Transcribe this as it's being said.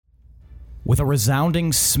With a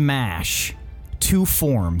resounding smash, two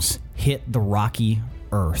forms hit the rocky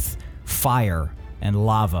earth. Fire and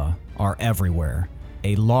lava are everywhere.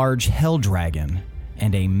 A large hell dragon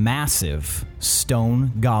and a massive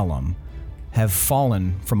stone golem have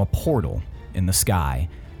fallen from a portal in the sky,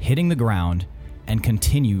 hitting the ground, and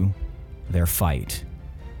continue their fight.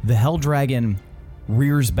 The hell dragon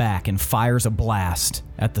rears back and fires a blast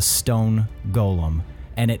at the stone golem,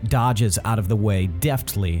 and it dodges out of the way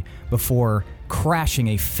deftly before crashing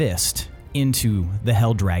a fist into the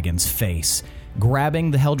hell dragon's face.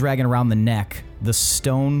 Grabbing the hell dragon around the neck, the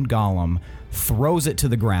stone golem throws it to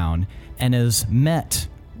the ground and is met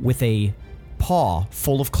with a paw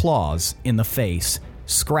full of claws in the face,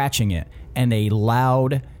 scratching it, and a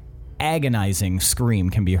loud, agonizing scream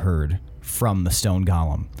can be heard from the stone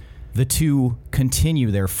golem. The two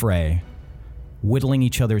continue their fray, whittling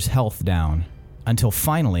each other's health down, until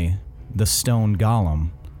finally the stone golem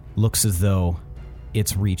looks as though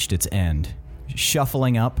it's reached its end.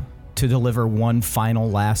 Shuffling up to deliver one final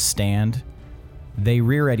last stand, they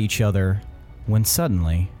rear at each other when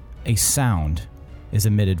suddenly a sound is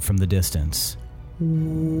emitted from the distance.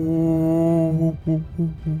 In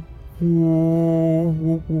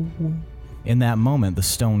that moment, the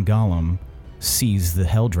stone golem sees the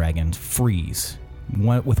hell dragon freeze.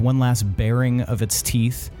 With one last baring of its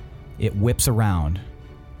teeth, it whips around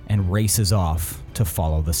and races off to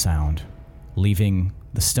follow the sound, leaving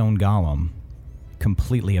the stone golem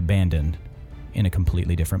completely abandoned in a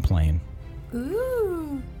completely different plane.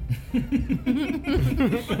 Ooh.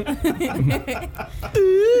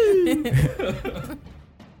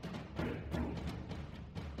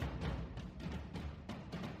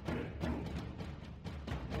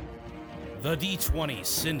 The D20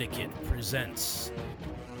 Syndicate presents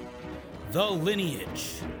The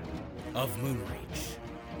Lineage of Moonreach.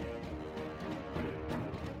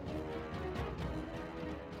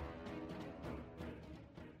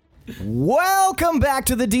 Welcome back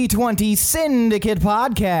to the D20 Syndicate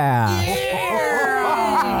Podcast.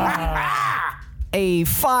 A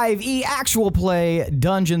 5e actual play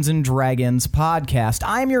Dungeons & Dragons podcast.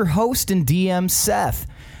 I'm your host and DM, Seth.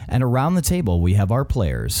 And around the table, we have our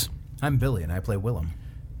players. I'm Billy, and I play Willem.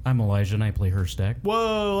 I'm Elijah, and I play Herstack.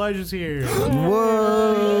 Whoa, Elijah's here.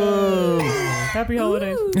 Whoa! Happy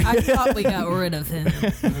holidays. I thought we got rid of him.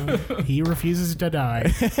 He refuses to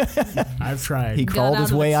die. I've tried. He crawled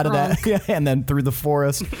his way out of that, and then through the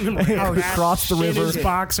forest, across the river. His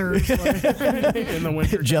boxers in the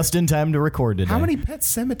winter. Just in time to record today. How many pet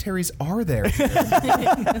cemeteries are there?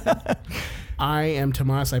 I am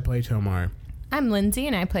Tomas. I play Tomar. I'm Lindsay,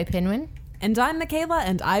 and I play Pinwin. And I'm Michaela,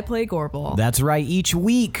 and I play Gorbel. That's right. Each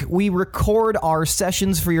week, we record our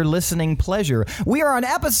sessions for your listening pleasure. We are on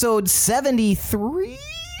episode 73?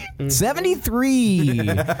 73.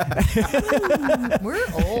 We're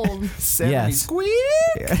old. 70 Yes. Squeak.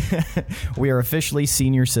 We are officially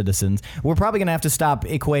senior citizens. We're probably going to have to stop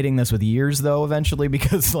equating this with years, though, eventually,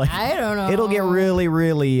 because I don't know. it'll get really,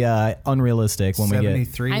 really unrealistic when we get...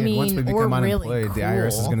 73. I mean, once we become we're unemployed, really the IRS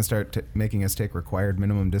is cool. going to start making us take required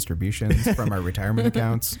minimum distributions from our retirement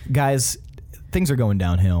accounts. Guys, things are going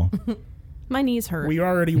downhill. My knees hurt. We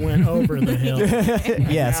already went over the hill.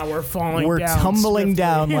 Yes. Now we're falling We're down tumbling swiftly.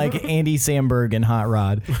 down like Andy Samberg and Hot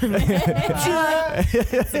Rod.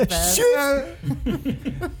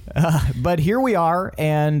 But here we are,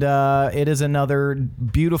 and it is another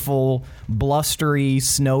beautiful, blustery,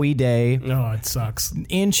 snowy day. Oh, it sucks.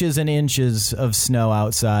 Inches and inches of snow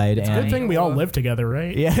outside. It's a good thing we all live together,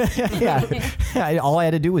 right? Yeah. All I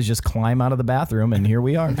had to do was just climb out of the bathroom, and here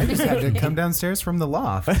we are. I just had to come downstairs from the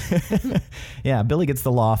loft. Yeah, Billy gets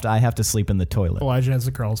the loft. I have to sleep in the toilet. Elijah has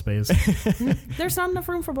a crawl space. There's not enough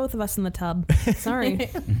room for both of us in the tub. Sorry.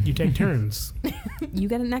 You take turns. You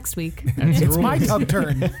get it next week. That's the It's my rules. tub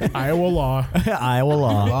turn. Iowa law. Iowa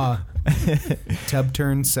law. Law. Tub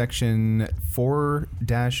turn section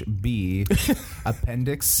 4-B,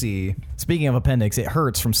 Appendix C. Speaking of appendix, it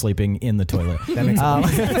hurts from sleeping in the toilet. That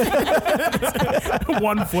makes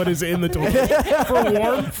 1 foot is in the toilet for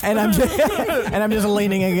warmth. And I'm just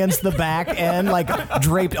leaning against the back end, like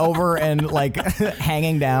draped over and like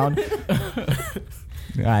hanging down.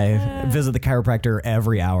 I visit the chiropractor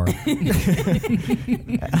every hour.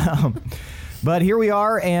 But here we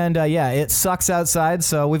are, and it sucks outside,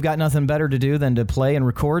 so we've got nothing better to do than to play and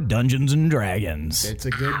record Dungeons & Dragons. It's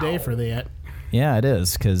a good day for that. Yeah, it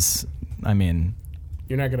is, because, I mean,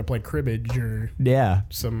 You're not going to play cribbage or Yeah.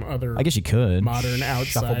 some other I guess you could. modern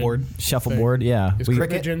outside. Shuffleboard, yeah. Is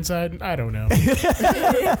cribbage inside? I don't know.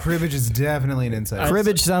 Cribbage is definitely an inside.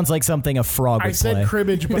 Cribbage sounds like something a frog would I said play.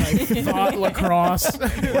 cribbage, but I thought lacrosse.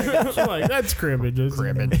 Like, that's cribbage.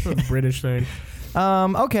 It's a British thing.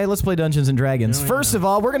 Okay, let's play Dungeons and Dragons. Oh, First of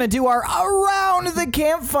all, we're going to do our Around the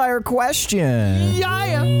Campfire question.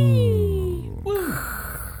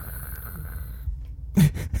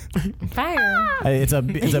 Fire. It's a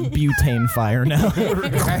butane fire now.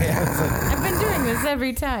 I've been doing this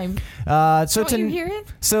every time. So Don't you hear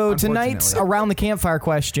it? So tonight's Around the Campfire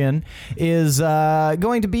question is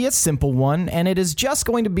going to be a simple one, and it is just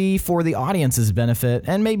going to be for the audience's benefit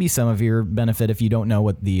and maybe some of your benefit if you don't know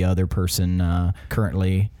what the other person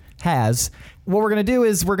currently has. What we're going to do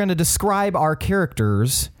is we're going to describe our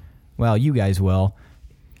characters, well, you guys will,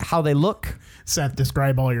 how they look. Seth,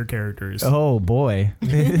 describe all your characters. Oh, boy.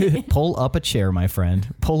 Pull up a chair, my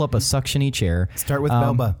friend. Pull up a suction-y chair. Start with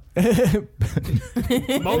Belba.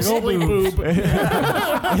 Mostly boob.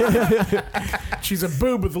 She's a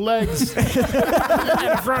boob with legs and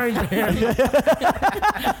a frying pan.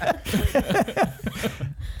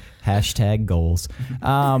 Hashtag goals.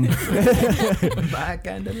 My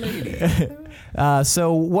kind of lady.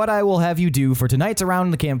 So what I will have you do for tonight's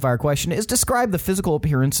Around the Campfire question is describe the physical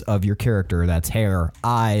appearance of your character. That's hair,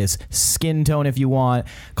 eyes, skin tone if you want,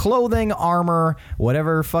 clothing, armor,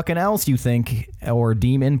 whatever fucking else you think or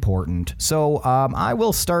deem important. So I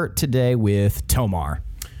will start today with Tomar.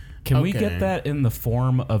 Can we Okay. get that in the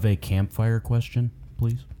form of a campfire question,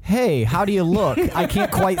 please? Hey, how do you look? I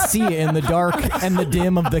can't quite see it in the dark and the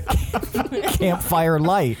dim of the campfire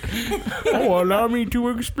light. Oh, allow me to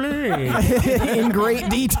explain. In great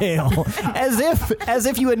detail, as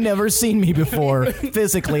if you had never seen me before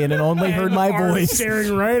physically and had only heard my Arm voice.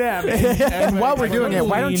 staring right at me. And while we're doing it,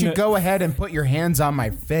 why don't you go ahead and put your hands on my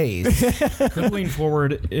face? Could lean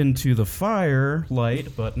forward into the fire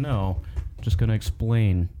light, but no. Just going to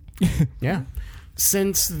explain. Yeah.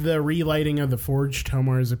 Since the relighting of the forge,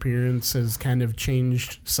 Tomar's appearance has kind of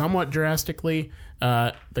changed somewhat drastically.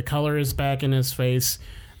 The color is back in his face.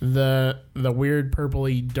 The weird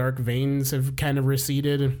purpley dark veins have kind of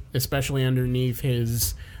receded, especially underneath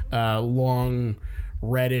his long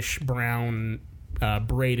reddish brown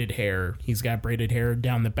braided hair. He's got braided hair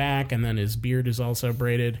down the back, and then his beard is also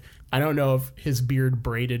braided. I don't know if his beard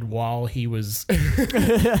braided while he was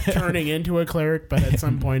turning into a cleric, but at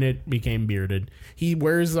some point it became bearded. He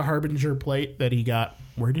wears the Harbinger plate that he got.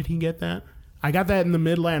 Where did he get that? I got that in the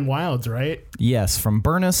Midland Wilds, right? Yes, from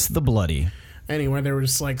Burnus the Bloody. Anyway, there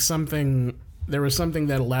was something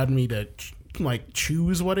that allowed me to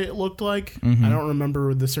choose what it looked like. I don't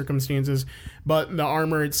remember the circumstances, but the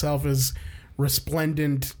armor itself is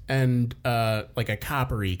resplendent and like a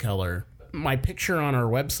coppery color. My picture on our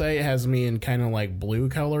website has me in kind of like blue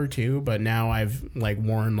color too, but now I've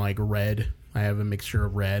worn red. I have a mixture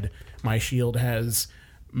of red. My shield has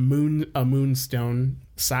a moonstone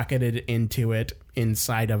socketed into it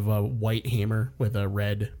inside of a white hammer with a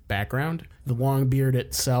red background. The long beard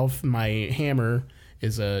itself, my hammer,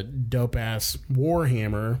 is a dope-ass war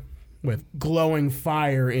hammer with glowing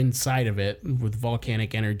fire inside of it with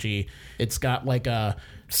volcanic energy. It's got like a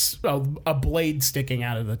blade sticking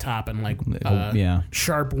out of the top and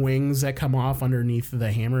sharp wings that come off underneath the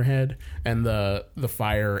hammerhead, and the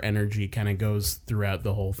fire energy kind of goes throughout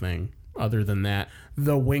the whole thing. Other than that,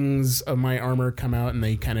 the wings of my armor come out and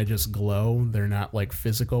they kind of just glow. They're not like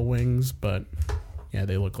physical wings, but yeah,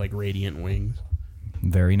 they look like radiant wings.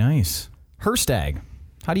 Very nice. Herstag,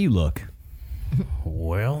 how do you look?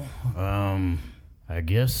 Well, I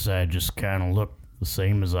guess I just kind of look the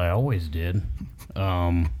same as I always did.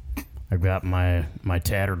 I've got my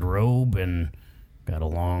tattered robe and got a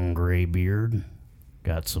long gray beard,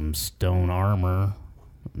 got some stone armor,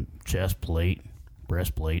 chest plate,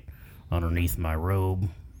 breastplate underneath my robe.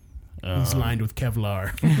 It's lined with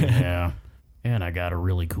Kevlar. Yeah, and I got a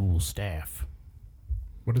really cool staff.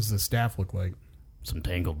 What does the staff look like? Some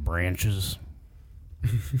tangled branches.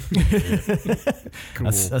 Cool.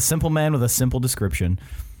 A simple man with a simple description.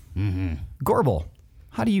 Mm-hmm. Gorbel,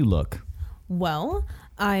 how do you look? Well,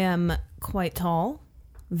 I am quite tall,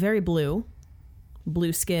 very blue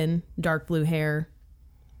skin, dark blue hair,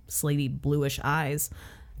 slaty bluish eyes,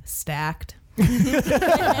 stacked.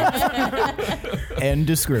 End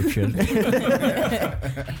description.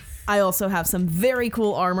 I also have some very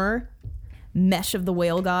cool armor. Mesh of the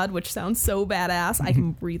Whale God, which sounds so badass. I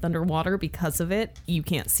can breathe underwater because of it. You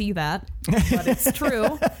can't see that, but it's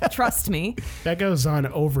true. Trust me. That goes on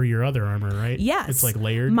over your other armor, right? Yes. It's like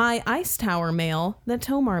layered. My ice tower mail that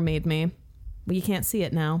Tomar made me. Well, you can't see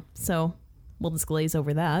it now, so we'll just glaze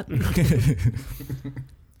over that. And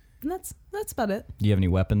that's about it. Do you have any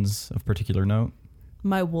weapons of particular note?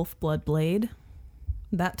 My wolf blood blade,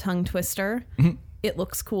 that tongue twister. It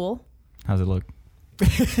looks cool. How's it look?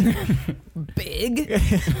 Big.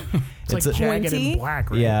 It's like jagged pointy. and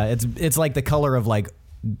black, right? Yeah, it's like the color of like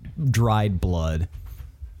dried blood.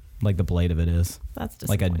 Like the blade of it is. That's just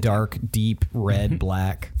like a dark, deep red,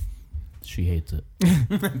 black. She hates it.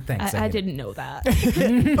 Thanks. I didn't know that.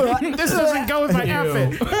 This doesn't go with my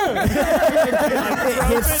outfit. It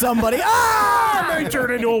hits somebody. Ah! I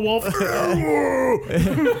turn into a wolf.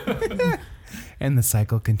 And the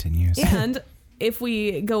cycle continues. And if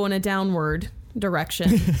we go in a downward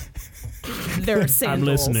direction, there are I'm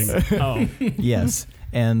sandals. listening. Oh, Yes,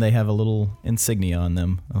 and they have a little insignia on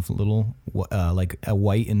them of little, like a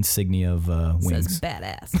white insignia of wings. Says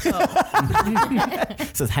badass. Oh.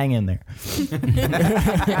 It says hang in there.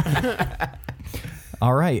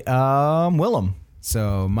 All right, Willem.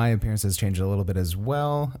 So my appearance has changed a little bit as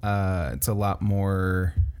well. It's a lot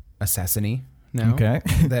more assassin-y now. Okay.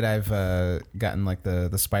 That I've gotten like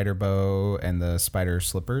the spider bow and the spider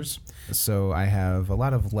slippers. So I have a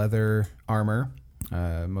lot of leather armor,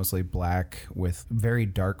 mostly black with very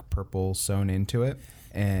dark purple sewn into it,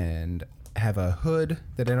 and have a hood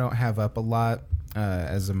that I don't have up a lot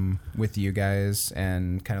as I'm with you guys,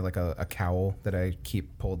 and kind of like a cowl that I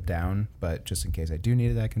keep pulled down, but just in case I do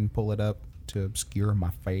need it, I can pull it up to obscure my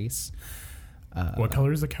face. what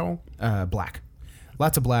color is the cowl? Black.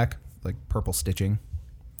 Lots of black, like purple stitching.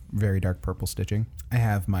 Very dark purple stitching. I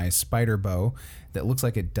have my spider bow that looks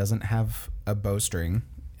like it doesn't have a bowstring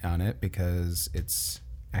on it because it's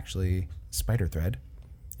actually spider thread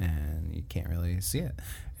and you can't really see it.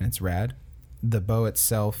 And it's rad. The bow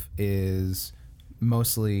itself is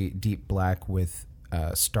mostly deep black with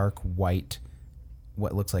stark white,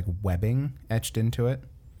 what looks like webbing etched into it.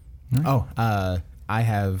 I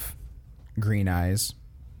have green eyes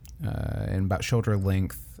and about shoulder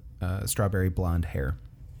length strawberry blonde hair.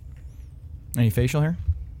 Any facial hair?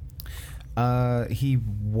 He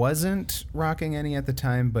wasn't rocking any at the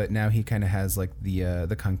time, but now he kind of has like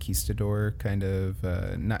the conquistador kind of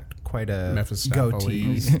not quite a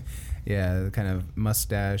goatee. Yeah, kind of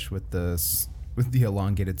mustache with the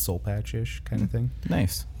elongated soul patch-ish kind of thing.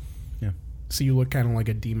 Nice. Yeah, So you look kind of like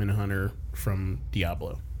a demon hunter from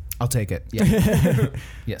Diablo. I'll take it. Yeah.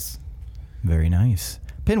 Yes. Very nice.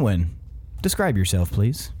 Pinwin, describe yourself,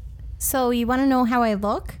 please. So you want to know how I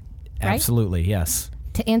look? Right? Absolutely, yes.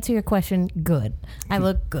 To answer your question, good. I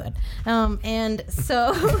look good. And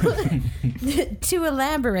so, to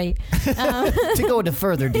elaborate, To go into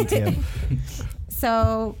further detail.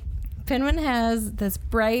 so Pinwin has this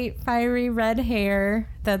bright, fiery red hair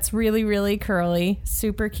that's really, really curly,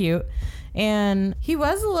 super cute. And he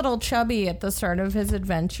was a little chubby at the start of his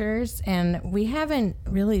adventures, and we haven't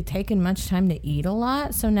really taken much time to eat a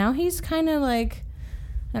lot. So now he's kind of like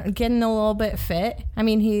getting a little bit fit. I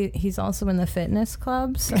mean, he's also in the fitness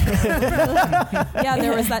club. So. Yeah,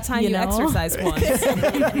 there was that time you exercised once.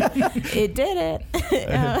 It did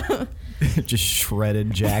it. Just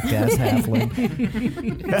shredded, jacked ass halfling.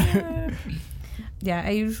 Yeah,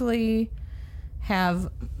 I usually have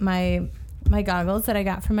my goggles that I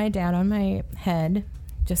got from my dad on my head,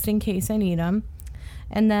 just in case I need them.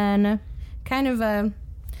 And then kind of a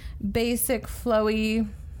basic flowy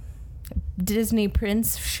Disney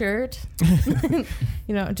Prince shirt,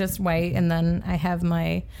 just white. And then I have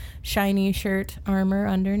my shiny shirt armor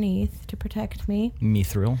underneath to protect me.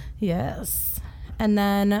 Mithril. Yes. And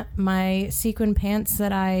then my sequin pants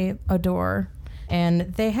that I adore.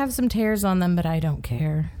 And they have some tears on them, but I don't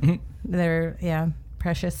care. They're,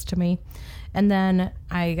 precious to me. And then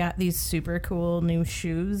I got these super cool new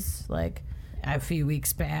shoes, like a few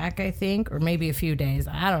weeks back, I think, or maybe a few days.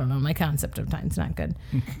 I don't know. My concept of time's not good.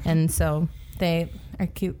 And so they are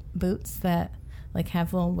cute boots that like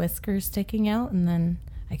have little whiskers sticking out, and then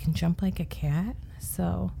I can jump like a cat.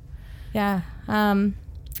 So, yeah.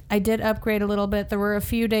 I did upgrade a little bit. There were a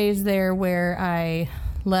few days there where I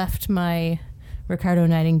left my Ricardo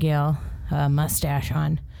Nightingale mustache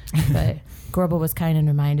on, but Gorbel was kind and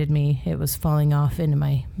reminded me it was falling off into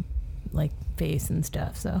my like face and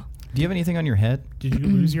stuff. So, Do you have anything on your head? Did you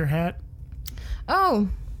lose your hat? oh,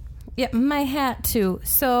 yeah, my hat too.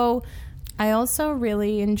 So, I also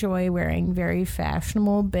really enjoy wearing very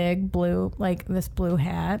fashionable, big blue, like this blue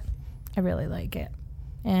hat. I really like it,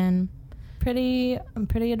 and I'm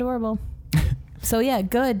pretty adorable. So yeah,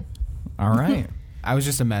 good. All right. I was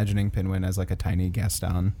just imagining Pinwin as like a tiny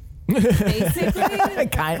Gaston. Basically,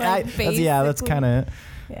 That's kind of.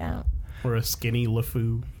 yeah. Or a skinny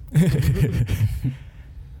LeFou?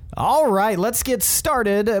 All right, let's get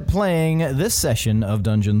started playing this session of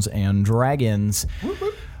Dungeons and Dragons.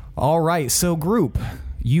 All right, so group,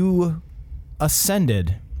 you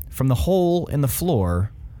ascended from the hole in the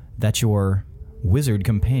floor that your wizard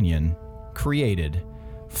companion created,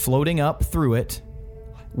 floating up through it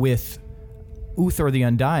with Uthor the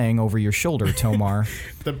Undying over your shoulder, Tomar.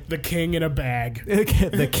 The king in a bag.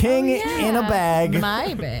 The king in a bag.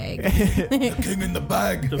 My bag. The king in the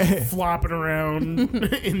bag. Just flopping around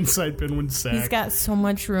inside Pinwin's sack. He's got so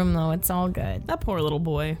much room, though. It's all good. That poor little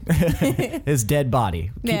boy. His dead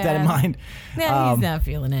body. Keep that in mind. Yeah, he's not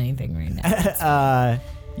feeling anything right now.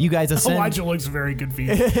 You guys ascend. Elijah looks very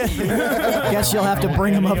confused. Guess you'll have to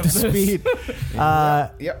bring him up to speed.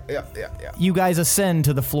 Yeah. You guys ascend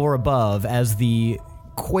to the floor above as the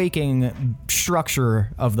quaking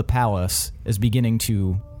structure of the palace is beginning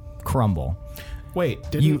to crumble. Wait,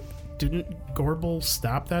 didn't Gorbel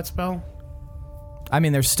stop that spell? I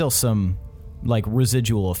mean, there's still some like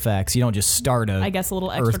residual effects. You don't just start a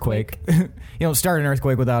little extra earthquake. You don't start an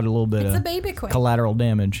earthquake without a little bit It's of a baby quake. collateral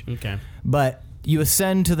damage. Okay. But you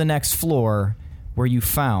ascend to the next floor where you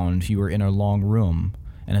were in a long room,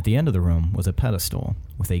 and at the end of the room was a pedestal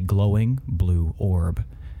with a glowing blue orb,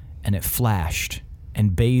 and it flashed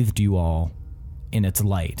and bathed you all in its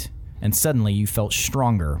light, and suddenly you felt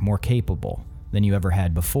stronger, more capable than you ever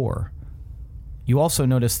had before. You also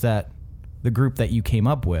noticed that the group that you came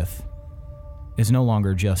up with is no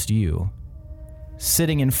longer just you.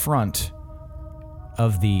 Sitting in front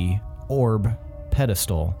of the orb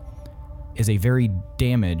pedestal is a very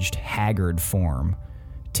damaged, haggard form.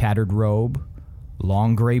 Tattered robe,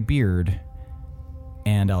 long gray beard,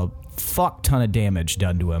 and a fuck ton of damage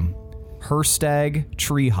done to him. Herstag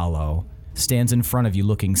Tree Hollow stands in front of you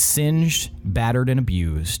looking singed, battered, and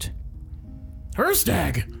abused.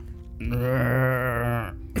 Herstag!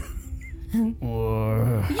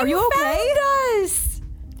 Are you okay? Us.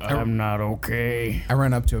 I'm not okay. I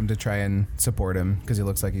run up to him to try and support him because he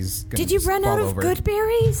looks like he's gonna Did you just run fall out of over. good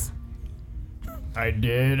berries? I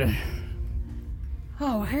did.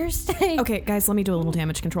 Oh, her steak. Okay, guys, let me do a little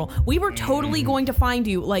damage control. We were totally going to find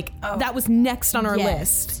you. Like, that was next on our Yes.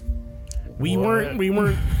 list. We weren't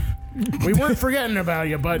forgetting about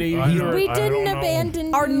you, buddy. I You're- We I didn't don't know.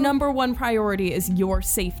 abandon Our you. number one priority is your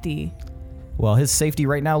safety. Well, his safety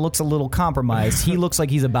right now looks a little compromised. He looks like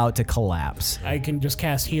he's about to collapse. I can just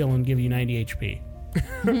cast heal and give you 90 HP.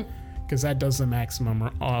 Because that does the maximum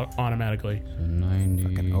automatically. 90.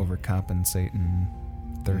 Fucking overcompensating,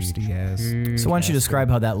 thirsty ass. So why don't you describe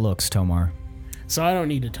how that looks, Tomar? So I don't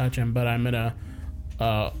need to touch him, but I'm gonna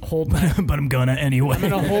hold my, But I'm gonna anyway. I'm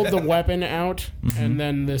gonna hold the weapon out, and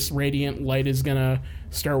then this radiant light is gonna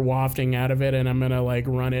start wafting out of it, and I'm gonna like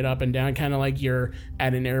run it up and down, kind of like you're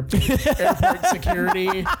at an airport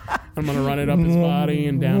security. I'm gonna run it up his body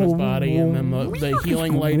and down his body, and then the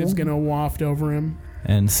healing light is gonna waft over him.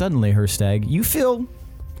 And suddenly, Herstag, you feel,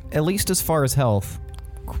 at least as far as health,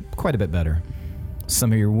 quite a bit better.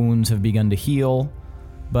 Some of your wounds have begun to heal,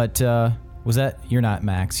 but was that, you're not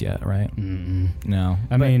max yet, right? Mm-mm. No.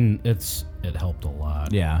 I mean, it helped a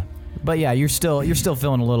lot. Yeah. But yeah, you're still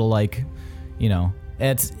feeling a little like,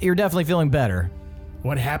 you're definitely feeling better.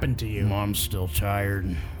 What happened to you? I'm still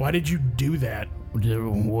tired. Why did you do that? Did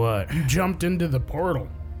what? You jumped into the portal.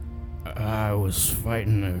 I was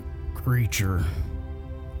fighting a creature,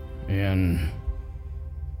 and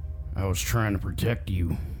I was trying to protect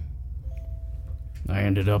you. I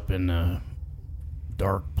ended up in a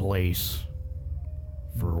dark place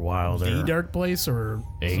for a while there. The dark place or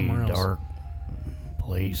A somewhere else? dark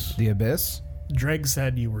place. The abyss. Dreg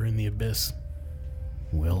said you were in the abyss.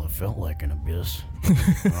 Well, it felt like an abyss.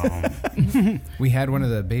 We had one of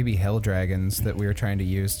the baby hell dragons that we were trying to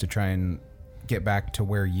use to try and get back to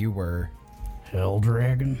where you were. Hell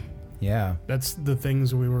dragon? Yeah. That's the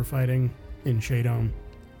things we were fighting in Shadome.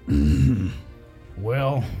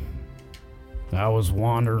 Well, I was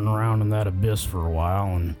wandering around in that abyss for a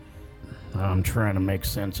while, and I'm trying to make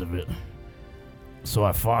sense of it. So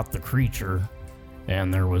I fought the creature,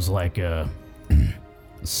 and there was like a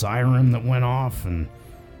siren that went off, and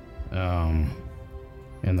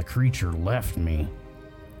the creature left me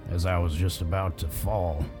as I was just about to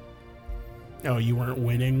fall. Oh, you weren't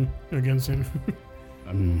winning against him?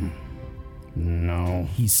 No,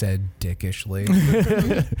 He said dickishly.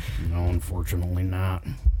 no, unfortunately not.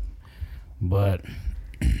 But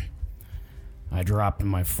I dropped in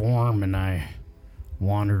my form and I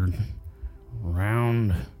wandered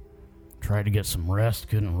around, tried to get some rest,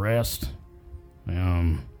 couldn't rest.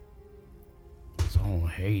 It's all a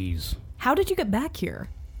haze. How did you get back here?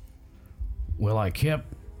 Well, I kept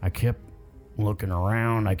looking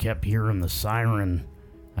around. I kept hearing the siren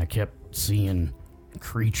I kept seeing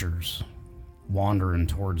creatures wandering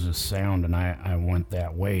towards this sound, and I went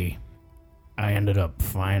that way. I ended up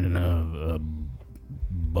finding a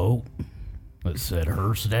boat that said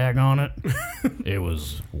Herstag on it. It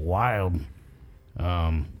was wild.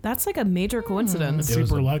 That's like a major coincidence.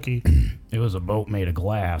 Super lucky. It was a boat made of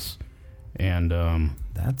glass, and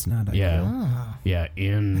That's not a yeah,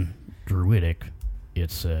 in Druidic,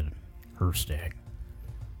 it said Herstag.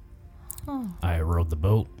 I rowed the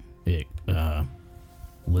boat. It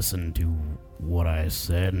listened to what I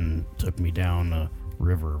said and took me down a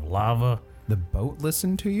river of lava. The boat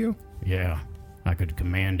listened to you? Yeah, I could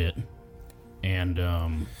command it. And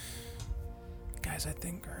Guys, I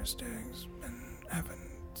think Herstag's been having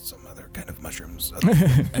some other kind of mushrooms.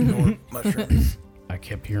 Endor mushrooms. I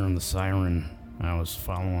kept hearing the siren. I was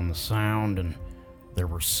following the sound, and there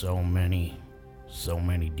were so many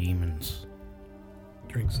demons.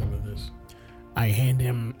 Drink some of this. I hand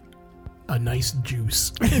him a nice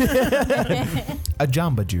juice. A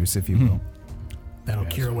Jamba juice, if you will. That'll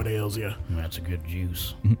cure what ails you. That's a good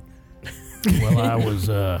juice. Well, I was,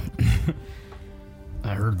 I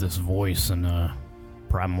heard this voice in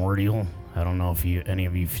Primordial. I don't know if any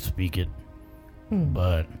of you speak it,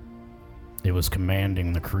 but it was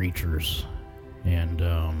commanding the creatures,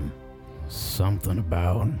 and something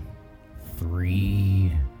about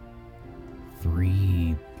three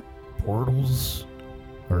portals,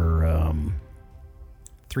 or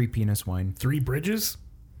 3 penis wine. 3 bridges?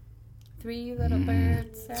 3 little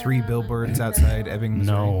birds. 3 billboards outside Ebbing,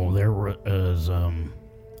 Missouri. no, there was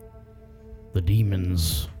the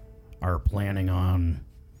demons are planning on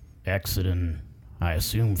exiting, I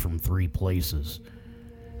assume, from 3 places.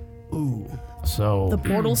 Ooh. So The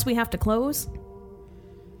portals we have to close?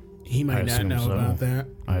 He I might not assume know so. about that.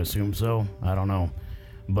 I assume so. I don't know,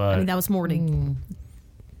 but I mean, that was more to...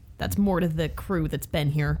 That's more to the crew that's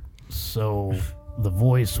been here. so the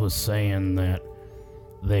voice was saying that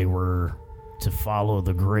they were to follow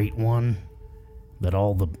the Great One, that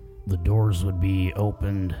all the doors would be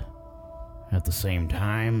opened at the same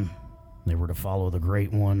time. They were to follow the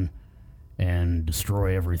Great One and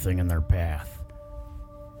destroy everything in their path.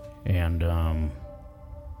 And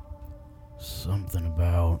something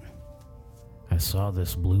about, I saw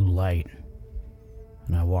this blue light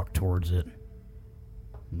and I walked towards it.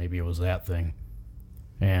 Maybe it was that thing.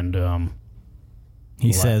 And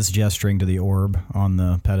He says, gesturing to the orb on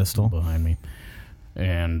the pedestal. behind me.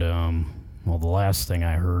 And well, the last thing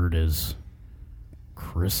I heard is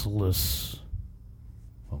chrysalis.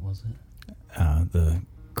 What was it? The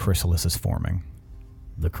chrysalis is forming.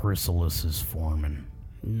 The chrysalis is forming.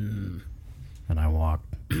 And I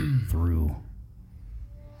walked through.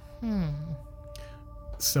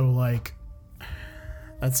 So, like,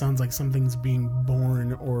 that sounds like something's being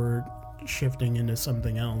born or shifting into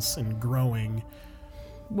something else and growing.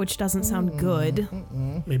 Which doesn't sound good.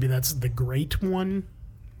 Maybe that's the Great One.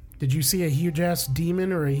 Did you see a huge-ass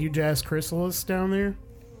demon or a huge-ass chrysalis down there?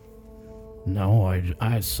 No,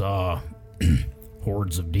 I saw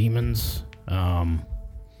hordes of demons.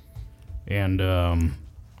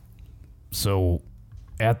 So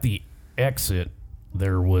at the exit,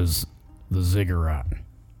 there was the ziggurat.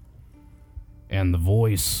 And the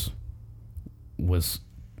voice was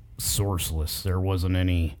sourceless. There wasn't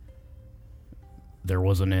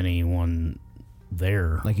anyone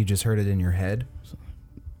there. Like you just heard it in your head?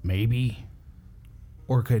 Maybe.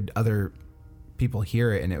 Or could other people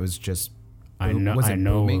hear it and it was just... I know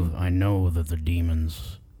booming? I know that the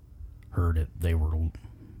demons heard it.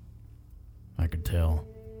 I could tell.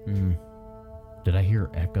 Did I hear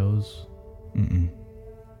echoes? Mm-mm.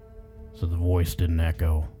 So the voice didn't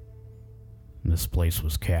echo. And this place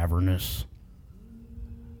was cavernous.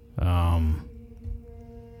 Oh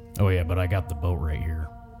yeah, but I got the boat right here.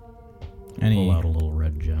 Pull out a little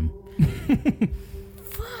red gem.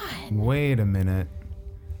 Wait a minute.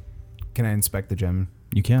 Can I inspect the gem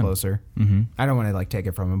You can. closer? Mm-hmm. I don't want to like take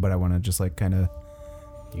it from him, but I want to just like kind of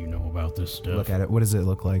You know about this stuff. look at it. What does it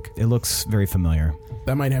look like? It looks very familiar.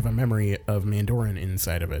 That might have a memory of Mandoran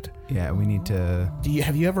inside of it. Yeah, we need to...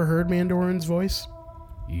 Have you ever heard Mandoran's voice?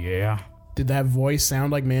 Yeah. Did that voice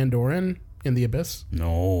sound like Mandoran in the Abyss?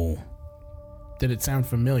 No. Did it sound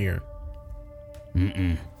familiar?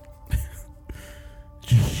 Mm-mm.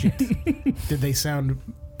 Shit. Did they sound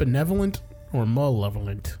benevolent or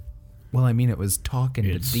malevolent? Well, I mean, it was talking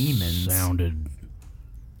It to demons. sounded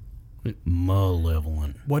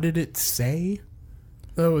malevolent. What did it say?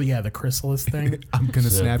 Oh, yeah, the chrysalis thing. I'm going to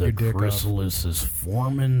Said snap your the dick off. chrysalis is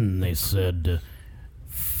forming, and they said to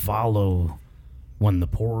follow when the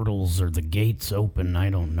portals or the gates open. I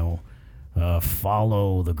don't know.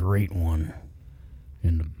 Follow the Great One,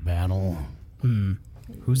 into battle.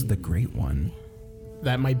 Who's the great one?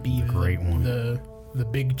 That might be the great one. The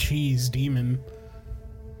big cheese demon.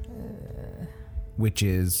 Which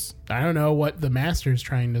is I don't know what the master's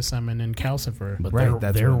trying to summon in Calcifer. But Right,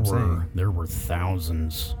 that's there what I'm saying. there were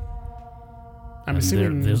thousands. I'm And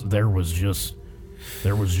assuming there was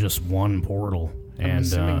just one portal, I'm and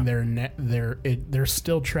assuming they're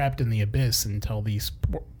still trapped in the abyss until these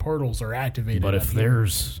portals are activated. but up if here.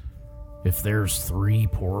 there's 3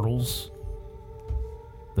 portals,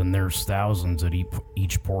 then there's thousands at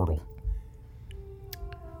each portal.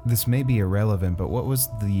 this may be irrelevant, but what was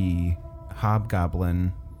the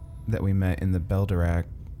hobgoblin that we met in the Beldorak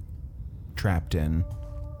trapped in?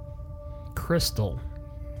 Crystal,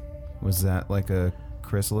 Was that like a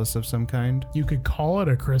chrysalis of some kind? you could call it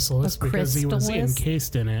a chrysalis A because he was chrysalis?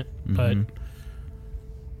 encased in it, but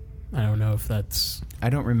I don't know if that's I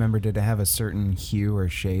don't remember. Did it have a certain hue or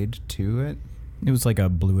shade to it? It was like a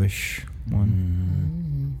bluish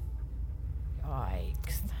one.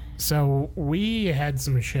 Yikes. so. We had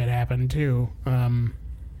some shit happen too.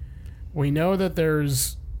 We know that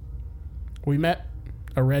we met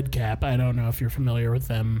a red cap. I don't know if you're familiar with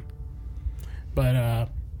them, but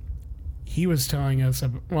he was telling us,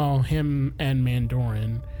 him and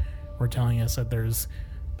Mandorin were telling us that there's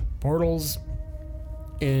portals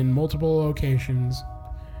in multiple locations.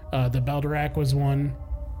 The Beldorak was one.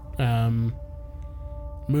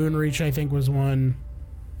 Moonreach, I think, was one.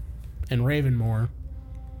 And Ravenmoor.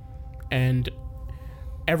 And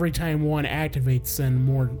every time one activates, then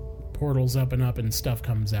more portals up and stuff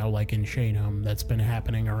comes out, like in Shaneholm. That's been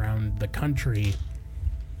happening around the country.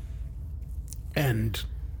 And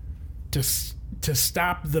to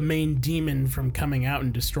stop the main demon from coming out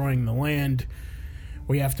and destroying the land,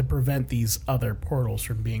 we have to prevent these other portals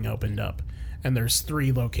from being opened up. And there's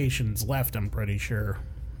 3 locations left, I'm pretty sure.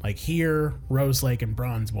 Like here, Rose Lake, and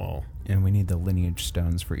Bronzewall. And we need the lineage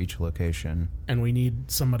stones for each location. And we need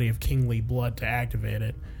somebody of kingly blood to activate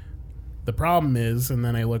it. The problem is, and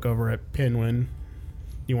then I look over at Pinwin.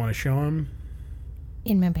 You want to show him?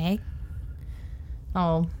 In my bag.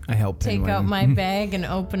 I'll I help take Pinwin. out my bag and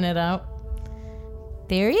open it up.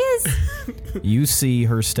 There he is. You see,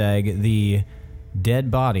 Herstag, the dead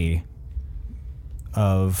body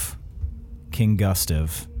of King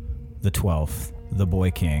Gustav the 12th, the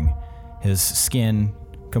Boy King. His skin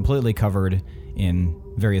completely covered in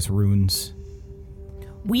various runes.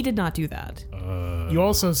 We did not do that. You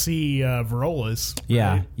also see Varolus.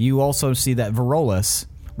 Yeah, right? you also see that Varolus,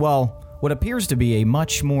 well, what appears to be a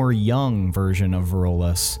much more young version of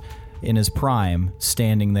Varolus in his prime,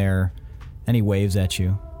 standing there, and he waves at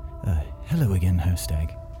you. Hello again,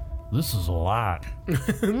 Herstag. This is a lot.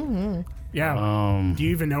 Yeah. Do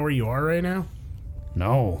you even know where you are right now?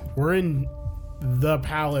 No, We're in the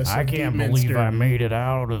palace. I of can't Deepminster. believe I made it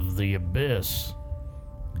out of the abyss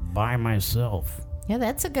by myself. Yeah,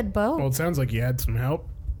 that's a good bow. Well, it sounds like you had some help.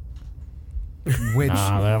 Which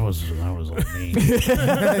That was on me.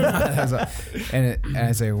 and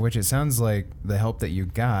I say, which it sounds like the help that you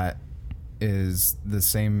got is the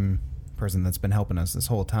same person that's been helping us this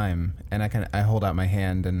whole time. And I hold out my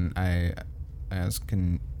hand and I ask,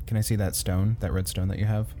 can I see that stone, that red stone that you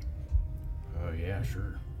have? Oh yeah,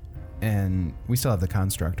 sure. And we still have the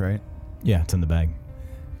construct, right? Yeah, it's in the bag.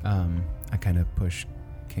 I kind of push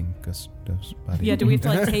King Gustav's body. Yeah, do we have to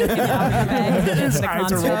like take him out of the bag? His The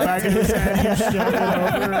eyes are rolled back in his head. He's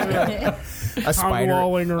shoving over.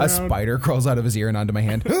 Walling A spider crawls out of his ear and onto my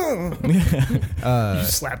hand. You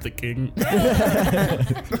slap the king.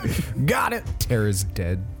 Got it. Tear his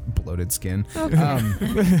dead, bloated skin.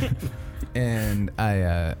 And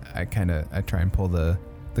I try and pull the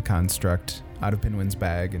construct out of Pinwin's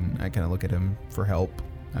bag, and I kind of look at him for help.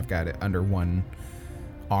 I've got it under one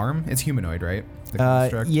arm. It's humanoid, right? The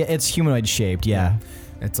construct? Yeah, it's humanoid shaped. Yeah,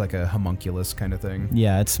 It's like a homunculus kind of thing.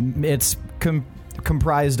 yeah. It's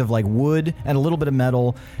comprised of like wood and a little bit of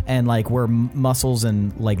metal, and like where muscles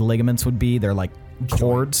and like ligaments would be, they're like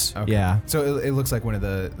cords. Okay. Yeah. So it looks like one of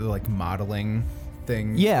the like modeling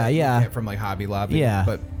things. Yeah, that you yeah. get from like Hobby Lobby. Yeah.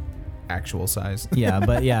 But actual size. Yeah,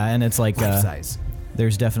 but yeah, and it's like Life size.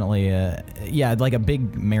 there's definitely like a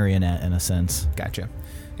big marionette in a sense. Gotcha.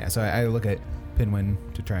 Yeah, so I look at Pinwin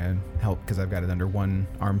to try and help because I've got it under one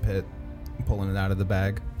armpit, pulling it out of the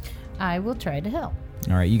bag. I will try to help.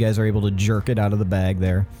 All right, you guys are able to jerk it out of the bag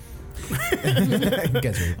there. You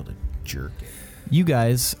guys are able to jerk it. You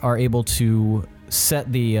guys are able to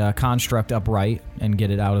set the construct upright and get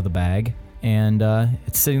it out of the bag, and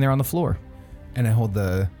it's sitting there on the floor. And I hold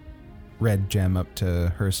the red gem up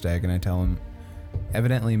to Herstag and I tell him,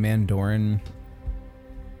 evidently Mandorin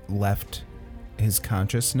left his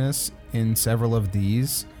consciousness in several of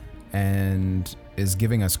these and is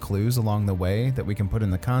giving us clues along the way that we can put in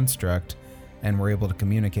the construct, and we're able to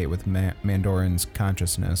communicate with Mandoran's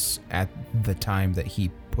consciousness at the time that he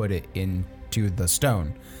put it into the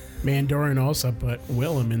stone. Mandoran also put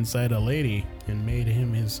Willem inside a lady and made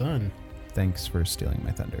him his son. Thanks for stealing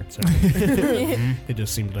my thunder. Sorry. It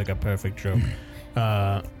just seemed like a perfect joke.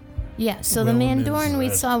 Yeah, so the Willem Mandoran we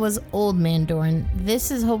saw was old Mandoran. This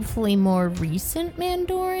is hopefully more recent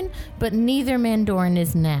Mandoran, but neither Mandoran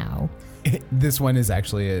is now. This one is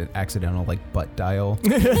actually an accidental butt dial.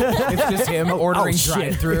 It's just him ordering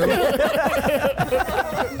drive-through.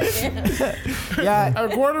 Yeah, A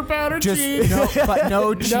quarter pounder just cheese.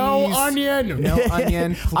 no cheese, No onion. no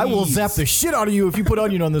onion. I will please. zap the shit out of you if you put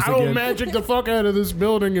onion on this I will again. magic the fuck out of this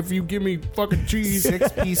building if you give me fucking cheese.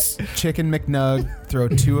 6-piece chicken McNug. Throw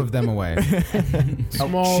 2 of them away.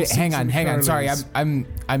 Small Shit, hang on. Caesar Sorry, Charlies.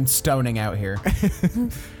 I'm stoning out here.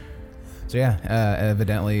 So yeah,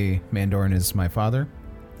 evidently Mandoran is my father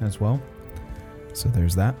as well. So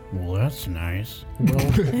there's that. Well, that's nice.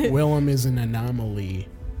 Willem is an anomaly.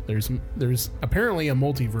 There's apparently a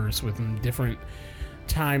multiverse with different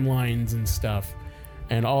timelines and stuff,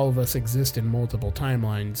 and all of us exist in multiple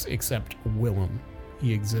timelines except Willem.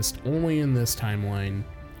 He exists only in this timeline.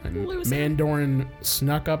 And Mandoran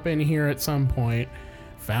snuck up in here at some point,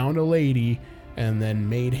 found a lady, and then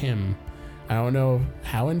made him. I don't know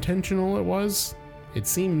how intentional it was. It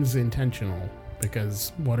seems intentional,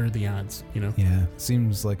 because what are the odds, you know? Yeah,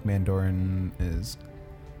 seems like Mandoran is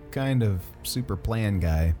kind of super plan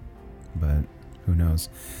guy, but who knows?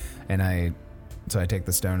 And I take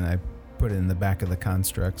the stone and I put it in the back of the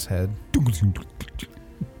construct's head.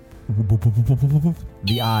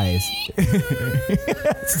 The eyes.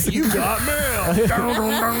 You got mail!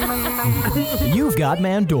 You've got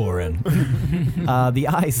Mandoran. The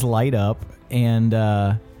eyes light up, and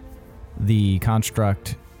the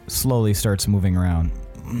construct slowly starts moving around.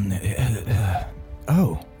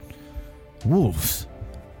 Oh, wolves.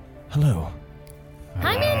 Hello.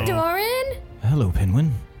 Hi, Mandoran! Hello,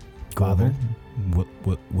 Pinwin. Father?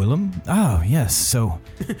 Willem? Oh, yes. So,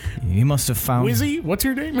 you must have found... Wizzy, what's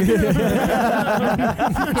your name?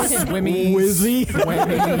 Swimmy. Wizzy?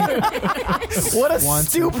 What a Once-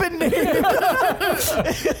 stupid name.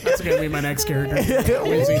 That's gonna be my next character.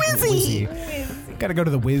 Wizzy. Gotta go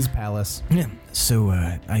to the Wiz Palace. Yeah. So,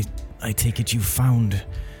 I take it you found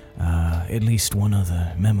at least one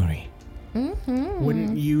other memory.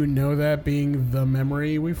 Wouldn't you know that, being the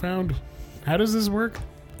memory we found? How does this work?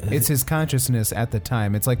 It's his consciousness at the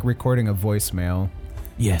time. It's like recording a voicemail.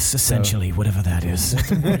 Yes, essentially, whatever that is.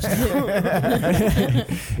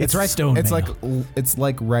 It's right. stone It's mail. it's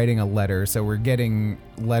like writing a letter. So we're getting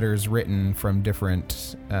letters written from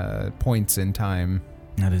different points in time.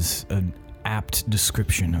 That is an apt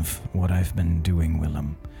description of what I've been doing,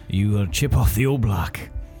 Willem. You are chip off the old block.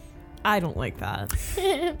 I don't like that.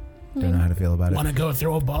 Don't know how to feel about it. Want to go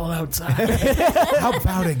throw a ball outside? How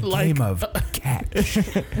about a Like- game of catch?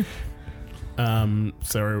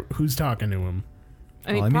 So who's talking to him?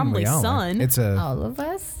 I mean, Well, probably we all are. Son. It's a. All of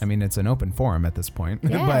us? I mean, it's an open forum at this point.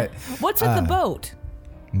 Yeah. But What's with the boat?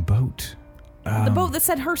 Boat. The boat that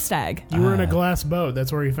said Herstag. You were in a glass boat.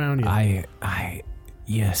 That's where he found you.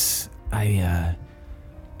 Yes,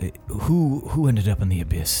 who ended up in the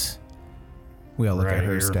abyss? we all look Right at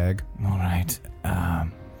her here. stag. All right. I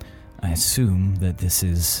assume that this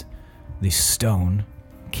stone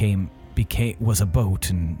was a boat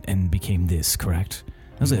and became this, correct?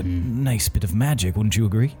 That was a nice bit of magic, wouldn't you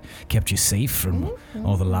agree? Kept you safe from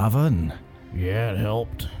all the lava and... Yeah, it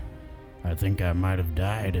helped. I think I might have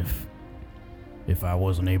died if I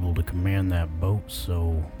wasn't able to command that boat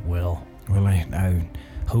so well. Well, I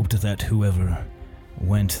hoped that whoever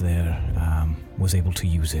went there was able to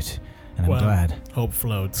use it, and I'm glad. Hope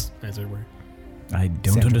floats, as it were. I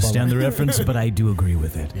don't Sandra understand Bullock. the reference, but I do agree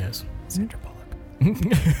with it. Yes. Sandra Bullock.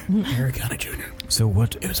 Eric Hanna Jr. So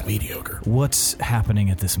It was mediocre. what's happening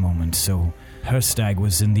at this moment? So Herstag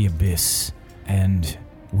was in the abyss, and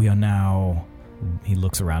we are now... He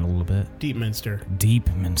looks around a little bit. Deepminster.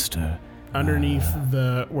 Deepminster. Underneath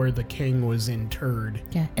where the king was interred.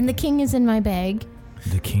 Yeah. And the king is in my bag.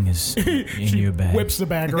 The king is in your bag. Whips the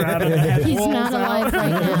bag around and the head He's rolls not out. alive right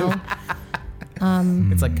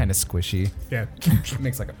now. It's like kind of squishy. Yeah.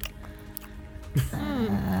 Makes like a.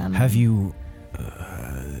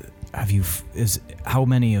 How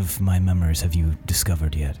many of my memories have you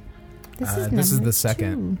discovered yet? This is This is number the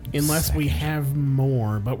second. 2. Unless we have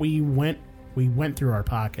more, but we went through our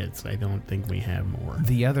pockets. I don't think we have more.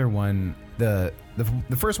 The other one, the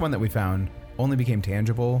first one that we found only became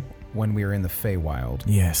tangible when we were in the Feywild.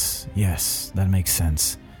 Yes, that makes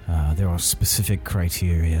sense. There are specific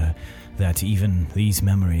criteria that even these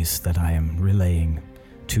memories that I am relaying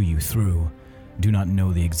to you through do not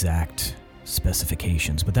know the exact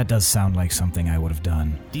specifications, but that does sound like something I would have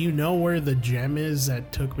done. Do you know where the gem is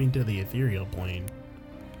that took me to the ethereal plane?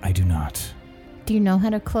 I do not. Do you know how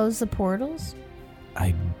to close the portals?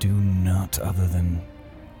 I do not, other than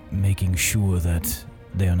making sure that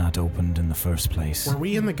they are not opened in the first place. Were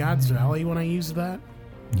we in the God's Valley when I used that?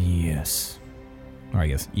 Yes. Or I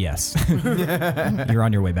guess, yes. You're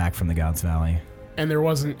on your way back from the Gods Valley. And there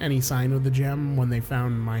wasn't any sign of the gem when they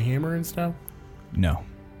found my hammer and stuff? No.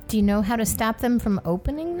 Do you know how to stop them from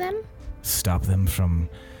opening them? Stop them from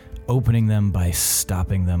opening them by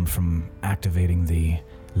stopping them from activating the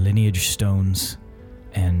lineage stones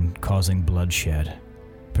and causing bloodshed,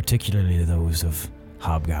 particularly those of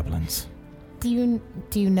hobgoblins. Do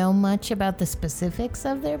you know much about the specifics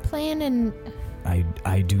of their plan? And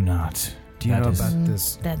I do not. Do you know about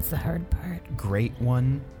this that's the hard part. great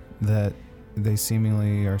one that they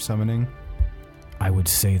seemingly are summoning? I would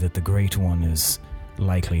say that the Great One is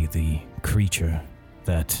likely the creature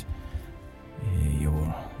that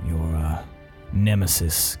your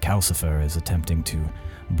nemesis, Calcifer, is attempting to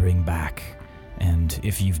bring back. And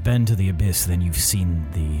if you've been to the Abyss, then you've seen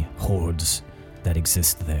the hordes that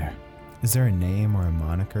exist there. Is there a name or a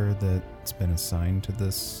moniker that's been assigned to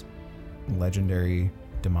this legendary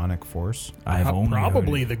demonic force?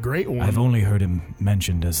 Probably the Great One. I've only heard him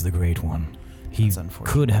mentioned as the Great One. He That's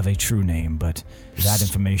unfortunate. could have a true name, but that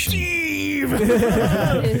information...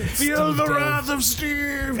 Feel the wrath of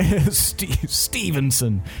Steve!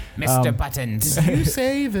 Stevenson. Mr. Buttons. Did you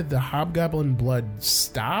say that the hobgoblin blood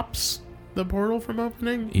stops the portal from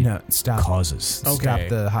opening? No, stop. Causes. Okay. Stop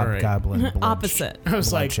the all right. hobgoblin blood. Opposite. I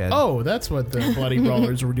was like, bloodshed. oh, that's what the bloody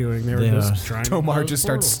brawlers were doing. They were Yeah. just trying to Tomar close just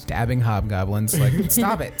starts portals. stabbing hobgoblins. Like,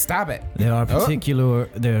 stop it, stop it. There are particular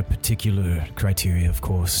criteria, of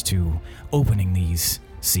course, to opening these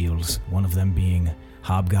seals. One of them being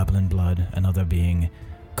hobgoblin blood, another being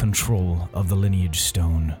control of the lineage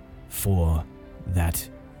stone for that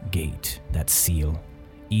gate, that seal.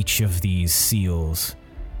 Each of these seals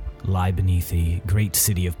lie beneath the great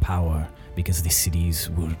city of power because the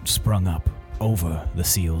cities were sprung up over the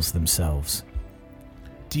seals themselves.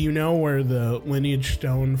 Do you know where the lineage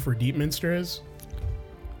stone for Deepminster is?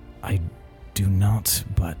 I do not,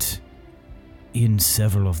 but in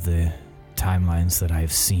several of the timelines that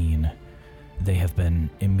I've seen, they have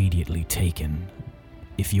been immediately taken.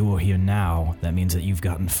 If you're here now, that means that you've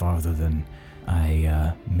gotten farther than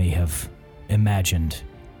I may have imagined.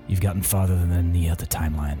 You've gotten farther than any other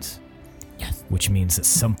timelines. Yes. Which means that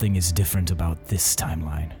something is different about this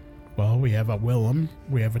timeline. Well, we have a Willem,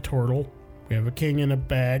 we have a turtle, we have a king in a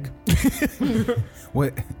bag.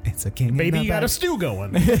 What? It's a king. Maybe in you got a stew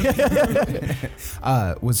going. Was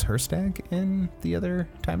Herstag in the other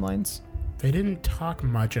timelines? They didn't talk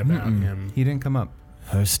much about him. He didn't come up.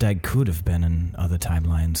 Herstag could have been in other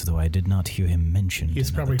timelines, though I did not hear him mentioned He's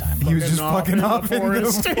in probably other timelines. He was just fucking fucking off off in in the the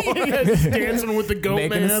forest, dancing with the goat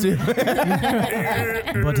Making a man. stew.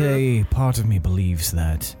 But a part of me believes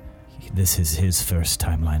that this is his first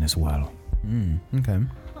timeline as well. Okay.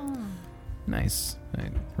 Nice. I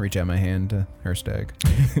reach out my hand to Herstag.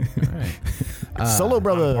 All right. Solo I'm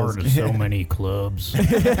part of so many clubs.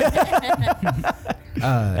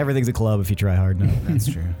 Everything's a club if you try hard enough.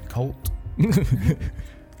 That's true. Cult.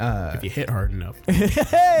 If you hit hard enough.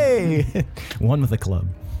 Hey! One with a club.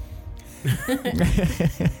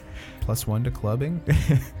 +1 to clubbing.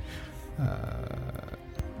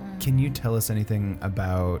 Can you tell us anything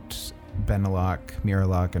about Benelok,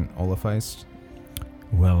 Miralok, and Olafeist?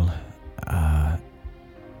 Well,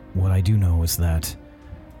 what I do know is that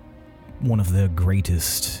one of their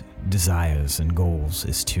greatest desires and goals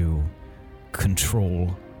is to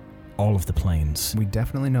control all of the planes. We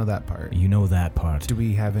definitely know that part. You know that part. Do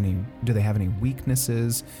they have any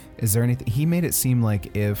weaknesses? Is there anything? He made it seem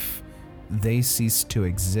like if they cease to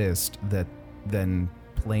exist, that then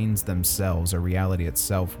planes themselves or reality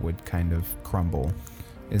itself would kind of crumble.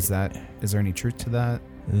 Is there any truth to that?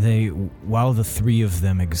 While the three of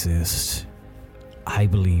them exist, I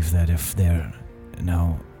believe that if they're...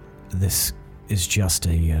 Now, this is just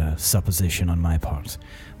a supposition on my part,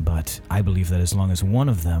 but I believe that as long as one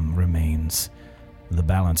of them remains, the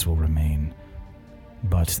balance will remain.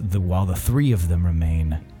 But while the three of them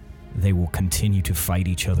remain, they will continue to fight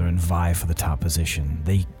each other and vie for the top position.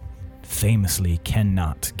 They famously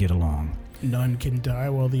cannot get along. None can die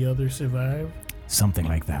while the others survive. Something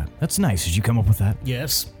like that. That's nice. Did you come up with that?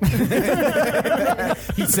 Yes.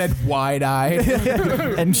 He said wide-eyed.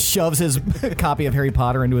 And shoves his copy of Harry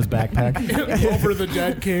Potter into his backpack. Over the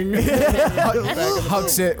dead king.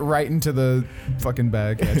 Hucks it right into the fucking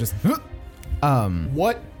bag. Yeah, just.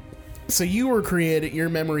 What? So you were created, your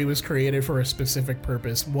memory was created for a specific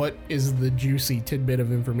purpose. What is the juicy tidbit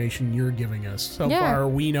of information you're giving us? So far,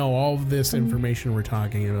 we know all of this information we're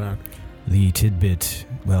talking about. The tidbit,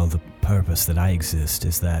 well, the purpose that I exist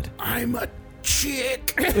is that I'm a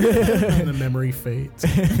chick. And the memory fades.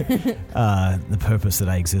 the purpose that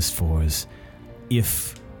I exist for is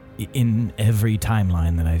if in every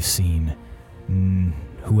timeline that I've seen,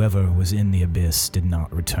 whoever was in the abyss did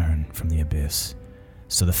not return from the abyss.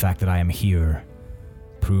 So the fact that I am here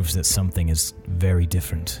proves that something is very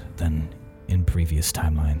different than in previous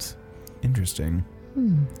timelines. Interesting.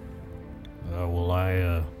 Well,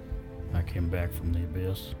 I came back from the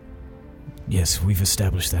abyss. Yes, we've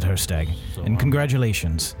established that, Herstag. So And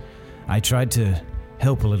congratulations. I tried to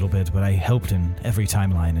help a little bit, but I helped in every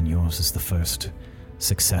timeline, and yours is the first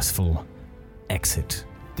successful exit.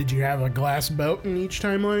 Did you have a glass boat in each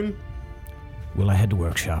timeline? Well, I had to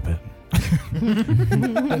workshop it.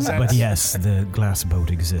 But But yes, the glass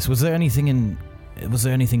boat exists. Was there anything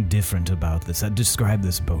different about this? Describe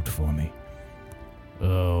this boat for me.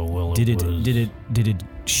 Oh, well, Did it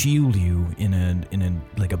shield you in a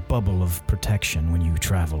like a bubble of protection when you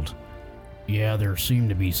traveled? Yeah, there seemed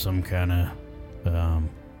to be some kind of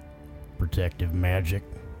protective magic.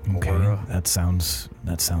 Okay, aura. that sounds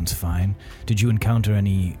fine. Did you encounter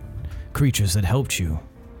any creatures that helped you?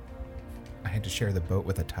 I had to share the boat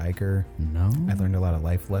with a tiger. No. I learned a lot of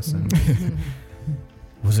life lessons.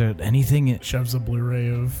 Was there anything? shoves a Blu-ray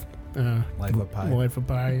of Life of Pi. Life of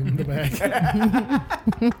Pi in the back.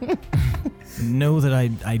 Know that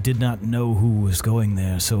I did not know who was going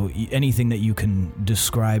there, so anything that you can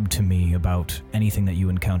describe to me about anything that you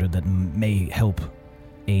encountered that may help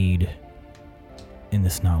aid in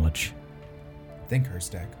this knowledge. Think,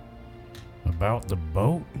 Herstag. About the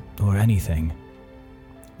boat? Or anything.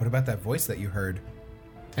 What about that voice that you heard?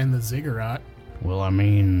 And the ziggurat. Well, I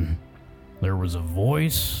mean, there was a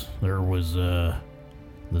voice. There was the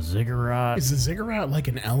ziggurat. Is the ziggurat like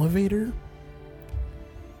an elevator?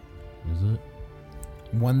 Is it?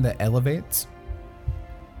 One that elevates?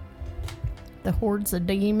 The hordes of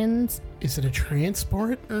demons. Is it a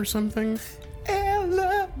transport or something?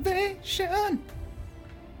 Elevation!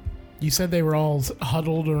 You said they were all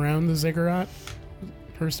huddled around the ziggurat?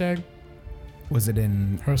 Herstag? Was it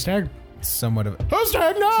in Herstag? somewhat of...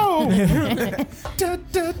 Herstag, no! Da,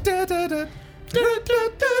 da, da, da, da.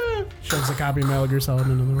 Shoves a copy of Metal Gear Solid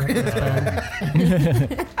into the reference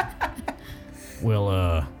bag. Well,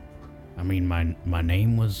 I mean, my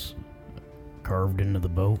name was carved into the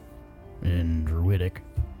boat in Druidic.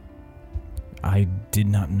 I did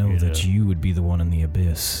not know that Yeah. you would be the one in the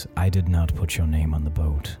abyss. I did not put your name on the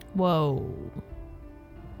boat. Whoa.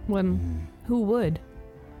 Who would?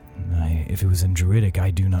 If it was in Druidic,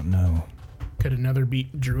 I do not know. Could another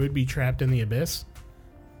druid be trapped in the abyss?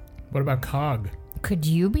 What about Cog? Could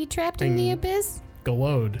you be trapped in the Thing. abyss?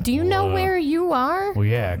 Glowed. Do you know where you are? Well,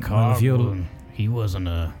 yeah, Well, Cog, if you'll- he wasn't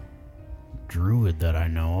a druid that I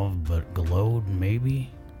know of, but glowed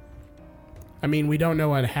maybe. I mean, we don't know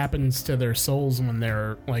what happens to their souls when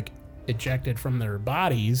they're, like, ejected from their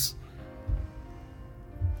bodies.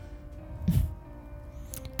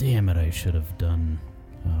 Damn it! I should have done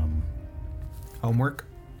Homework?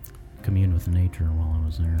 commune with nature while I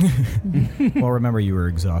was there. Well, remember you were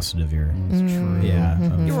exhausted of your... That's true.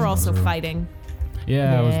 Yeah. You were also fighting.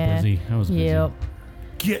 Yeah, I was Yeah. busy. Yep.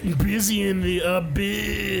 Getting busy in the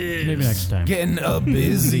abyss. Maybe next time. Getting a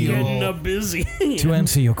busy. Getting a busy. To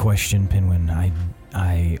answer your question, Pinwin,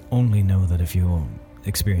 I only know that if you're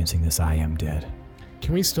experiencing this, I am dead.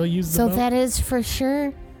 Can we still use the So boat? that is for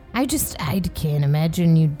sure. I can't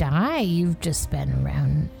imagine you die. You've just been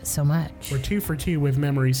around so much. We're 2 for 2 with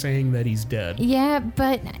memory saying that he's dead. Yeah,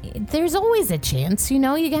 but there's always a chance, you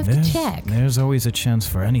know, you have to check. There's always a chance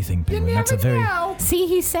for anything, Pinwin. See,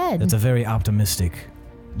 he said. That's a very optimistic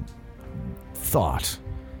thought,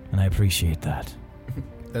 and I appreciate that.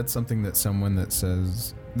 That's something that someone that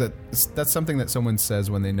says... That's something that someone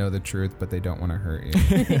says when they know the truth, but they don't want to hurt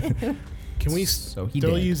you. Can we So he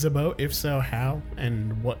still did. use the boat? If so, how?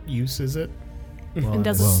 And what use is it? And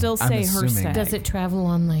does it well, still I'm say assuming- Herstag? Does it travel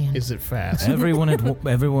on land? Is it fast? Everyone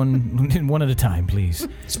one at a time, please.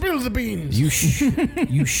 Spill the beans! You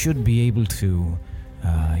should be able to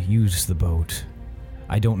use the boat.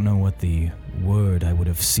 I don't know what the word I would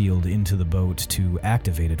have sealed into the boat to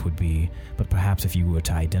activate it would be, but perhaps if you were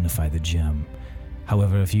to identify the gem.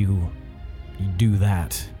 However, if you you do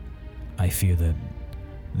that, I fear that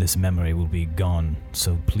this memory will be gone.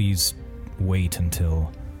 So please wait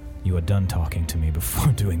until you are done talking to me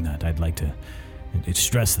before doing that. I'd like to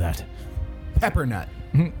stress that. Peppernut.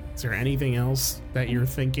 Is there anything else that you're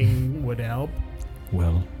thinking would help?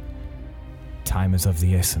 Well, time is of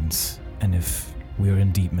the essence, and if we're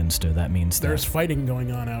in Deepminster, that means There's that... fighting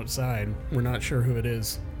going on outside. We're not sure who it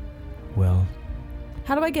is. Well,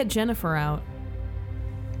 How do I get Jennifer out?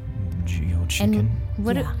 your chicken. And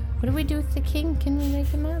what do we do with the king? Can we make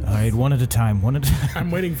him up? All right, one at a time.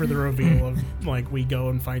 I'm waiting for the reveal of, like, we go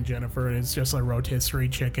and find Jennifer, and it's just a rotisserie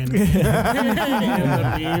chicken. And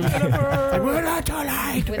the beam. Like, we're not too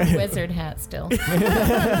late. With the wizard hat still.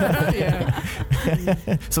 Yeah.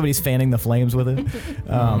 Somebody's fanning the flames with it.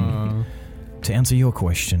 To answer your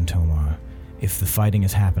question, Tomar, if the fighting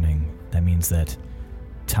is happening, that means that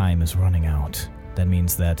time is running out. That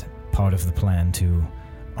means that part of the plan to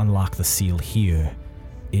unlock the seal here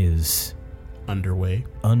is Underway.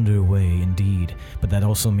 indeed. But that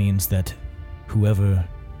also means that whoever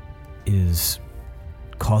is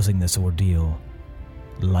causing this ordeal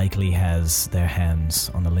likely has their hands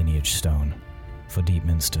on the lineage stone for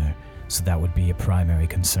Deepminster. So that would be a primary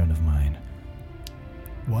concern of mine.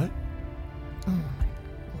 What?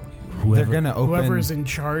 They're gonna open. Whoever's in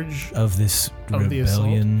charge of this of the assault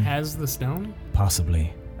rebellion, has the stone?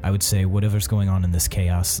 possibly. I would say whatever's going on in this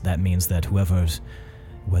chaos, that means that whether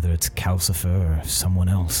it's Calcifer or someone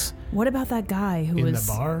else. What about that guy who In was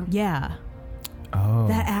the bar? Yeah, Oh,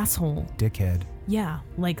 that asshole. dickhead. Yeah,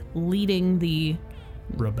 like leading the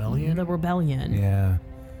Rebellion? rebellion. Yeah,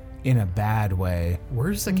 in a bad way.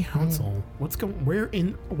 Where's the council? What's going?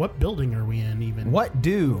 What building are we in even? What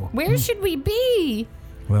do? Where should we be?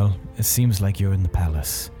 Well, it seems like you're in the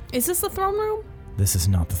palace. Is this the throne room? This is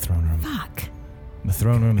not the throne room. Fuck. The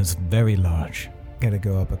throne room is very large. Gotta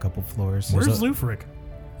go up a couple floors. Where's Lufric?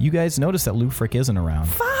 You guys notice that Lufric isn't around.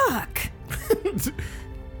 Fuck.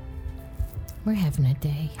 We're having a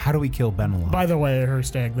day. How do we kill Benelon? By the way,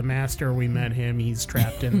 Herstag, the master, we met him. He's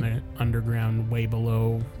trapped in the underground way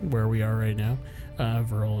below where we are right now.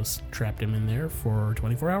 Verl has trapped him in there for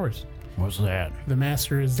 24 hours. What's that? The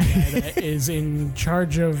master is the guy that is in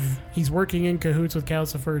charge of... He's working in cahoots with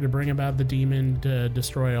Calcifer to bring about the demon to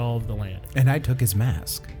destroy all of the land. And I took his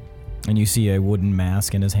mask. And you see a wooden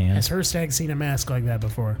mask in his hand. Has Herstag seen a mask like that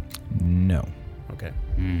before? No. Okay.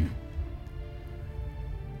 Hmm.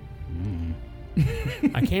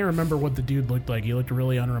 I can't remember what the dude looked like. He looked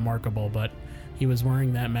really unremarkable, but he was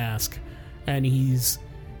wearing that mask. And he's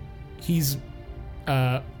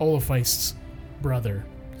Olafeist's brother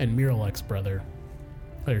and Miralek's brother.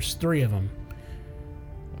 There's three of them.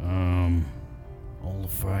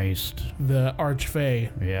 Olafeist. The Archfey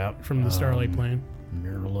Yeah. from the Starlight Plane.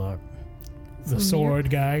 Mirlock. The sword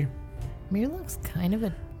guy. Mir looks kind of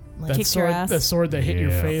a like That Kicked sword, your ass. that sword that hit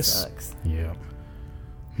your Yeah. face. sucks. Yeah.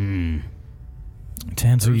 To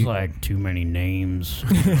answer There's you, like too many names.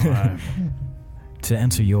 You know, to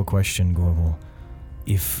answer your question, Gorbel,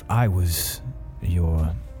 if I was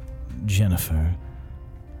your Jennifer,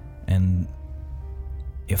 and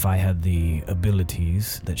if I had the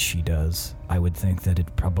abilities that she does, I would think that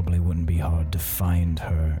it probably wouldn't be hard to find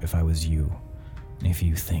her if I was you. And if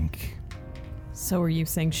you think... So are you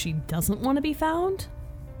saying she doesn't want to be found?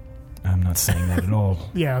 I'm not saying that at all.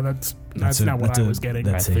 Yeah, that's That's not what I was a- getting.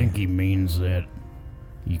 I that's think he means that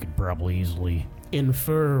you could probably easily.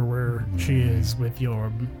 Infer where she is with your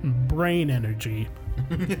brain energy.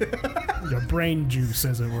 Your brain juice,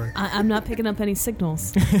 as it were. I'm not picking up any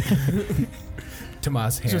signals.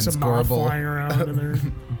 Tomas It's hands just a moth Gorbel flying around in there.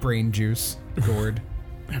 brain juice gourd.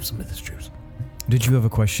 Have some of this juice. Did you have a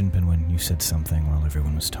question, Pinwin? You said something while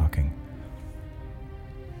everyone was talking.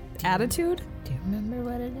 Attitude? Do you remember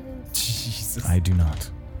what it is? Jesus. I do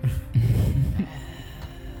not.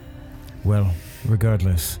 Well,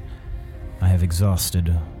 regardless, I have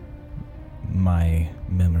exhausted my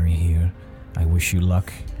memory here. I wish you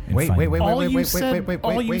luck. in Wait, finding- wait, All you wait, said, wait,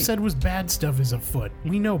 all you wait. said was bad stuff is afoot.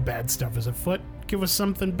 We know bad stuff is afoot. Give us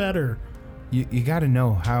something better. You gotta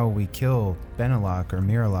know how we kill Benelok or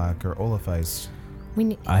Miralok or Olafeist. We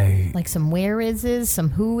need I like some where is, some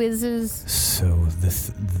who is. so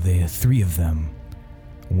the three of them.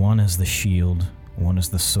 One is the shield, one is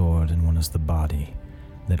the sword, and one is the body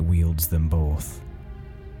that wields them both.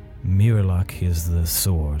 Miralok is the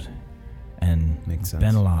sword, and Makes sense.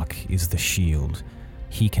 Benelok is the shield.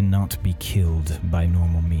 He cannot be killed by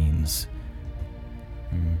normal means.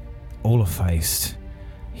 Olafeist,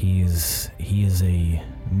 he is a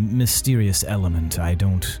mysterious element. I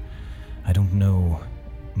don't know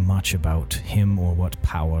much about him or what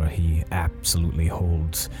power he absolutely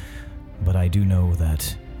holds, but I do know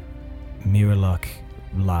that Miraluk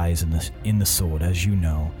lies in the sword, as you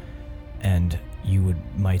know, and you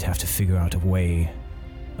might have to figure out a way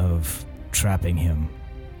of trapping him.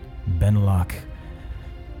 Benelok,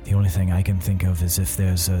 the only thing I can think of is if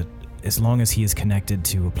there's as long as he is connected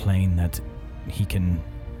to a plane that he can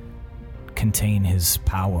contain his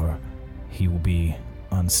power, he will be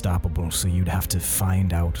unstoppable. So you'd have to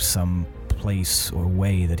find out some place or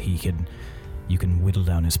way that you can whittle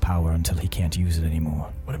down his power until he can't use it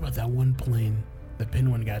anymore. What about that one plane that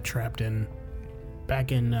Pinwin got trapped in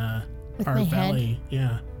back in With our my valley?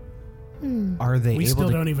 Yeah. Are they We able still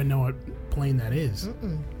to don't even know what plane that is.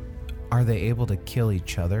 Are they able to kill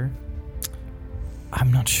each other?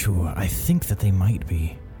 I'm not sure. I think that they might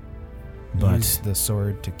be. But Use the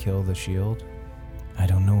sword to kill the shield? I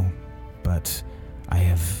don't know. But I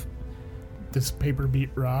have... This paper beat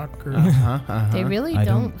rock or They really I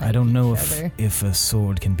don't. I don't know each other. if a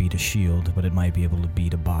sword can beat a shield, but it might be able to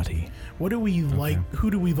beat a body. what do we like?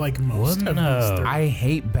 Who do we like most Wasn't, of these three? I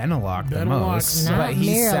hate Benelok the Benelok's most, not but he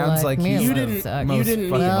Miraluk. sounds like he's You Miraluk didn't. sucks. You didn't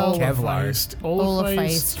meet Well, Olafeist.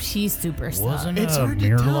 Olafeist, she's super sucks. Wasn't It's hard to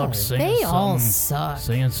tell. Miraluk saying They all something- suck.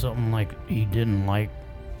 Saying something like he didn't like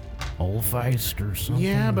Olafeist or something?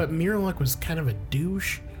 Yeah, but Miraluk was kind of a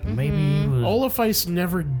douche. Maybe he was... Olafeist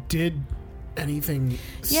never did anything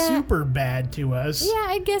Yeah. super bad to us. Yeah,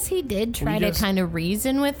 I guess he did try We to just- kind of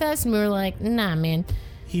reason with us, and we were like, nah, man.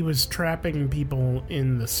 He was trapping people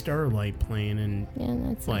in the Starlight Plane and Yeah,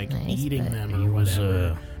 that's like not nice, eating but them or He was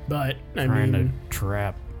whatever. But I trying mean, to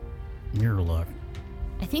trap Miraluk.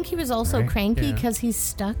 I think he was also Right? cranky Yeah. because he's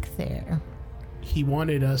stuck there. he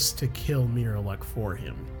wanted us to kill Miraluk for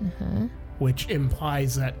him, which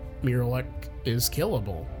implies that Miraluk is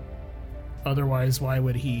killable. Otherwise, why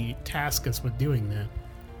would he task us with doing that?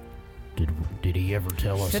 Did he ever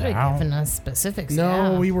tell us Should have how? given us specifics.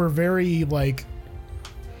 No, yeah. we were very like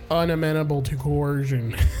unamenable to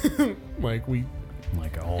coercion. Like we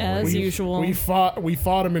Like always. As we, usual. we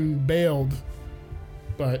fought him and bailed,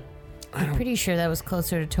 but I'm pretty sure that was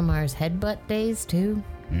closer to Tomar's headbutt days, too.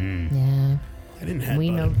 Mm. Yeah, I didn't headbutt we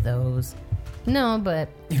know him. those. No, but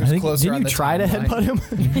He was closer didn't on you the try to timeline.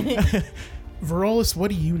 headbutt him? Varolus,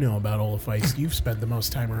 what do you know about Olafeist? You've spent the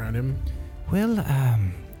most time around him. Well,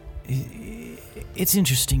 it's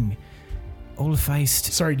interesting.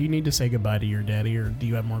 Olafeist. Sorry, do you need to say goodbye to your daddy, or do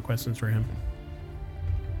you have more questions for him?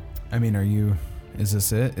 I mean, is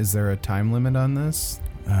this it? Is there a time limit on this?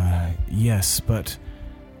 Yes, but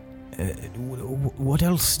what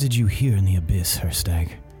else did you hear in the abyss,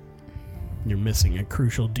 Herstag? You're missing a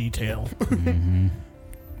crucial detail. Mm-hmm.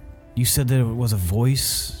 You said there was a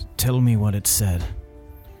voice. Tell me what it said.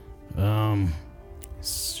 Well,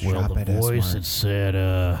 Shop the at voice S-Mart. had said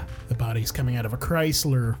The body's coming out of a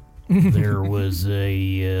Chrysler. there was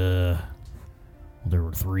there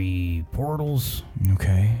were 3 portals.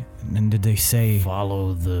 Okay, and did they say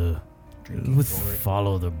Follow the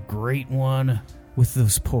great one. with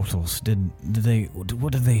those portals? Did they?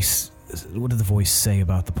 What did the voice say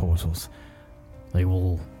about the portals? They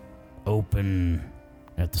will open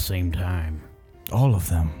at the same time. All of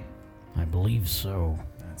them. I believe so.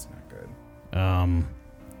 That's not good.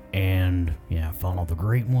 And yeah, follow the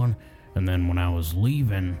great one. And then when I was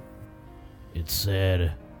leaving, it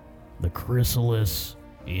said the chrysalis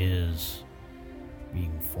is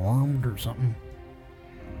being formed or something.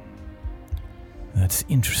 That's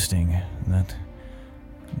interesting. That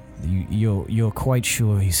you're quite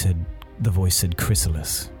sure the voice said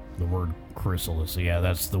chrysalis. The word chrysalis. Yeah,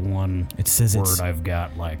 that's the one It says word it's. I've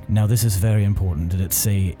got. Like, Now this is very important. Did it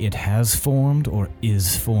say it has formed or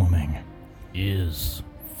is forming? is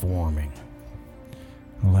forming.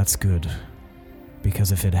 Well, that's good.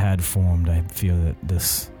 Because if it had formed, I fear that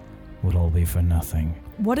this would all be for nothing.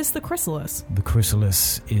 What is the chrysalis? The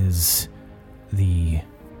chrysalis is the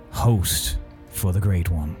host for the Great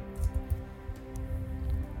One.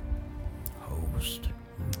 Host.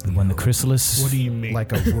 When the chrysalis, What do you mean?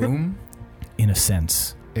 Like a womb? in a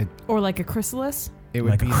sense, Or like a chrysalis? It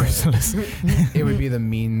would like be a chrysalis. it would be the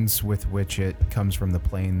means with which it comes from the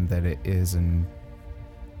plane that it is and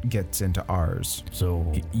gets into ours.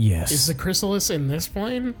 So Yes, Is the chrysalis in this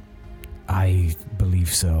plane? I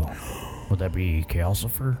believe so. would that be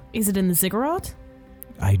Calcifer? Is it in the ziggurat?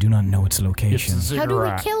 I do not know its location. It's a how do we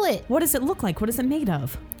ziggurat. kill it? What does it look like? What is it made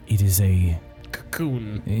of? It is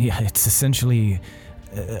Cocoon. it's essentially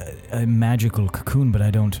a magical cocoon, but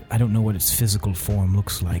I don't know what its physical form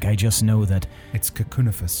looks like. I just know that It's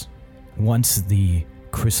cocoonifus. once the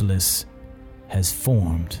chrysalis has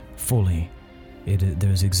formed fully,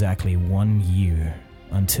 there's exactly 1 year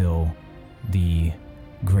until the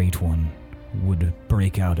Great One would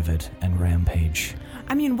break out of it and rampage.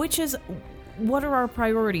 I mean, what are our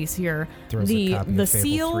priorities here? Throws a The copy of Fable 3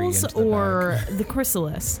 seals into the or bag. the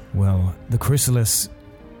chrysalis? Well, the chrysalis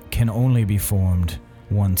can only be formed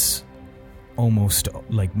once almost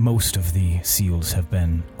like most of the seals have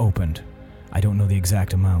been opened. I don't know the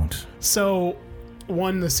exact amount. So,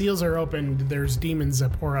 when the seals are opened, there's demons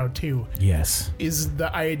that pour out too. Yes. Is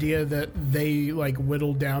the idea that they like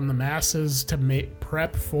whittle down the masses to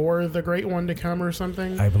prep for the Great One to come or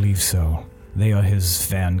something? I believe so. They are his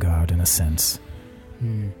vanguard in a sense.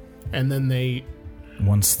 And then they.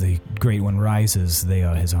 Once the Great One rises, they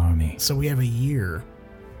are his army. So we have a year.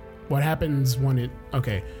 What happens when it.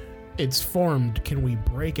 Okay. It's formed. Can we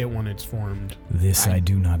break it when it's formed? This I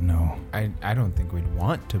do not know. I don't think we'd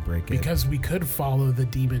want to break it. Because we could follow the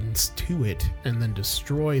demons to it and then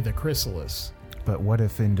destroy the chrysalis. But what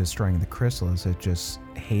if in destroying the chrysalis, it just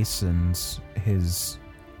hastens his...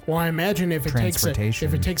 Well, I imagine if it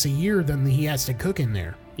Transportation. takes a year, then he has to cook in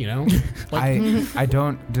there, you know? I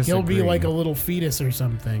don't disagree. He'll be like a little fetus or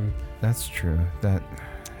something. That's true.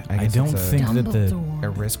 I don't think that Dumbledore. a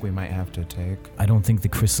risk we might have to take. I don't think the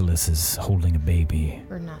chrysalis is holding a baby.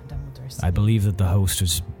 Or not Dumbledore. I believe that the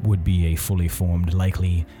host would be a fully formed,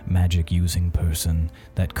 likely magic-using person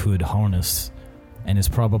that could harness and is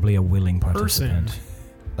probably a willing participant.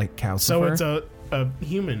 Like Calcifer? So it's a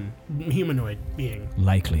humanoid being.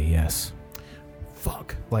 Likely, yes.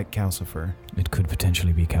 Fuck. Like Calcifer. It could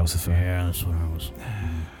potentially be Calcifer. Yeah, that's what I was.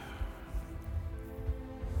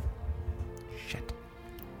 Shit.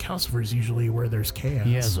 Calcifer's usually where there's chaos.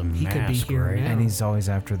 He has a He could be mask, here right? now. And he's always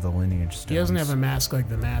after the lineage stones. He doesn't have a mask like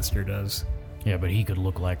the Master does. Yeah, but he could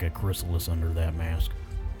look like a chrysalis under that mask.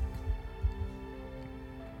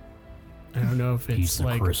 I don't know if He's it's the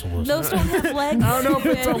like... chrysalis. Those don't have legs. I don't know if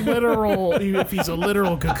it's a literal... if he's a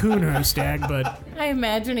literal cocoon or a stag, but... I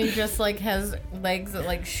imagine he just like has legs that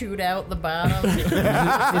like shoot out the bottom.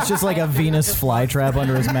 It's just like a Venus flytrap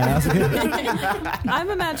under his mask. I'm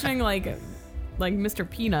imagining like Mr.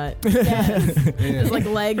 Peanut. Yes. His like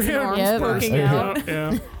legs and arms Yep. poking out.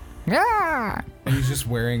 Yeah. And he's just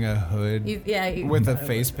wearing a hood with a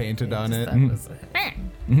face painted on it.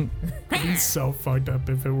 He's so fucked up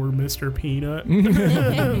if it were Mr. Peanut.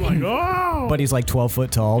 I'm like, oh! But he's like 12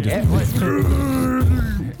 foot tall. Just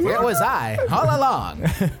Where was I all along?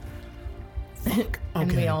 And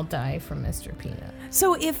we Okay. all die from Mr. Peanut.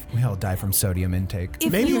 So if We all die from sodium intake.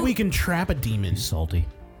 Maybe we can trap a demon Salty.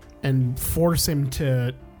 and force him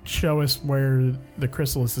to show us where the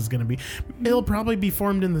chrysalis is going to be. It'll probably be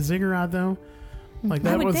formed in the ziggurat, though. Like,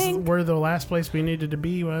 that would was think. where the last place we needed to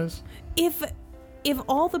be was. if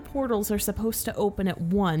all the portals are supposed to open at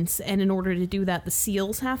once, and in order to do that, the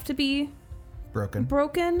seals have to be Broken.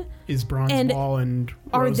 broken, Is Bronze And Wall and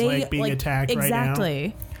are Rose they Lake being like, attacked right now?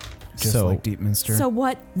 exactly? Just So- like Deepminster. So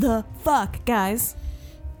what the fuck, guys?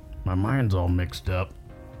 My mind's all mixed up.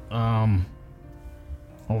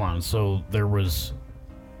 Hold on. So there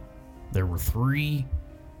were 3,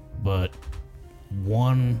 but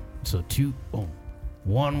one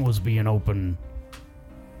was being open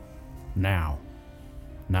now,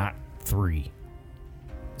 not 3.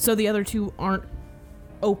 So the other two aren't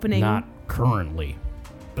opening. Not currently.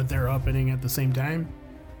 But they're opening at the same time?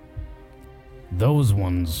 Those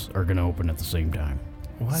ones are going to open at the same time.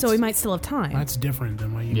 Well, so we might still have time. That's different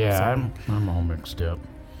than what you Yeah, said. I'm all mixed up.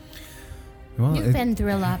 well, You've been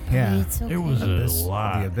through a lot, buddy. yeah. It's okay. It was Abyss- a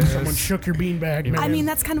lot. The Abyss. Someone shook your beanbag, It man. I mean,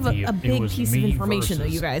 that's kind of The- a it big was piece of me information, though,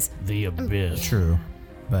 versus you guys. The abyss. True.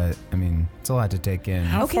 But, I mean, it's a lot to take in.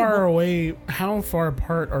 How Okay, far well- away, how far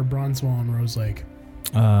apart are Bronze Wall and Rose Lake?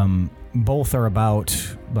 both are about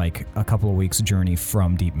like a couple of weeks' journey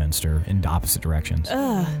from Deepminster in opposite directions.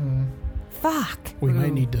 Fuck. We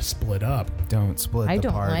might need to split up. Don't split I the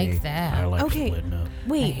don't party. like I that. like Okay. splitting up.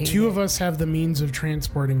 Wait, Two of us have the means of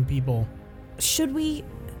transporting people. should we...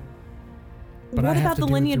 But I what have about to the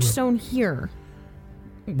do it lineage through a- stone here?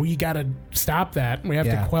 We gotta stop that. We have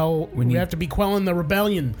Yeah. to quell. We We need- have to be quelling the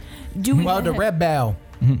rebellion. Do we, Well, the red bell.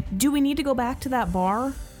 do we need to go back to that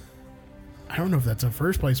bar? I don't know if that's the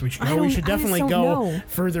first place we should I go. We don't- should I just definitely don't go know.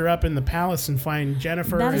 further up in the palace and find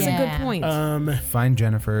Jennifer. That is and, a good Yeah. point. Find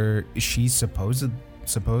Jennifer. She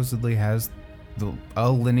supposedly has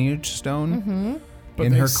a lineage stone but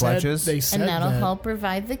in they her said- clutches. They said And that'll that. help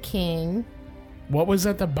revive the king. What was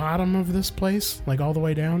at the bottom of this place? Like all the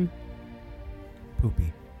way down?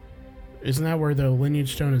 Poopy. Isn't that where the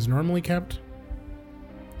lineage stone is normally kept?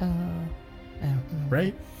 I don't know.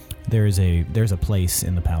 Right? There's a place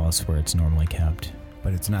in the palace where it's normally kept.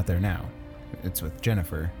 But it's not there now. It's with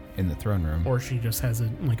Jennifer in the throne room Or she just has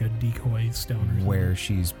like a decoy stone or something. where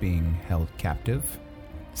she's being held captive.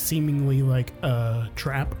 seemingly like a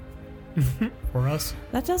trap for us.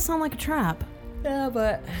 That does sound like a trap. Yeah,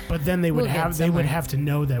 but But then they would We'll get have they would somewhere. have to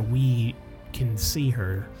know that we can see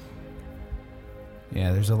her.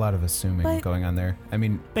 Yeah, there's a lot of assuming But- going on there. I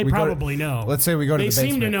mean, They we go to- probably know. let's say we go to They the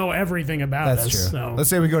basement. seem to know everything about That's us. true. So. Let's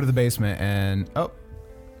say we go to the basement and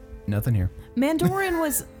nothing here. Mandorin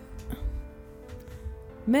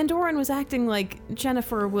was acting like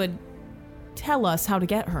Jennifer would tell us how to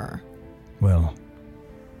get her. Well,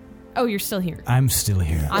 Oh, you're still here. I'm still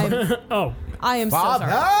here. Oh, I am so Father!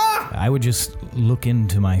 sorry. I would just look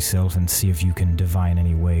into myself and see if you can divine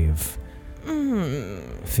any way of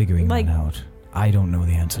figuring Like- that out. I don't know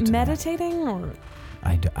the answer to that. Meditating or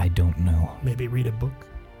I don't know. maybe read a book.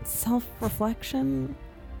 self-reflection?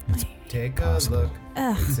 Take a Possible. look.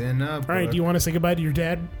 Ugh. It's in a All right, do you want to say goodbye to your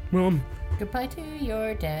dad, Willem? Goodbye to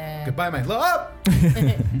your dad. Goodbye, my love.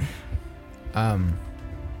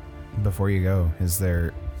 Before you go, is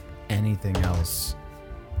there anything else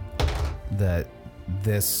that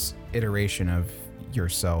this iteration of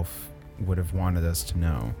yourself would have wanted us to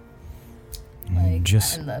know? Like,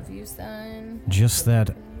 just I love you, son. Just that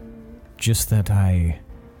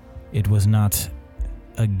it was not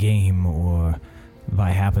a game or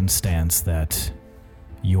by happenstance that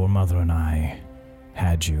your mother and I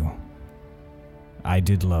had you. I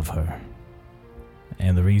did love her.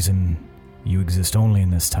 And the reason you exist only in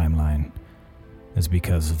this timeline is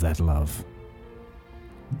because of that love.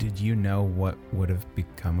 Did you know what would have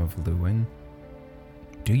become of Lewin?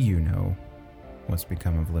 Do you know what's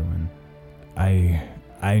become of Lewin?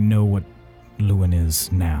 I know what Lewin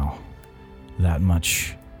is now. That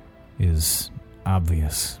much is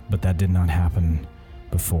obvious, but that did not happen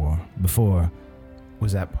before. Before,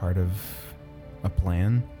 Was that part of a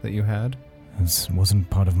plan that you had? this wasn't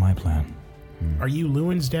part of my plan. Are you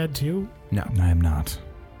Lewin's dad too? No. I am not.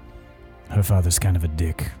 Her father's kind of a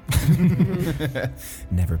dick.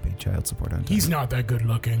 Never paid child support on time. He's not that good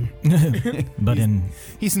looking. But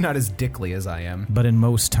He's not as dickly as I am. in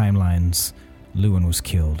most timelines, Lewin was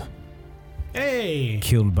killed. Hey.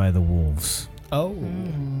 Killed by the wolves. Oh.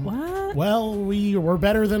 What? Well, we were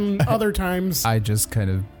better than other times. I just kind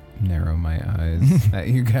of narrow my eyes at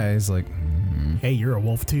you guys like, Hey, you're a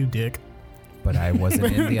wolf too, Dick. but I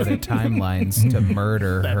wasn't in the other timelines to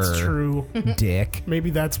murder That's her. true. Dick. Maybe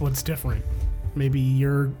that's what's different. Maybe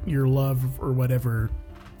your love or whatever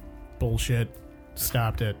bullshit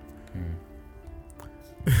stopped it.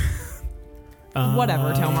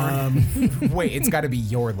 Whatever, Tomar. Wait, it's got to be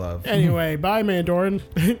your love. Anyway, bye, Mandorin.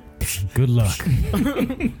 Good luck.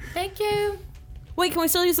 Thank you. Wait, can we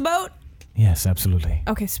still use the boat? Yes, absolutely.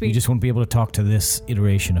 Okay, sweet. You just won't be able to talk to this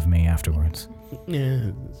iteration of me afterwards.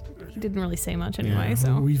 Yeah, He didn't really say much anyway, yeah,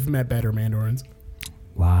 so. we've met better Mandorins.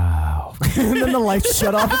 Wow. and then the lights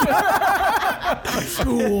shut off.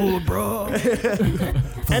 Cool, bro.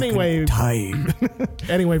 Anyway,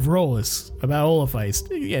 Vrolis, about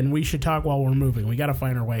Olafeist, and we should talk while we're moving. We got to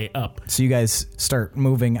find our way up. So you guys start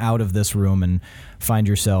moving out of this room and find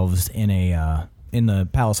yourselves in the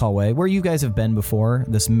palace hallway where you guys have been before.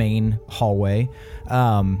 This main hallway.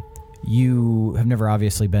 You have never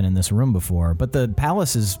obviously been in this room before, but the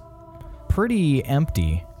palace is pretty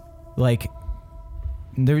empty. Like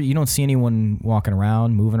there, you don't see anyone walking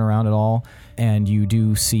around, moving around at all, and you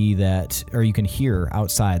do see that, or you can hear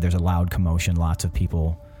outside. There's a loud commotion, lots of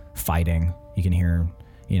people fighting. You can hear,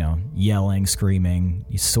 yelling, screaming,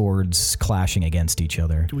 swords clashing against each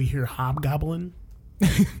other. Do we hear hobgoblin?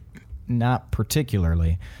 Not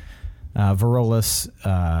particularly. Varolus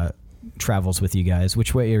travels with you guys.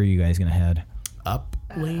 Which way are you guys going to head? Up,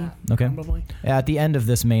 Lee? Okay. Probably. At the end of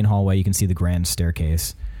this main hallway, you can see the grand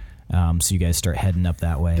staircase. So you guys start heading up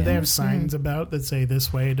that way. Do they have signs about that say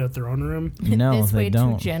this way to throne room? No, this they way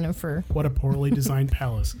don't. to Jennifer. What a poorly designed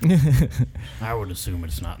palace. I would assume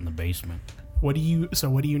it's not in the basement. What do you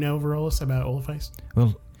know, Varolus, about Olafeist?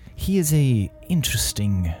 Well, he is a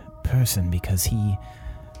interesting person because he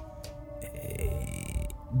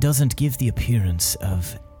doesn't give the appearance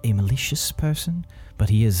of a malicious person, but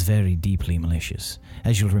he is very deeply malicious.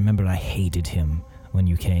 As you'll remember, I hated him when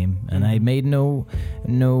you came, and I made I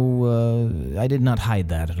did not hide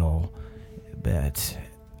that at all. But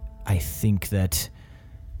I think that,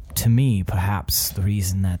 to me, perhaps the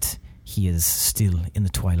reason that he is still in the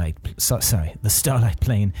the Starlight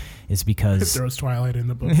Plane is because... Throws Twilight in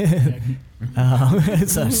the book.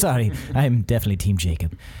 sorry, I'm definitely Team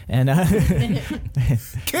Jacob. And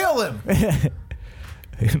Kill him!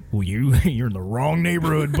 well, you're in the wrong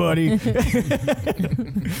neighborhood, buddy.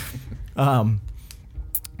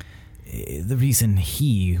 The reason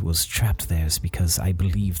he was trapped there is because I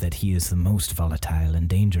believe that he is the most volatile and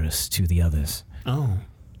dangerous to the others. Oh.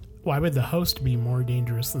 Why would the host be more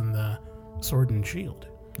dangerous than the sword and shield?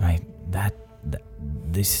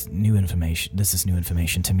 This is new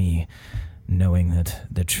information to me, knowing that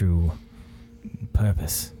the true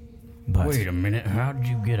purpose. But Wait a minute, how did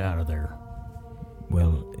you get out of there?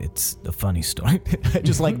 well, it's a funny story. I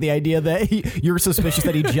just like the idea that you're suspicious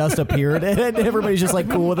that he just appeared, and everybody's just like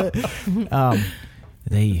cool with it.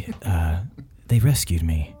 They rescued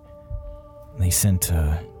me. They sent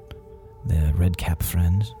the red cap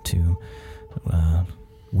friend to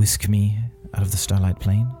whisk me out of the Starlight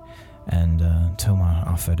Plain, and Tomar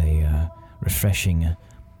offered a refreshing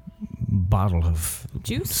bottle of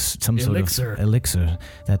Juice? some sort Elixir. of elixir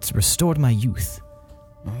that's restored my youth.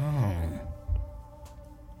 Oh.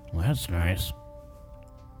 Well, that's nice.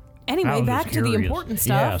 I Anyway, was back just to the curious. important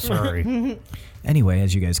Yeah, stuff. sorry. Anyway,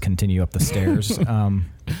 as you guys continue up the stairs, and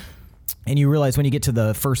you realize when you get to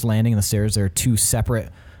the first landing of the stairs, there are two separate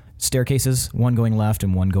staircases, one going left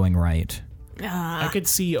and one going right. I could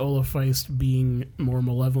see Olaf Feist being more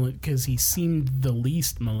malevolent because he seemed the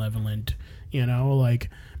least malevolent. You know, like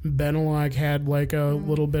Benelok had like a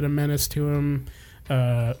little bit of menace to him.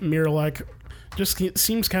 Miralek just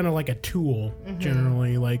seems kind of like a tool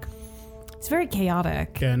generally. Like, It's very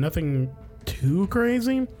chaotic. yeah, nothing too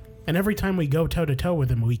crazy. And every time we go toe to toe with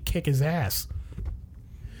him, we kick his ass.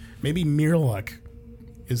 Maybe Miralek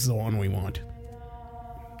is the one we want.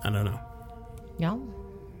 I don't know. Yeah.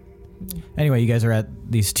 Anyway, you guys are at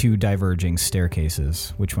these two diverging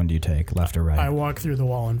staircases. Which one do you take, left or right? I walk through the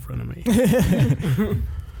wall in front of me.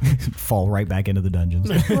 Fall right back into the dungeons.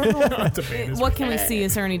 What can we see?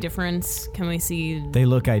 Is there any difference? Can we see? They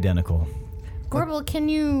look identical. Gorbel, can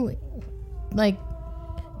you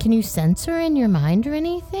censor in your mind or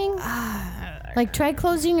anything? Like, try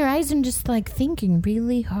closing your eyes and just, like, thinking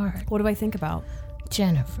really hard. What do I think about?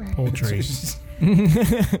 Jennifer. Poultry.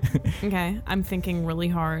 Okay, I'm thinking really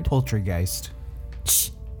hard. Poultrygeist.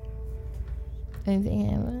 I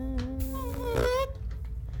think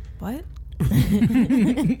What?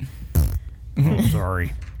 Oh,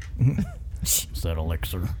 sorry. Is that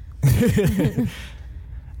elixir?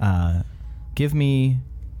 Give me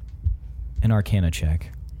an Arcana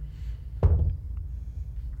check.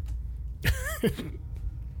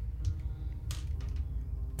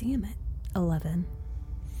 Damn it. 11.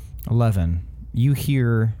 11. You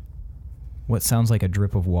hear what sounds like a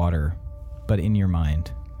drip of water, but in your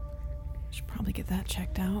mind. Should probably get that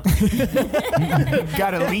checked out.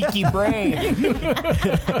 Got a leaky brain.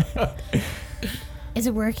 Is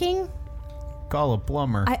it working? Call a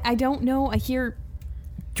plumber. I don't know. I hear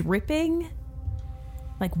dripping.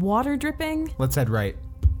 Like water dripping. Let's head right.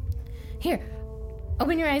 Here,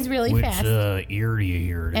 open your eyes really Which fast. ear do you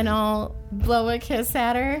hear it in? And I'll blow a kiss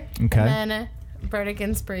at her. Okay. And then Bardic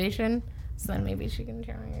Inspiration. So then maybe she can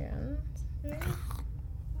try again.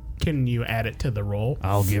 Can you add it to the roll?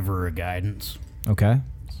 I'll give her a guidance. Okay.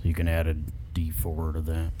 So you can add a D4 to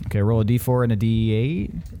that. Okay, roll a d4 and a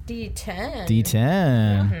d8. D10.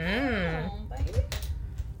 D10.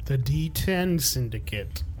 The D10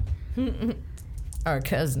 Syndicate. Our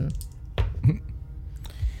cousin.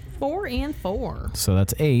 4 and 4. So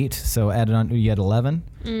that's 8. So added on, you had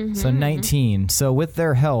 11. So 19. So with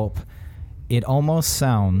their help, it almost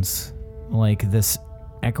sounds like this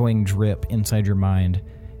echoing drip inside your mind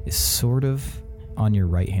is sort of on your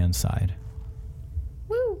right-hand side.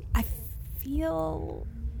 Woo! I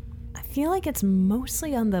feel like it's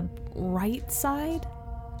mostly on the right side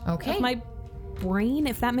Okay. of my brain,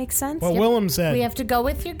 if that makes sense. Well, Willem said. We have to go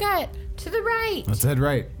with your gut. To the right. Let's head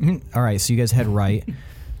right. All right, so you guys head right.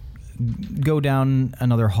 Go down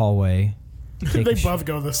another hallway. Take They a both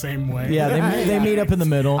go the same way. Yeah, they meet up in the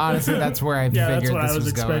middle. Honestly, that's where I Yeah, figured that's what this I was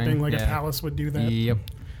expecting. going. Like Yeah. a palace would do that. Yep.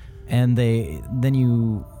 And then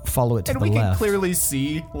you follow it to And the we left. can clearly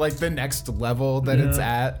see like the next level that it's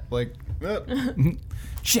at. Like,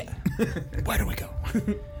 shit. Where do we go?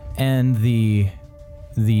 And the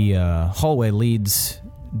hallway leads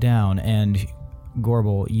down, and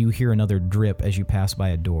Gorbel, you hear another drip as you pass by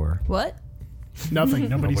a door. What? Nothing.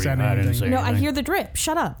 Nobody said I didn't anything. say No, I anything. hear the drip.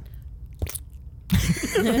 Shut up.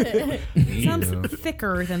 Sounds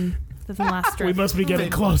thicker than last We drip. must be getting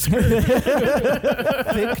closer.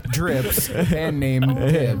 Thick drips and name I hope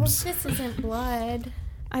Tibbs. this isn't blood.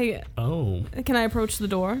 Oh. Can I approach the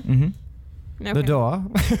door? Mm-hmm. Okay. The door.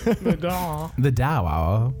 The doll. The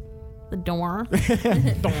door. The door.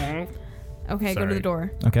 Dong. Okay, go to Sorry. the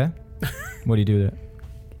door. Okay. What do you do with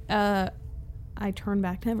it? I turn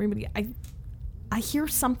back to everybody. I hear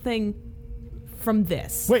something from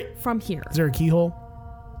this. Wait. From here. Is there a keyhole?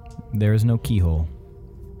 There is no keyhole.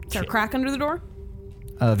 Is there a crack under the door?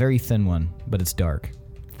 A very thin one, but it's dark.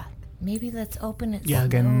 Maybe let's open it Yeah,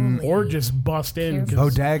 slowly. or just bust in. 'cause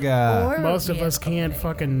Bodega. Or- most of yeah, us can't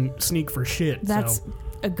fucking sneak for shit. That's so.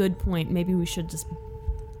 a good point. Maybe we should just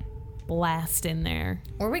blast in there.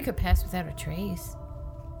 Or we could pass without a trace.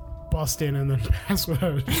 Bust in and then pass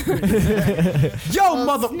without. Yo, Well,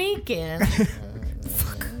 mother. sneak in.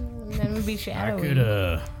 Fuck. Then we'd be shadowy.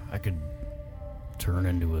 I could turn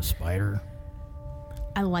into a spider.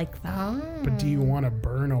 I like that. But do you want to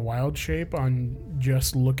burn a wild shape on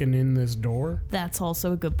just looking in this door? That's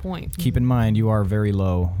also a good point. Keep in mind, you are very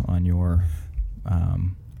low on your.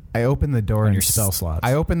 I open the door On and your spell slots.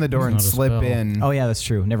 I open the door and It's not a slip spell. in. Oh yeah, that's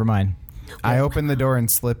true. Never mind. I open the door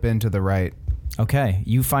and slip in to the right. Okay,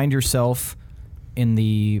 you find yourself in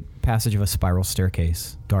the passage of a spiral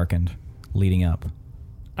staircase, darkened, leading up.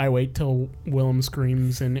 I wait till Willem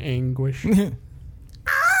screams in anguish.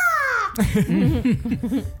 I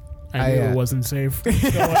knew it wasn't safe. Go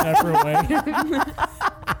an effort away.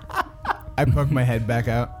 I poke my head back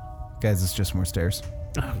out. Guys, it's just more stairs.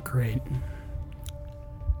 Oh, great.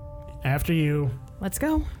 After you. Let's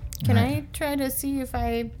go. Can I try to see if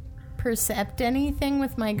I percept anything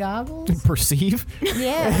with my goggles? Perceive?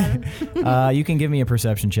 Yeah. You can give me a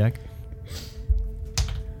perception check.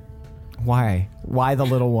 Why? Why the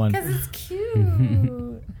little one? Because it's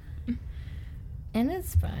cute. And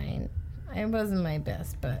it's fine. It wasn't my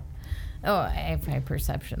best, but... Oh, I have high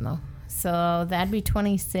perception, though. So that'd be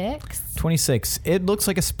 26. 26. It looks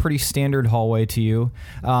like a pretty standard hallway to you.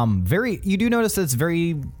 You do notice that it's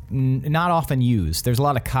very not often used. There's a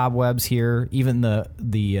lot of cobwebs here. Even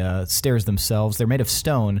the stairs themselves, they're made of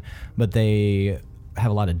stone, but they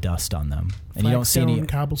have a lot of dust on them. And you don't see any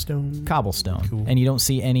cobblestone. cobblestone. Cool. And you don't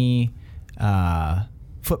see any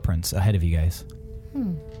footprints ahead of you guys.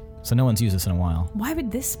 So no one's used this in a while. Why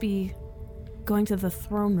would this be going to the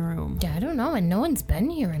throne room? Yeah, I don't know, and no one's been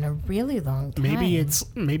here in a really long time.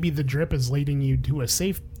 Maybe the drip is leading you to a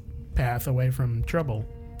safe path away from trouble.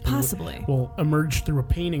 Possibly. We'll emerge through a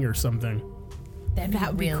painting or something. That'd That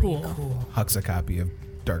would be really cool. Hucks a copy of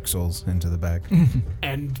Dark Souls into the bag.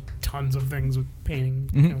 And tons of things with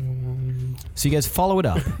painting. So you guys follow it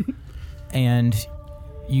up, and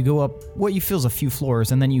you go up what you feel is a few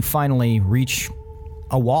floors, and then you finally reach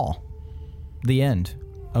a wall. The end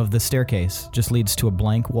of the staircase just leads to a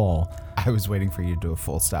blank wall. I was waiting for you to do a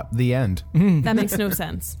full stop. The end. That makes no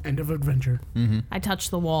sense. End of adventure. I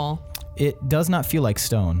touched the wall. It does not feel like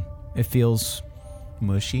stone. It feels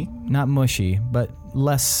Mushy. not mushy, but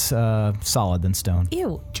less solid than stone.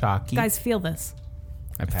 Ew. Chalky. Guys, feel this.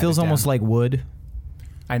 I pat It feels it almost down. like wood,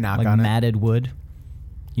 I knock like on matted wood.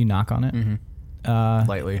 You knock on it. it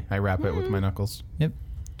lightly. I wrap it with my knuckles. Yep.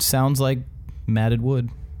 Sounds like matted wood.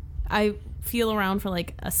 I feel around for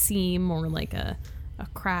like a seam or like a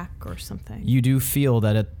crack or something. You do feel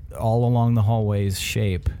that it all along the hallway's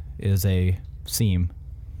shape is a seam.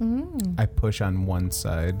 I push on one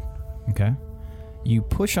side. Okay. You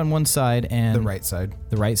push on one side and The right side.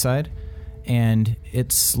 the right side, and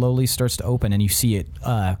it slowly starts to open, and you see it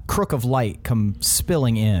crook of light come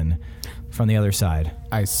spilling in from the other side.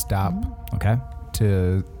 I stop Okay.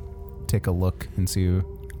 to take a look and see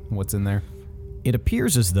what's in there. It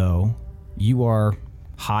appears as though you are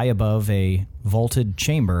high above a vaulted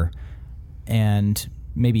chamber and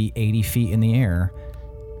maybe 80 feet in the air,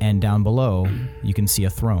 and down below you can see a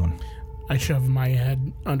throne. I shove my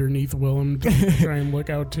head underneath Willem to try and look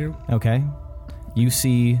out too. Okay. You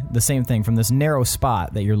see the same thing from this narrow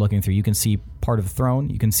spot that you're looking through. You can see part of the throne.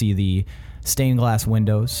 You can see the stained glass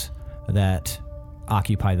windows that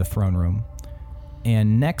occupy the throne room.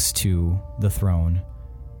 And next to the throne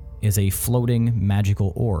is a floating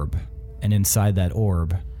magical orb. And inside that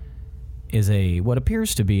orb is what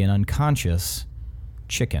appears to be an unconscious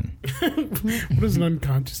chicken. What does an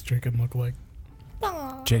unconscious chicken look like?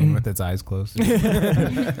 Chicken with its eyes closed.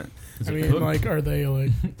 I mean, like, are they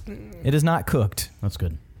like... It is not cooked. That's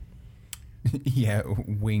good. Yeah,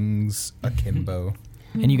 wings akimbo.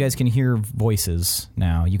 And you guys can hear voices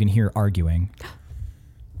now. You can hear arguing.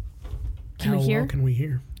 Can we How hear? well can we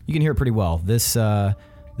hear? You can hear it pretty well. This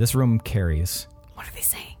room carries. What are they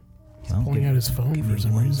saying? Well, Pulling out his phone for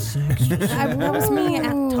some reason. That was me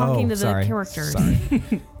talking to the sorry. characters. Sorry.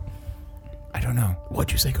 I don't know.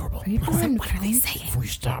 What'd you say, Corbel? What are they saying? If we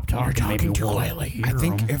stop talking, maybe talking too we'll quietly. hear I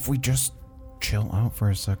think 'em. if we just chill out for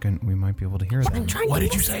a second, we might be able to hear them. What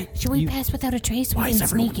did you say? Should we pass without a trace? Why We is can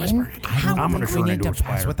everyone sneak in. whispering? I'm gonna We turn need into to a pass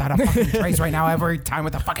spider. without a fucking trace right now. Every time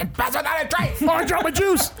with a fucking pass without a trace. Oh, I dropped my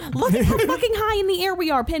juice! Look at how fucking high in the air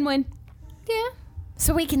we are, Pinwin. Yeah.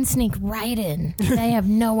 So we can sneak right in. They have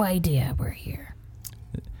no idea we're here.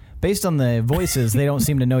 based on the voices, they don't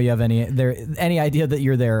seem to know you have any idea that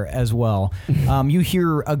you're there as well. You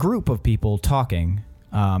hear a group of people talking.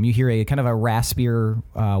 You hear a kind of a raspier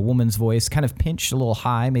woman's voice, kind of pitched a little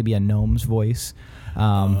high, maybe a gnome's voice.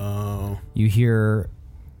 You hear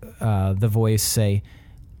the voice say,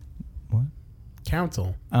 "What?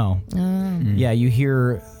 Council." Oh. Yeah, you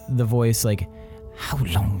hear the voice like, "How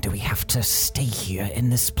long do we have to stay here in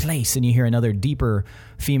this place?" And you hear another deeper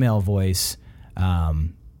female voice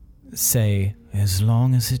say, "As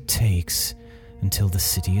long as it takes until the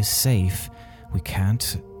city is safe. We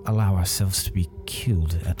can't allow ourselves to be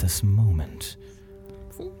killed at this moment."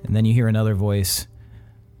 And then you hear another voice,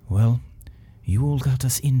 "Well, you all got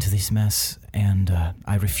us into this mess, and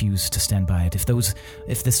I refuse to stand by it.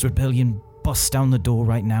 If this rebellion busts down the door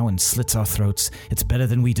right now and slits our throats, it's better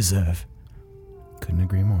than we deserve." Couldn't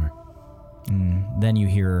agree more. Then you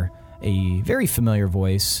hear a very familiar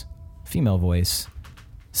voice, female voice,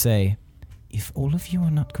 say, "If all of you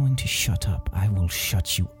are not going to shut up, I will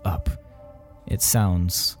shut you up." It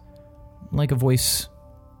sounds like a voice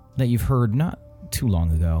that you've heard not too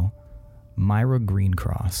long ago. Myra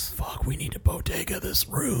Greencross. Fuck, we need to bodega this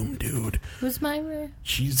room, dude. Who's Myra?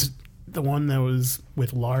 She's the one that was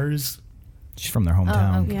with Lars, She's from their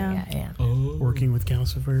hometown. Oh, okay. Yeah. Yeah. working with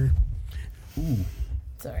Calcifer.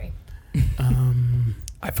 Sorry.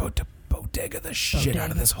 I vote to bodega the shit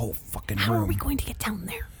out of this whole fucking How room. are we going to get down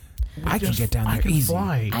there? I can get down I there can easy.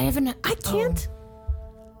 fly. I can't.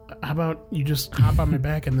 How about you just hop on my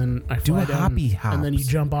back and then I Do fly a down, hoppy and then you hops.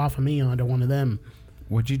 jump off of me onto one of them.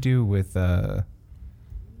 What'd you do with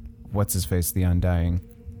what's his face, the Undying?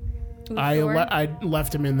 I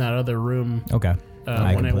left him in that other room Okay.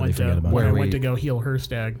 I when I completely went forget to about when that. I Where went we- to go heal her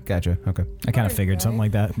stag. Gotcha. Okay. I kind of figured something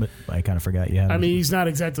like that, but I kind of forgot you had I him. mean, he's not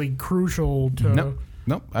exactly crucial to.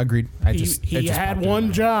 Nope. Agreed. I He, just he it just had popped in one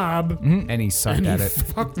my job head. And he sucked and he at it.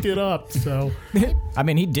 fucked it up. So I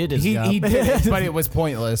mean, he did his job. He did it, but it was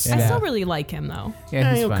pointless. I Yeah. still really like him though. yeah,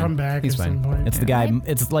 he's he'll fine. come back He's at some fine. point. It's the guy.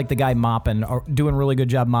 It's like the guy mopping, or doing a really good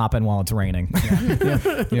job mopping while it's raining.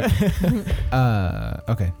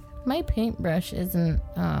 Okay. My paintbrush isn't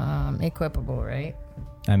equipable, right?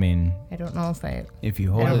 I mean, I don't know if I. If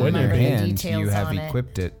you hold I it don't in your remember the hand, details you have on it.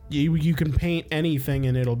 equipped it. You can paint anything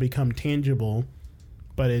and it'll become tangible,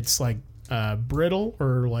 but it's like brittle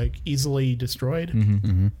or like easily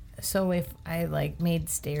destroyed. So if I like made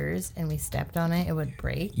stairs and we stepped on it, it would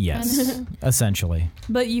break. yes, essentially.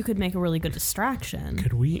 But you could make a really good distraction.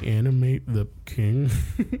 Could we animate the king?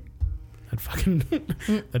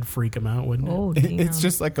 That'd freak him out, wouldn't it? Oh, damn. It's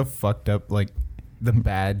just like a fucked up, like the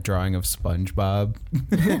bad drawing of SpongeBob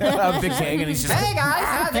of the king, and he's just Hey guys,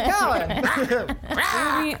 how's it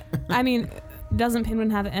going? I mean, doesn't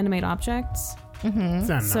Penguin have animate objects? It's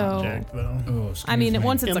not an So- object though. I mean,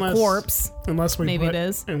 once it's Unless- a corpse. Unless we Maybe put, it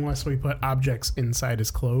is. Unless we put objects inside his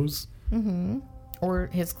clothes. Or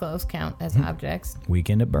his clothes count as objects.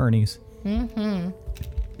 Weekend at Bernie's.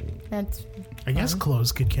 That's I guess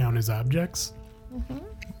clothes could count as objects.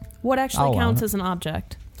 What actually I'll allow counts it. as an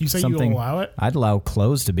object? You say Something- you allow it? I'd allow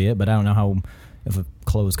clothes to be it, but I don't know how if a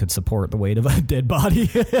clothes could support the weight of a dead body.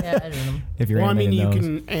 yeah, I don't know. If you're Well, I mean, animating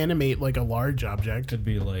you those. can animate like a large object, Could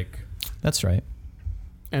be like That's right.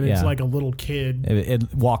 and it's Yeah. like a little kid.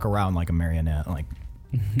 It walk around like a marionette. Like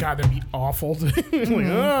God, that'd be awful. Like,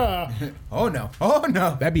 ah. oh no.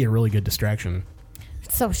 That'd be a really good distraction.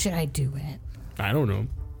 So should I do it? I don't know.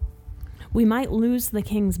 We might lose the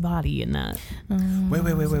king's body in that.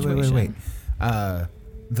 Wait.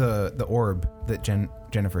 The orb that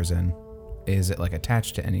Jennifer's in, is it like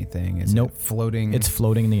attached to anything? Is Nope. it floating? it's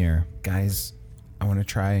floating in the air. Guys, I want to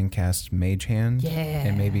try and cast Mage Hand. Yeah.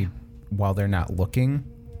 And maybe while they're not looking,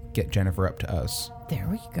 get Jennifer up to us. There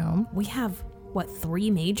we go. We have, what, 3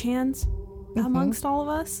 mage hands amongst all of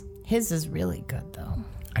us? His is really good though.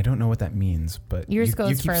 I don't know what that means, but Yours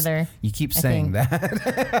goes further, You keep I saying think.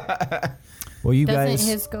 that. Well, you Doesn't guys.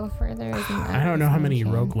 his go further? I don't know how many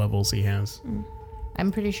rogue levels he has.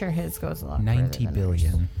 I'm pretty sure his goes a lot 90 further than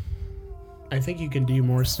billion. I think you can do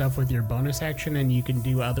more stuff with your bonus action, and you can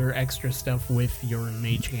do other extra stuff with your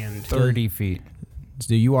mage hand. 30 feet.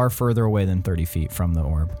 So you are further away than 30 feet from the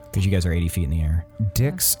orb because you guys are 80 feet in the air.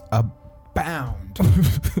 Dicks abound.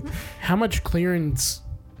 How much clearance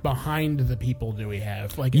behind the people do we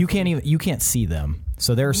have? Like You can't see them.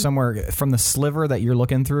 So they're somewhere from the sliver that you're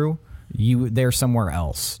looking through. They're somewhere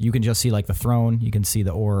else. You can just see like the throne. You can see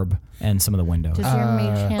the orb and some of the windows. Does your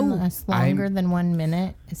mage hand last longer than 1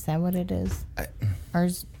 minute? Is that what it is?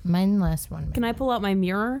 Ours, mine lasts 1 minute. Can I pull out my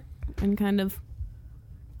mirror and kind of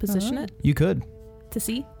position it You could. to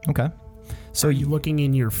see? Okay. So Are you looking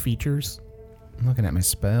in your features? I'm looking at my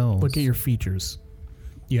spells. Look at your features.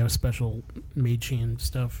 You have special mage hand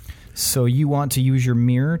stuff. So you want to use your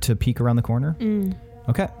mirror to peek around the corner?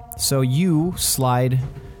 Okay. So you slide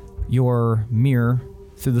your mirror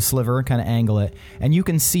through the sliver and kind of angle it, and you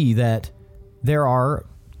can see that there are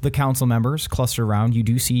the council members clustered around. You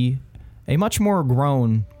do see a much more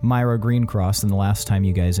grown Myra Greencross than the last time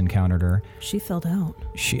you guys encountered her. She filled out.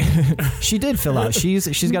 She did fill out.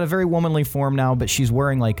 She's got a very womanly form now, but she's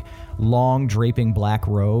wearing like long draping black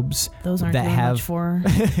robes. Those aren't that doing have much for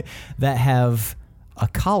her. that have a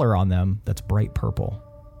collar on them that's bright purple.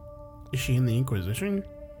 Is she in the Inquisition?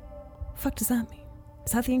 Fuck does that mean?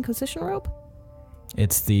 Is that the Inquisition robe?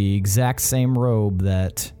 It's the exact same robe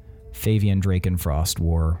that Fabian Drakenfrost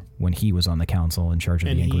wore when he was on the council in charge of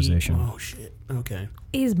the Inquisition. Oh, shit. Okay.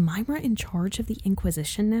 Is Myra in charge of the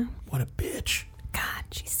Inquisition now? What a bitch. God,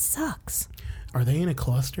 she sucks. Are they in a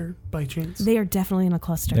cluster by chance? They are definitely in a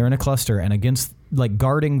cluster. They're in a cluster, and against, like,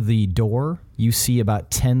 guarding the door, you see about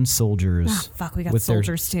 10 soldiers. Ah, fuck, we got with their-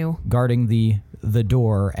 soldiers too. guarding the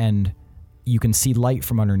door, and you can see light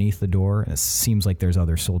from underneath the door, and it seems like there's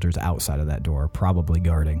other soldiers outside of that door, probably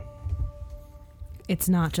guarding. It's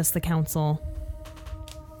not just the council.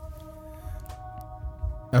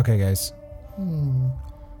 Okay, guys.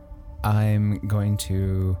 I'm going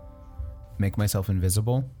to make myself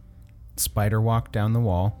invisible, spider walk down the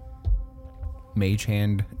wall, mage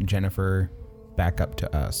hand Jennifer back up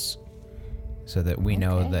to us so that we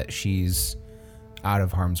know that she's out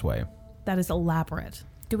of harm's way. That is elaborate.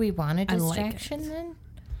 Do we want a I like distraction then?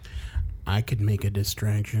 I could make a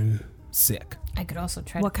distraction. Sick. I could also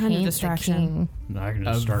try What to kind of paint the distraction? king. I can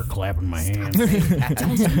just start clapping my hands.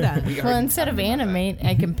 Don't do that. Well, instead of animate,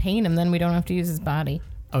 I can paint him. Then we don't have to use his body.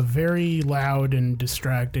 A very loud and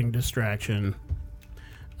distracting distraction.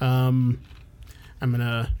 I'm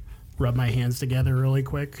gonna rub my hands together really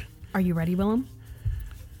quick, Are you ready, Willem?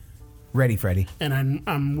 Ready, Freddy. and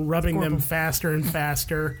I'm rubbing them faster and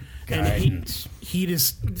faster, and Guidance. heat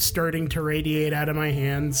is starting to radiate out of my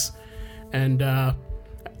hands, and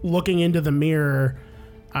looking into the mirror,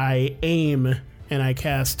 I aim and I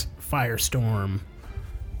cast Firestorm.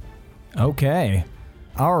 Okay.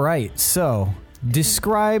 All right, so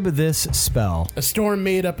describe this spell. A storm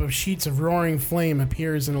made up of sheets of roaring flame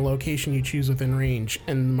appears in a location you choose within range,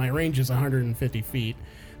 and my range is 150 feet.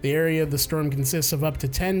 The area of the storm consists of up to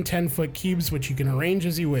 10 10-foot cubes, which you can arrange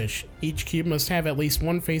as you wish. Each cube must have at least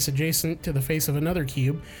one face adjacent to the face of another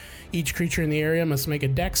cube. Each creature in the area must make a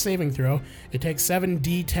dex saving throw. It takes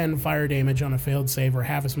 7d10 fire damage on a failed save, or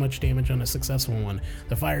half as much damage on a successful one.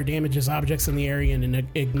 The fire damages objects in the area and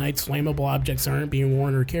ignites flammable objects that aren't being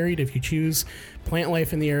worn or carried. If you choose, plant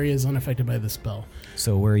life in the area is unaffected by the spell.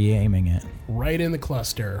 So where are you aiming it? Right in the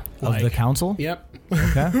cluster. Of the council? Yep.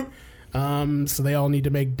 Okay. So they all need to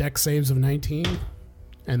make dex saves of 19,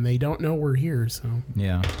 and they don't know we're here, so...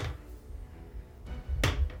 Yeah.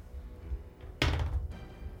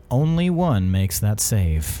 Only one makes that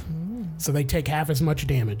save. So they take half as much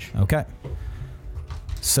damage. Okay.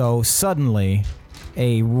 So suddenly,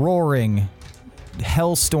 a roaring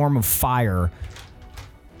hellstorm of fire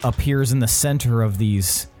appears in the center of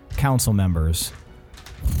these council members.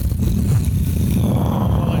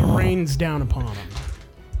 Well, it rains down upon them.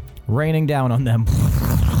 Raining down on them.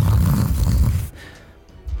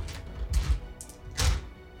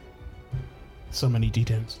 So many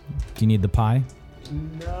D10s. Do you need the pie?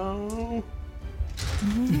 No.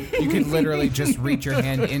 You could literally just reach your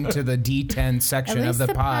hand into the D10 section At of least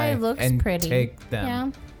the pie looks and pretty. take them.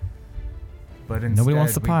 Yeah, But instead, Nobody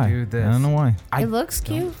wants the we pie. do this. I don't know why. I it looks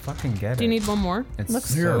don't cute. fucking get it. Do you need one more? It's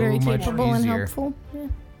Looks so very much capable and easier. helpful. Yeah.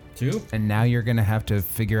 Two? And now you're gonna have to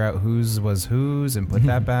figure out whose was whose and put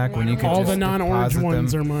that back when you could All just the non-orange deposit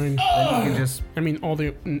ones them. are mine. Then you can just I mean, all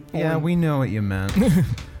the yeah, we know what you meant.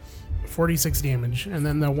 46 damage, and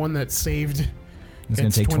then the one that saved It's going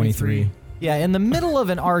gets to take 23. Yeah, in the middle of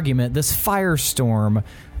an argument, this firestorm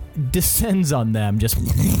descends on them, just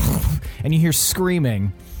and you hear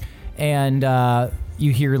screaming, and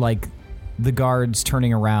you hear like the guards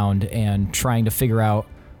turning around and trying to figure out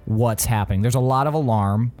what's happening. There's a lot of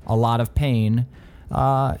alarm, a lot of pain.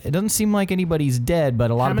 It doesn't seem like anybody's dead,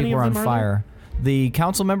 but a lot How of many people are of on them are fire. The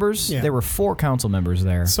council members, Yeah. there were 4 council members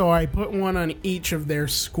there. So I put one on each of their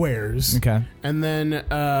squares. Okay. And then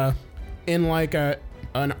in like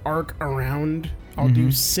an arc around, I'll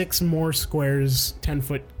do 6 more squares,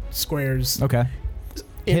 10-foot squares. Okay.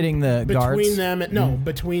 Hitting the guards? Between them,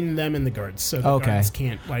 between them and the guards. So the Okay. guards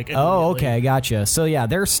can't like. Oh, immediately- okay, gotcha. So yeah,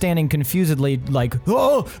 they're standing confusedly, like,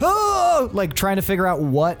 like trying to figure out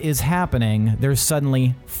what is happening. There's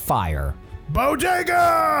suddenly fire.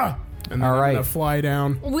 Bodega! And then All I'm right. gonna fly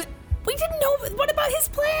down. We didn't know. What about his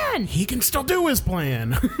plan? He can still do his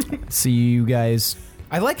plan. So you guys.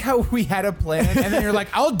 I like how we had a plan, and then you're like,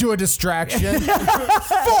 I'll do a distraction.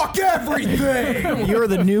 Fuck everything! You're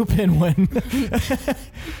the new Pinwin.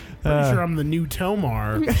 Pretty sure I'm the new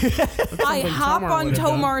Tomar. I hop Tomar on would've done.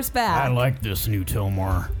 Tomar's I back. like this new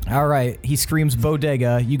Tomar. All right. He screams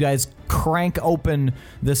bodega. You guys crank open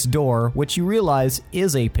this door, which you realize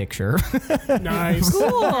is a picture. Nice.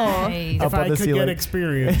 Cool. Nice. If Up on I the could ceiling. get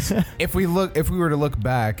experience. If we were to look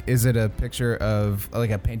back, is it a picture of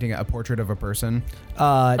like a painting, a portrait of a person?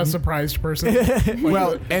 A surprised person.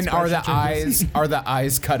 Well, and are the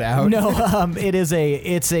eyes cut out? No,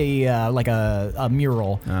 it's a like a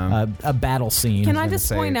mural, a battle scene. Can I gonna just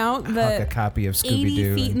say, point out huck that a copy of 80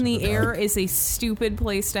 Scooby-Doo feet in into the the air dark. is a stupid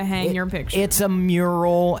place to hang your picture. It's a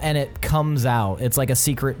mural, and it comes out. It's like a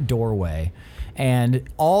secret doorway, and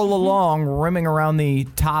all along, rimming around the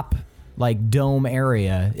top, like dome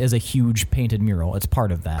area, is a huge painted mural. It's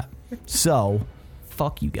part of that. So,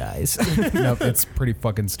 fuck you guys. Nope, it's pretty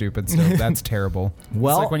fucking stupid. So that's terrible.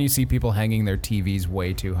 Well- it's like when you see people hanging their TVs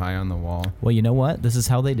way too high on the wall. Well, you know what? This is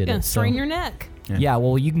how they did Gonna it. strain so- your neck. Yeah,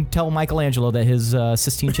 well, you can tell Michelangelo that his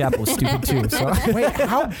Sistine Chapel was stupid too. So Wait,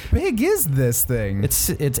 how big is this thing? it's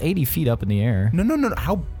 80 feet up in the air. No.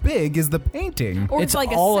 How big is the painting? Or It's it's like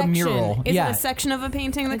all a a section. mural. Is Yeah. it a section of a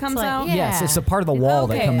painting that comes like- out? yeah. Yes, it's a part of the wall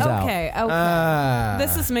that comes out. Okay.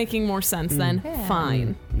 This is making more sense then. Yeah.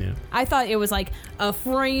 Fine. Yeah. I thought it was like a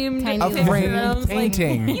framed Tiny A little picture. framed I was like,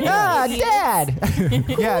 painting. Ah, Dad!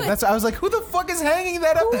 Yeah, I was like, who the fuck is hanging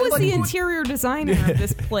that up? Who was Like, the interior designer of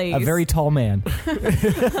this place? A very tall man.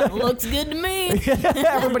 looks good to me.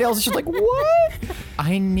 Everybody else is just like, what?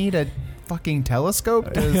 I need a fucking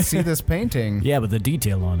telescope to see this painting. Yeah, but the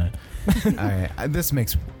detail on it. All right, this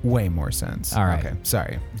makes way more sense. All right. Okay,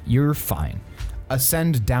 sorry. You're fine.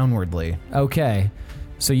 Ascend downwardly. Okay.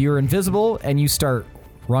 So you're invisible and you start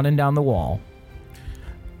running down the wall.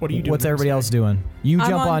 What are you doing? What's everybody else doing? You I'm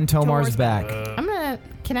jump on on Tomar's Tomar's back.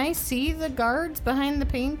 Can I see the guards behind the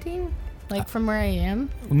painting? Like from where I am?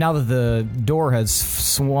 Now that the door has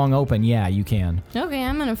swung open, yeah, you can. Okay,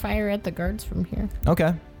 I'm gonna fire at the guards from here.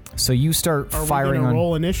 Okay. So you start Are firing we gonna on.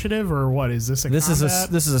 roll initiative or what? Is this a This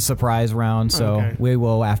combat? is a surprise round, so Okay. we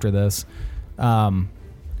will after this.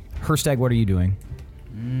 Herstag, what are you doing?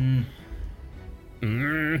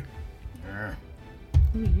 Ooh,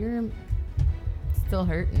 you're still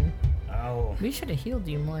hurting. Oh, We should have healed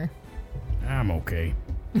you more. I'm okay.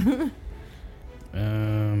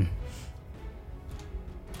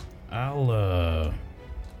 I'll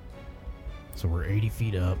so we're 80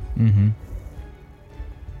 feet up. Mm-hmm.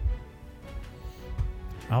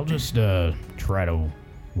 I'll just try to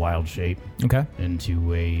wild shape Okay.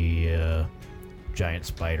 into a giant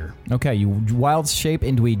spider. Okay, you wild shape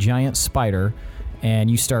into a giant spider, and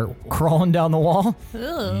you start crawling down the wall.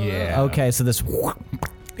 Yeah. Okay, so this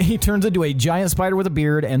he turns into a giant spider with a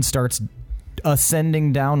beard and starts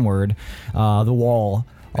ascending downward the wall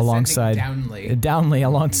alongside downly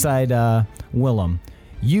alongside Willem.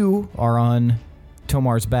 You are on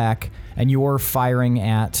Tomar's back, and you're firing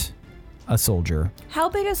at a soldier. How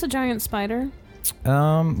big is a giant spider?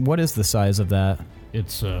 What is the size of that?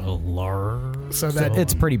 It's a large. So that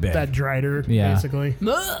It's pretty big. that drider, Yeah. basically.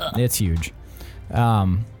 It's huge.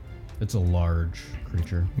 It's a large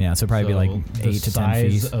creature. Yeah, so probably So like the 8 to 10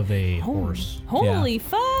 size feet. of a horse. Holy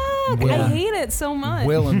fuck! Yeah. I hate it so much.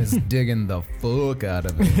 Willem is digging the fuck out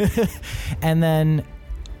of it. And then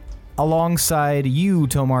alongside you,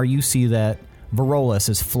 Tomar, you see that Varolus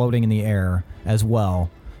is floating in the air as well.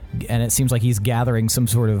 And it seems like he's gathering some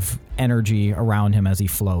sort of energy around him as he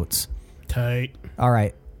floats. Tight. All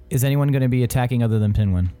right. Is anyone going to be attacking other than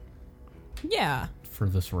Pinwin? Yeah. For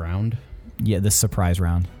this round, Yeah, this surprise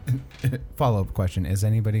round. Follow-up question. Is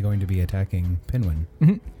anybody going to be attacking Pinwin?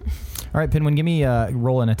 All right, Pinwin, give me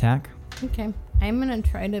roll an attack. Okay. I'm gonna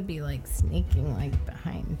try to be like sneaking like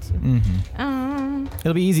behind too. Mm-hmm.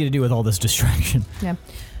 It'll be easy to do with all this distraction. Yeah.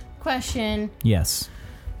 Question. Yes.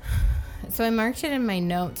 So I marked it in my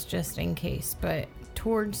notes just in case, but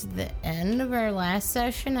towards the end of our last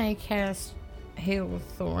session, I cast Hail of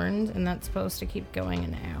Thorns, and that's supposed to keep going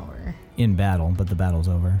an hour. In battle, but the battle's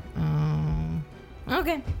over.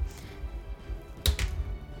 Okay.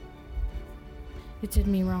 It did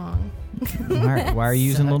me wrong. All right. Why are you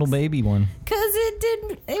using little baby one? Cause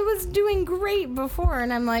it was doing great before,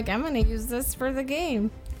 and I'm like, I'm gonna use this for the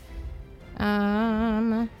game.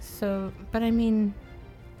 So, but I mean,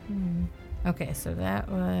 okay, so that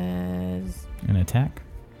was An attack?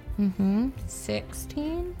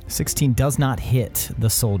 16. 16 does not hit the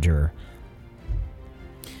soldier.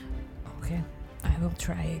 Okay, I will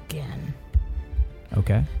try again.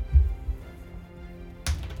 Okay.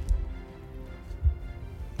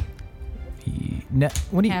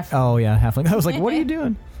 What do you? Halfling. Oh yeah, halfling. I was like, what are you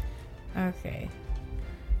doing? Okay.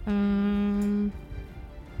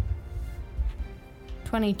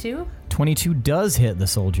 22? 22 does hit the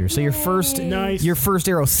soldier. So your first Nice. your first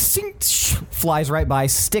arrow flies right by,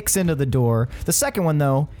 sticks into the door. The second one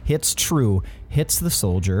though hits true, hits the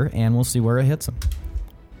soldier, and we'll see where it hits him.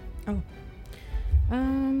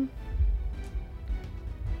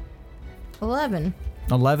 11.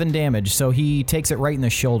 11 damage. So he takes it right in the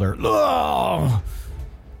shoulder. Ugh!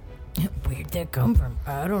 Where'd that come from?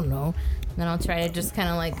 I don't know. Then I'll try to just kind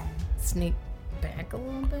of like sneak back a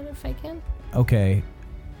little bit if I can. Okay.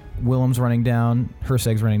 Willem's running down.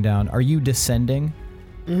 Herseg's running down. Are you descending?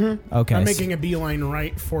 Mm-hmm. Okay. I'm making a beeline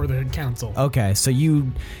right for the council. Okay, so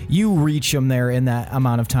you reach him there in that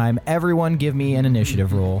amount of time. Everyone give me an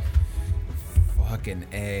initiative roll. Fucking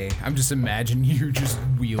A. I'm just imagining you just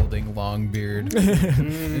wielding Longbeard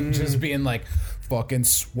and just being like, fucking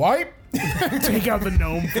swipe. Take out the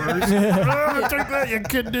gnome first. Take that, you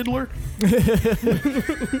kid diddler.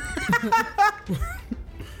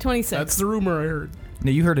 26. That's the rumor I heard.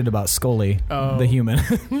 No, you heard it about Scully, the human.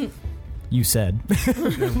 You said.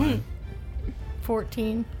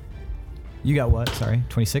 14. You got what? Sorry,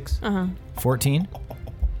 26? 14?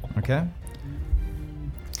 Okay.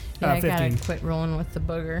 Yeah, I 15. gotta quit rolling with the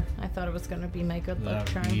booger. I thought it was gonna be my good luck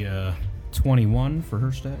That would charm. be 21 for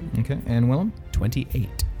her stat. Okay, and Willem?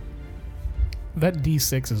 28. That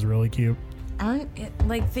D6 is really cute. Aren't it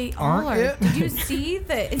like they all Aren't are? it? Did you see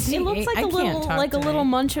that? It looks like I a can't little talk like a today. little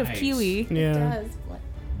munch of Nice. kiwi. It Yeah. does.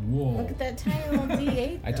 Whoa. Look at that tiny little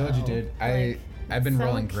D8. I told you, dude. I've been so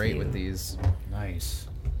rolling great with cute. these. Nice.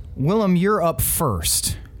 Willem, you're up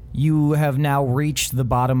first. You have now reached the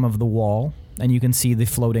bottom of the wall, and you can see the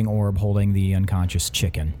floating orb holding the unconscious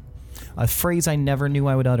chicken. A phrase I never knew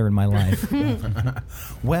I would utter in my life.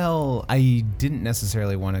 Well, I didn't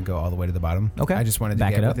necessarily want to go all the way to the bottom. Okay. I just wanted to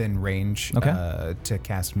Back get it up. within range Okay. to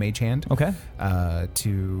cast Mage Hand. Okay.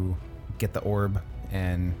 To get the orb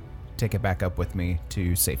and take it back up with me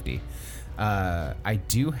to safety. I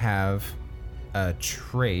do have a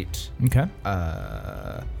trait, Okay.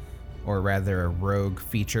 or rather a rogue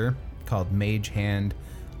feature called Mage Hand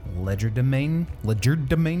Legerdemain.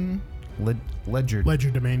 Legerdemain? Ledger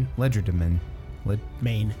Legerdemain. Legerdemain.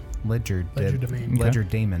 Main. Legerdemain. Okay.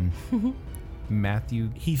 Legerdemain. Matthew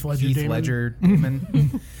Heath Ledger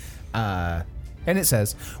Ledgerdemain. And it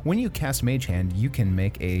says, when you cast Mage Hand, you can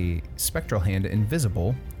make a spectral hand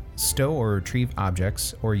invisible, stow or retrieve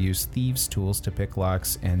objects, or use thieves' tools to pick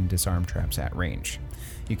locks and disarm traps at range.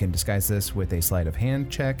 You can disguise this with a sleight of hand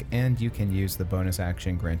check, and you can use the bonus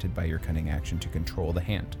action granted by your cunning action to control the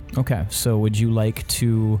hand. Okay, so would you like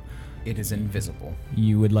to... It is invisible.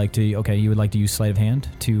 You would like to use sleight of hand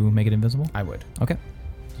to make it invisible? I would. Okay.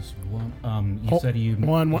 Just one. You said you.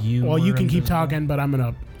 Well, you were can keep invisible? talking, but I'm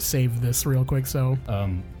gonna save this real quick. So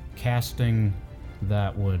Casting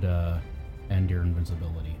that would end your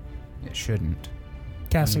invincibility. It shouldn't.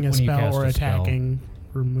 casting a when you spell cast or a spell. attacking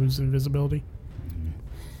removes invisibility.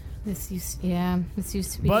 This used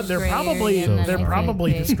to be. But they're grayer, probably and then I they're think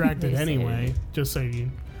probably they- distracted they said- anyway. Just so you.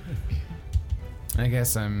 I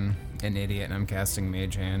guess I'm an idiot and I'm casting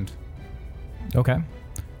Mage Hand. Okay.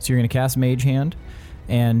 So you're going to cast Mage Hand,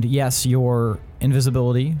 and yes, your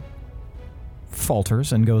invisibility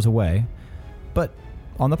falters and goes away. But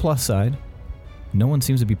on the plus side, no one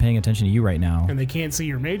seems to be paying attention to you right now. And they can't see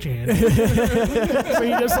your mage hand. So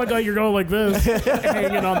you just look like you're going like this,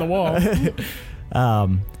 hanging on the wall.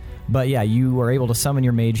 But yeah, you are able to summon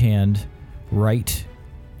your Mage Hand right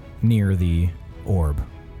near the orb.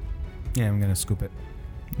 Yeah, I'm gonna scoop it.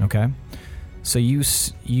 Okay. So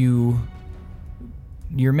your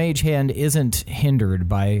Mage Hand isn't hindered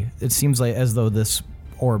by, it seems like as though this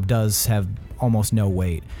orb does have almost no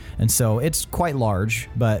weight. And so it's quite large,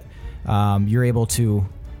 but you're able to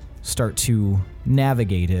start to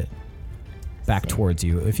navigate it back towards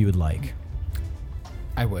you if you would like.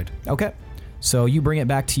 I would. Okay. So you bring it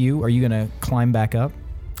back to you. Are you going to climb back up?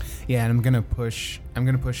 Yeah, and I'm gonna push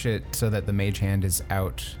it so that the Mage Hand is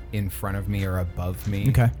out in front of me or above me.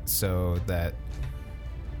 Okay. So that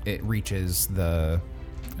it reaches the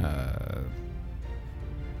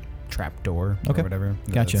trap door Okay. or whatever.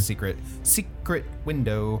 The Gotcha. Secret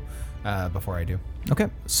window before I do. Okay.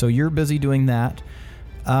 So you're busy doing that.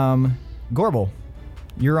 Gorbel,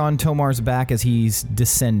 you're on Tomar's back as he's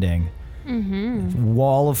descending. Mm-hmm.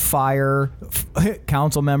 Wall of fire,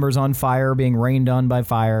 council members on fire, being rained on by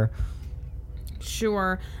fire.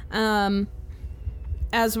 Sure. As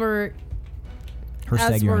we're Her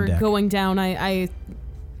as you're on we're deck. going down, I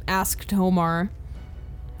asked Tomar,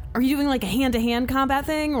 Are you doing like a hand-to-hand combat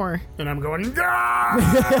thing, or? And I'm going,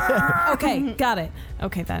 Okay, got it.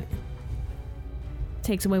 Okay, that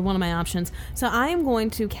takes away one of my options. So I am going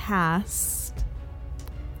to cast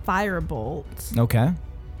Firebolt, Okay.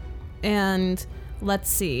 and let's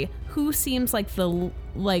see who seems like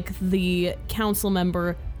the council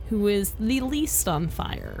member who is the least on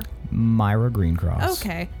fire. Myra Greencross.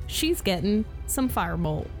 Okay, she's getting some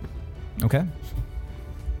Firebolt. Okay.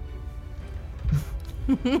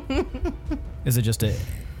 Is it just a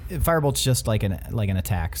Firebolt's just like an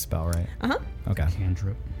attack spell, right? Uh-huh. Okay.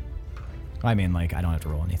 Cantrip. I mean, like, I don't have to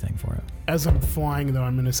roll anything for it. as I'm flying, though,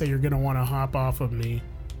 I'm going to say you're going to want to hop off of me.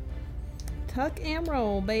 Tuck and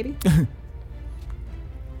roll, baby.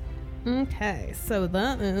 Okay, so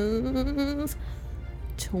that is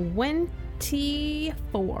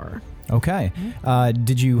 24. Okay.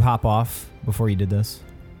 Did you hop off before you did this?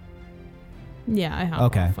 Yeah, I hop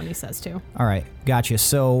Okay. off when he says to. All right, gotcha.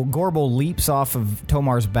 So Gorbel leaps off of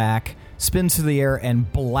Tomar's back, spins through the air,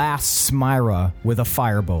 and blasts Myra with a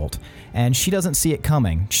firebolt. And she doesn't see it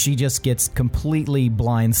coming. She just gets completely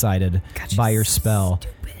blindsided by your spell.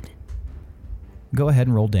 Stupid. Go ahead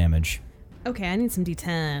and roll damage. Okay, I need some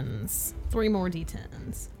D10s. 3 more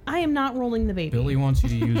D10s. I am not rolling the baby. Billy wants you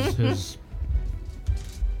to use his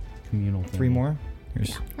communal thing. 3 more?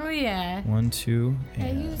 Here's Oh, yeah. 1, 2, I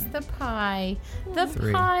and used the pie. The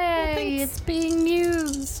 3. pie. thanks. It's being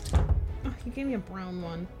used. Oh, you gave me a brown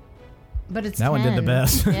one. But it's That one did the 10.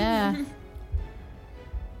 best. Yeah.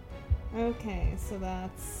 Okay, so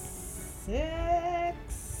that's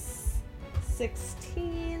 6,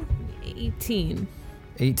 16, 18.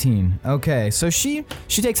 18. Okay, so she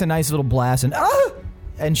takes a nice little blast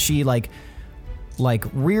and she like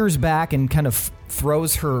rears back and kind of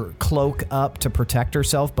throws her cloak up to protect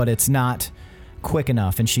herself, but it's not quick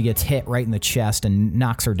enough, and she gets hit right in the chest and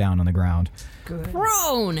knocks her down on the ground.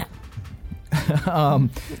 Prone!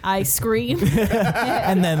 I scream.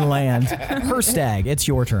 And then land. Herstag, it's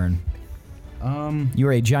your turn.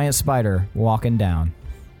 You're a giant spider walking down.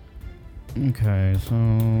 Okay,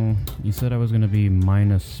 so you said I was going to be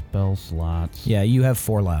minus spell slots. Yeah, you have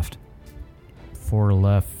 4 left. 4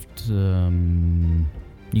 left. You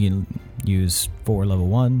can use 4 level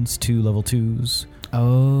 1s, 2 level 2s,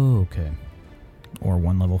 Oh, okay. or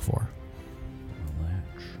 1 level 4.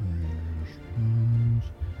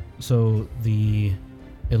 So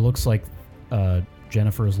it looks like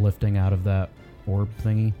Jennifer is lifting out of that orb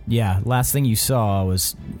thingy. Yeah, last thing you saw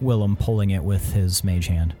was Willem pulling it with his mage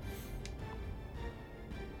hand.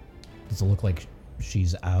 Does it look like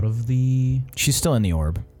she's out of the... She's still in the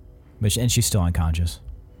orb, and she's still unconscious.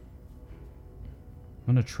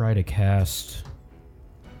 I'm going to try to cast...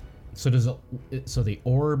 So the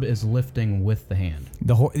orb is lifting with the hand.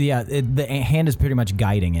 The hand is pretty much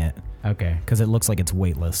guiding it Okay. because it looks like it's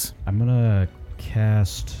weightless. I'm going to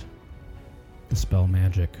cast the spell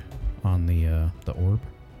magic on the orb.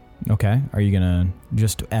 Okay, are you gonna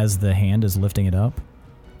just as the hand is lifting it up?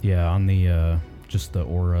 Yeah, on the just the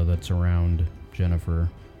aura that's around Jennifer.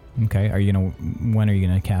 Okay, when are you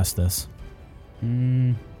gonna cast this?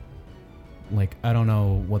 Like, I don't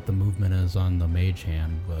know what the movement is on the mage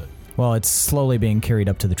hand, but Well, it's slowly being carried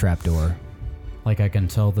up to the trapdoor. like I can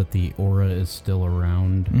tell that the aura is still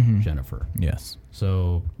around Jennifer. Yes.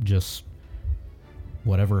 So just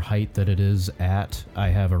whatever height that it is at, I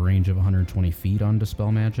have a range of 120 feet on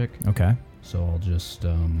Dispel Magic. Okay. So I'll just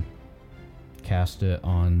cast it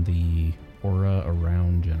on the aura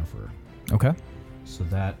around Jennifer. Okay. So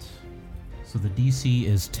the DC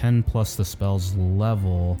is 10 plus the spell's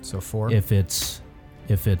level. So 4. If it's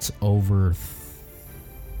over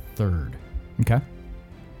third. Okay.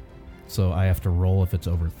 So I have to roll if it's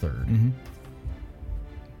over third.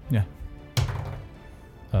 Yeah.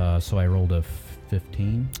 So I rolled a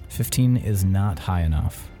 15. 15 is not high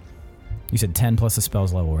enough. You said 10 plus the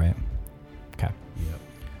spell's level, right? Okay. Yep.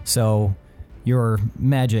 So your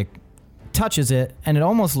magic touches it, and it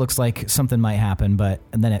almost looks like something might happen,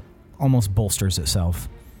 and then it almost bolsters itself.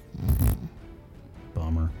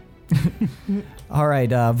 Bummer. All right,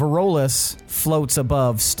 Varolus floats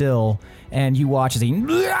above still, and you watch as he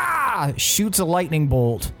shoots a lightning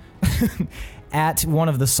bolt at one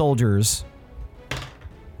of the soldiers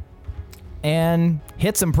and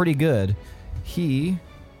hits him pretty good. He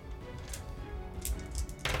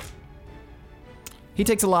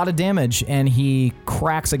takes a lot of damage, and he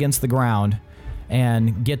cracks against the ground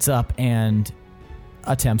and gets up and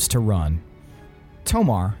attempts to run.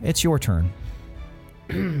 Tomar, it's your turn.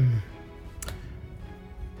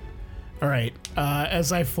 All right.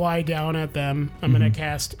 As I fly down at them, I'm going to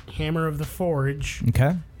cast Hammer of the Forge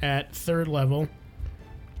Okay. at 3rd level.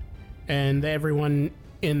 And everyone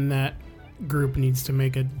in that group needs to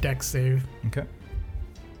make a dex save. Okay.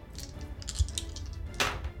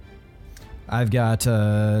 I've got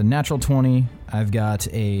a natural 20. I've got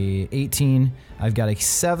a 18. I've got a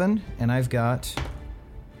 7, and I've got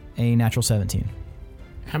a natural 17.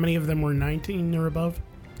 How many of them were 19 or above?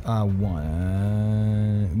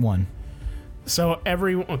 One. So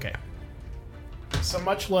okay. So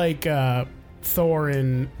much like Thor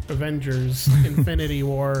in Avengers Infinity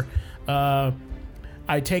War,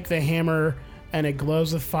 I take the hammer and it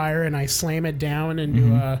glows with fire and I slam it down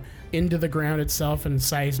into the ground itself, and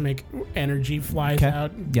seismic energy flies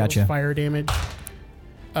out. Gotcha. Deals fire damage.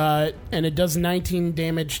 And it does 19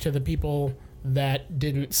 damage to the people that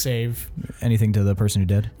didn't save. Anything to the person who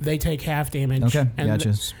did? They take half damage. Okay, and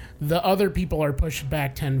gotcha. The other people are pushed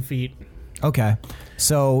back 10 feet. Okay.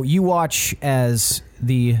 So you watch as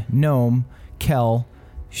the gnome, Kelgara,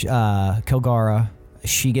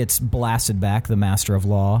 she gets blasted back, the Master of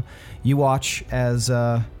Law. You watch as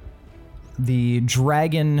the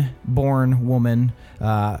dragon-born woman,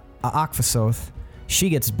 Akvasoth, she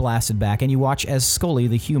gets blasted back, and you watch as Scully,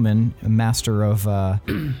 the human master of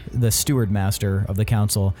the steward master of the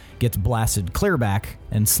council, gets blasted clear back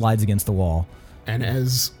and slides against the wall. And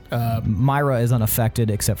as Myra is unaffected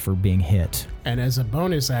except for being hit. And as a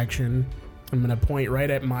bonus action, I'm going to point right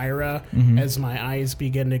at Myra as my eyes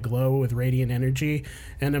begin to glow with radiant energy,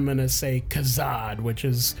 and I'm going to say Kazad, which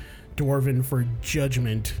is Dwarven for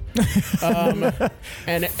judgment.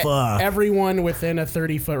 And everyone within a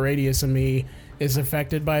 30-foot radius of me is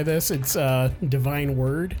affected by this. It's a divine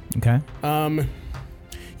word. Okay.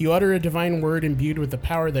 You utter a divine word imbued with the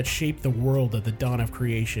power that shaped the world at the dawn of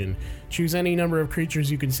creation. Choose any number of creatures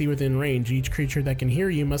you can see within range. Each creature that can hear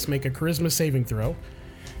you must make a charisma saving throw.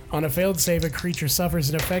 On a failed save, a creature suffers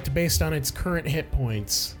an effect based on its current hit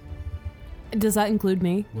points. Does that include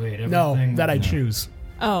me? Wait, No, that I choose.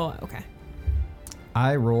 Oh, okay.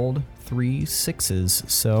 I rolled 3 6s,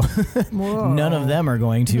 so none of them are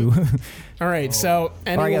going to. All right, so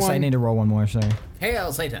anyone... Or I guess I need to roll one more, sorry.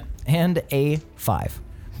 Hail, Satan. And a 5.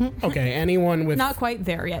 Okay, anyone with... Not quite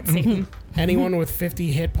there yet, Satan. Anyone with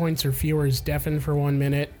 50 hit points or fewer is deafened for 1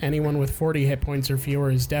 minute. Anyone with 40 hit points or fewer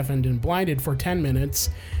is deafened and blinded for 10 minutes.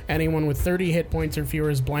 Anyone with 30 hit points or fewer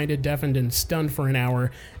is blinded, deafened, and stunned for an hour.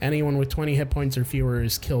 Anyone with 20 hit points or fewer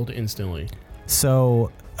is killed instantly.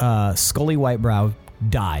 So, Scully Whitebrow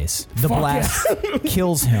dies. The blast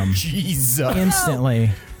kills him instantly.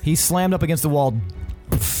 He's slammed up against the wall,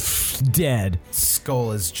 dead.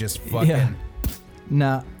 Skull is just fucking... Yeah.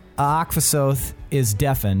 Now, Akvasoth is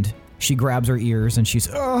deafened. She grabs her ears and she's,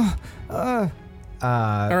 All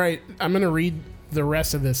right, I'm going to read the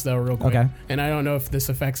rest of this, though, real quick. Okay. And I don't know if this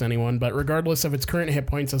affects anyone, but regardless of its current hit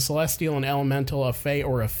points, a celestial, an elemental, a fae,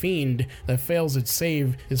 or a fiend that fails its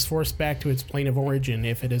save is forced back to its plane of origin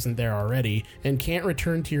if it isn't there already, and can't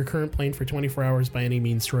return to your current plane for 24 hours by any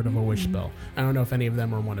means short of a wish spell. I don't know if any of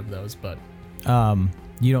them are one of those, but...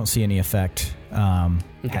 you don't see any effect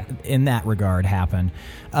Okay. in that regard happen.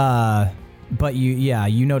 But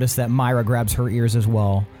you notice that Myra grabs her ears as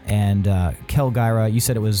well. And Kelgyra, you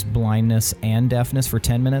said it was blindness and deafness for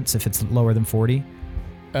 10 minutes if it's lower than 40?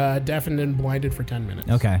 Deafened and blinded for 10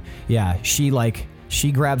 minutes. Okay. Yeah, she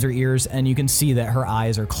grabs her ears and you can see that her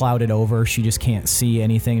eyes are clouded over. She just can't see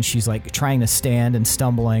anything. She's like trying to stand and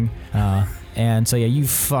stumbling. And so, yeah, you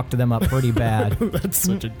fucked them up pretty bad. That's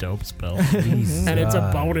such a dope spell. And it's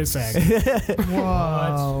a bonus action.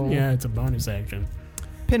 Whoa. Yeah, it's a bonus action.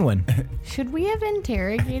 Pinwin. Should we have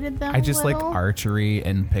interrogated them? I just a like little? archery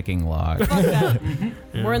and picking logs.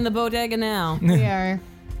 We're in the bodega now. We are.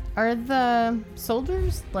 Are the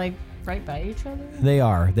soldiers like right by each other? They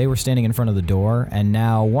are. They were standing in front of the door, and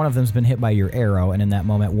now one of them's been hit by your arrow, and in that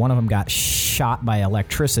moment, one of them got shot by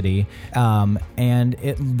electricity, and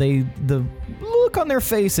the look on their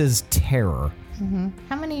face is terror. Mm-hmm.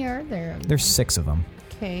 How many are there? There's 6 of them.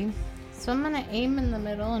 Okay. So I'm going to aim in the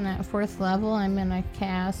middle, and at 4th level, I'm going to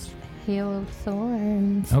cast Hail of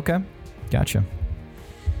Thorns. Okay. Gotcha.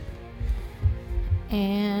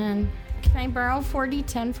 And can I borrow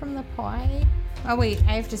 4d10 from the pie? Oh, wait.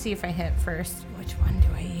 I have to see if I hit first. Which one do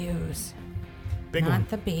I use? Big Not one.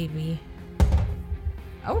 the baby.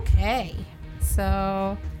 Okay.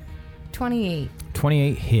 So 28.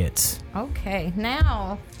 28 hits. Okay.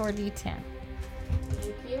 Now 4d10.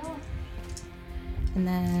 Thank you. And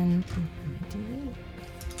then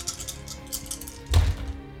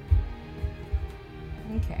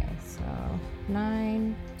okay, so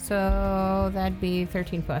 9. So that'd be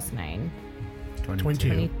 13 plus 9. 22.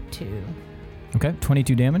 22. Okay,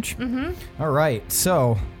 22 damage. Mm-hmm. All right,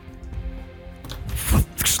 so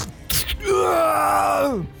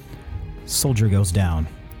soldier goes down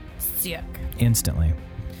Sick. instantly.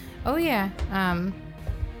 Oh, yeah. And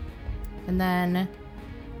then,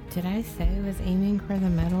 did I say I was aiming for the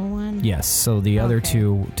middle one? Yes, so the other Okay.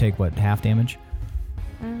 two take what, half damage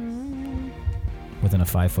within a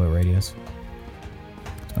 5-foot radius.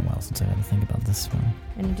 It's been a while since I had to think about this one.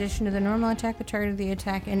 In addition to the normal attack, the target of the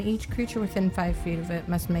attack and each creature within 5 feet of it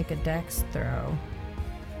must make a dex throw.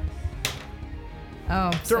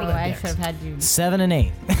 Oh, Throw so that I dex. should have had you. 7 and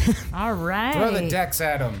 8. All right. Throw the dex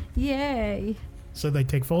at him. Yay. So they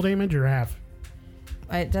take full damage or half?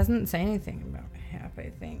 It doesn't say anything about half,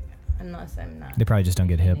 I think. Unless I'm not. They probably just don't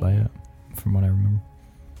get hit by it, from what I remember.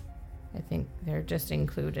 I think they're just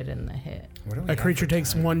included in the hit. What do we A have creature for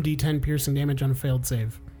takes time? 1d10 piercing damage on a failed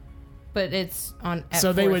save. But it's on at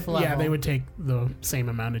So they would, fourth level. yeah, they would take the same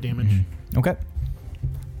amount of damage. Okay.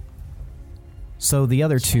 So the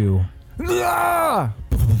other two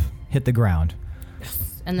hit the ground.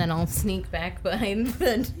 And then I'll sneak back behind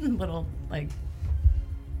the little, like,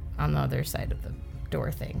 on the other side of the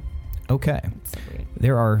door thing. Okay. It's so weird.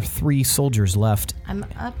 There are 3 soldiers left. I'm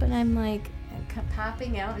up and I'm like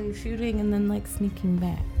popping out and shooting and then like sneaking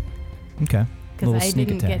back Okay. because Little I sneak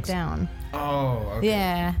didn't attacks. get down. Oh, okay.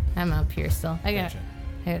 Yeah, I'm up here still. I got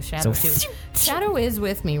Shadow So- too. Shadow is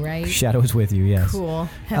with me, right? Shadow is with you, yes. Cool.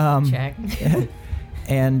 Check.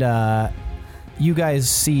 And you guys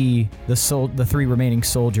see the 3 remaining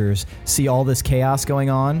soldiers see all this chaos going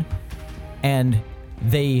on, and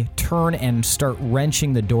they turn and start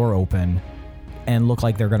wrenching the door open and look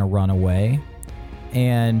like they're going to run away.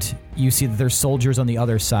 And you see that there's soldiers on the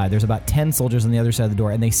other side. There's about 10 soldiers on the other side of the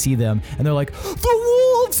door, and they see them, and they're like,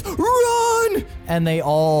 "The wolves, run!" And they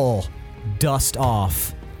all dust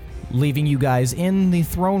off, leaving you guys in the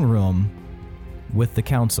throne room with the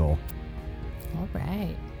council. All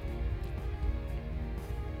right.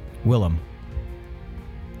 Willem,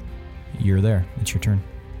 you're there. It's your turn.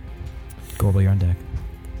 Gorbel, you're on deck.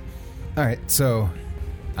 All right, so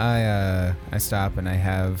I stop and I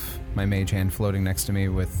have my mage hand floating next to me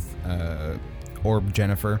with Orb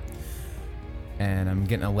Jennifer, and I'm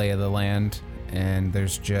getting a lay of the land. And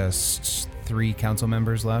there's just 3 council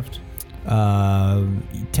members left.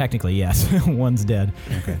 Technically, yes. One's dead.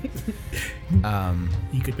 Okay.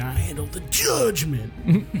 You could not handle the judgment.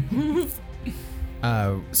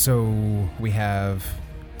 So we have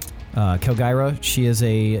Kelgyra, she is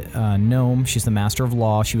a gnome. She's the master of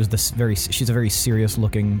law. She's a very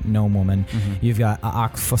serious-looking gnome woman. You've got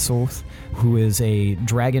Aakfasoth, who is a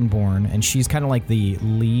dragonborn, and she's kind of like the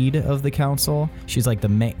lead of the council. She's like the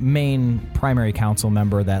main primary council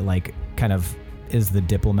member that like kind of is the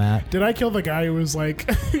diplomat. Did I kill the guy who was like...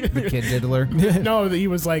 the kid diddler. No, he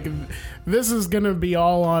was like, this is going to be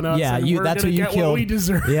all on us. Yeah, and we're that's gonna who you get killed. what we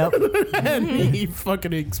deserve. Yep. And he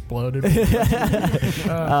fucking exploded.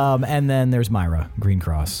 And then there's Myra, Green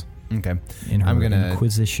Cross, Okay. in her I'm gonna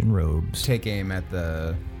Inquisition robes. take aim at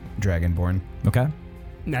the dragonborn. Okay.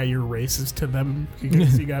 Now you're racist to them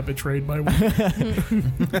because you got betrayed by one.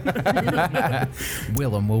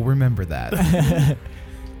 Willem will remember that.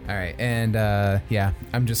 All right, and yeah,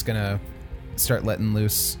 I'm just gonna start letting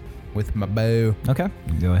loose with my bow. Okay.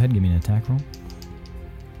 Go ahead. Give me an attack roll.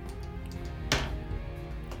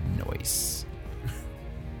 Nice.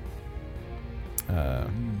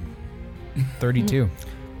 32.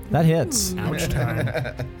 That hits. Ouch time.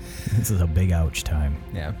 This is a big ouch time.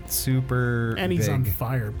 Yeah, super. And he's big. on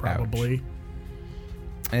fire, probably.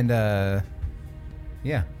 And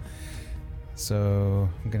yeah. So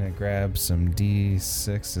I'm gonna grab some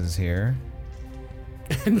D6s here.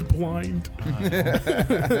 And blind.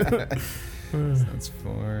 That's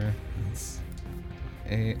 4. That's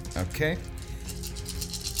 8. Okay.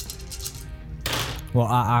 Well,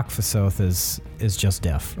 Aakfasoth is just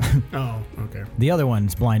deaf. Oh, okay. The other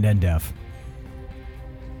one's blind and deaf.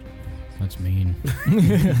 That's mean.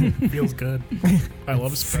 Feels good. I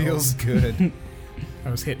love spells. Feels good.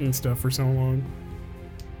 I was hitting stuff for so long.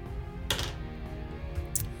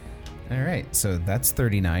 All right, so that's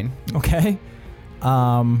 39. Okay.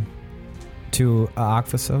 To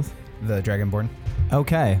Aakfasoth. The dragonborn.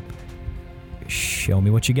 Okay. Show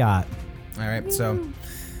me what you got. All right, so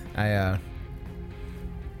I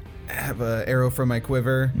have an arrow from my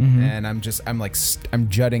quiver, and I'm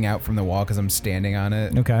jutting out from the wall because I'm standing on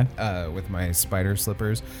it. Okay. With my spider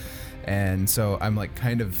slippers, and so I'm like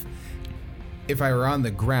kind of. If I were on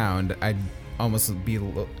the ground, I'd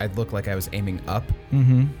look like I was aiming up,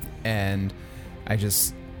 and I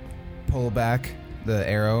just pull back the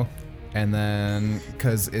arrow. And then,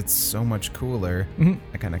 because it's so much cooler,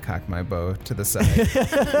 I kind of cock my bow to the side.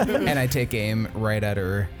 And I take aim right at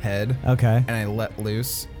her head. Okay. And I let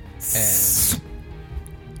loose.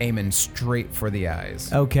 And aiming straight for the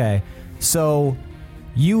eyes. Okay, so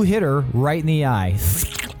you hit her right in the eye.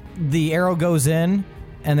 The arrow goes in,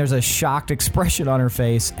 and there's a shocked expression on her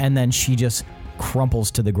face, and then she just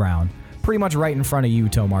crumples to the ground. Pretty much right in front of you,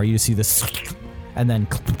 Tomar. You see this, and then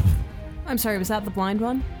I'm sorry, was that the blind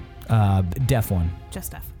one? deaf one.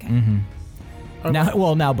 Just deaf. Okay. Mm-hmm.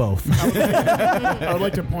 Now both. I would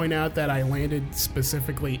like to point out that I landed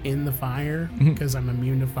specifically in the fire because I'm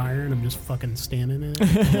immune to fire and I'm just fucking standing in it.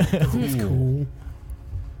 It's cool.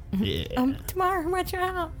 Yeah. Tomorrow, watch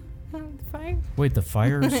out. Fire. Wait, the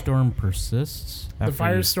firestorm persists? The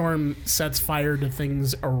firestorm sets fire to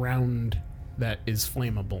things around that is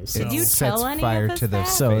flammable. So Did you Sets tell any fire of us to the that?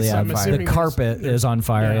 So yeah, I'm the assuming carpet is on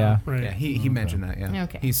fire. Yeah. right. Yeah, he mentioned that. Yeah.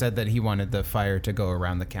 Okay. He said that he wanted the fire to go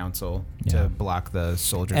around the council Yeah. to block the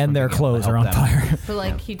soldiers, And from their being able to clothes are help on them. fire. But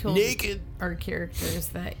like he told Naked. our characters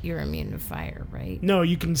that you're immune to fire, right? No,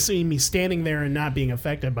 you can see me standing there and not being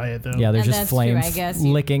affected by it though. Yeah, there's And just that's true, flames I guess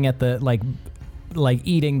you- licking at the like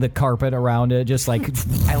eating the carpet around it, just like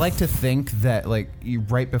I like to think that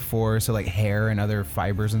right before, so like hair and other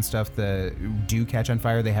fibers and stuff that do catch on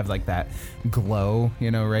fire, they have like that glow,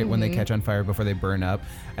 right when they catch on fire before they burn up.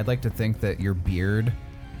 I'd like to think that your beard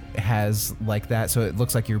has like that, so it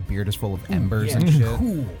looks like your beard is full of embers and shit.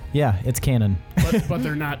 Cool. yeah, it's canon. But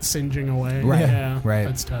they're not singeing away. Right, Yeah. right.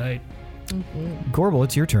 That's tight. Gorbel,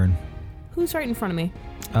 it's your turn. Who's right in front of me?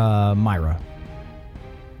 Myra.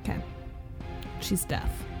 Okay. She's deaf.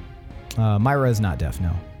 Myra is not deaf,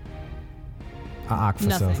 no. Akfasoth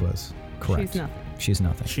Nothing. was. Correct. She's nothing. She's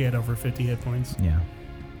nothing. She had over 50 hit points. Yeah.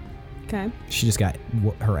 Okay. She just got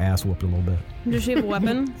her ass whooped a little bit. Does she have a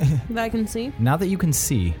weapon that I can see? Now that you can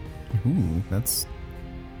see. Ooh, that's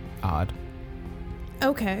odd.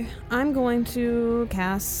 Okay. I'm going to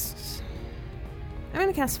cast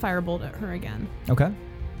Firebolt at her again. Okay.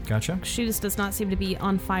 Gotcha. She just does not seem to be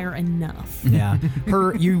on fire enough. Yeah.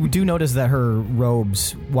 You do notice that her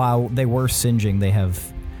robes, while they were singeing, they have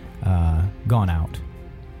gone out.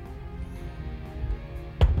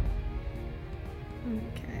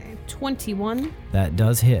 Okay. 21. That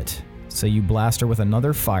does hit. So you blast her with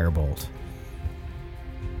another firebolt.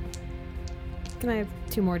 Can I have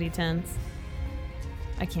 2 more d10s?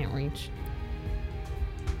 I can't reach.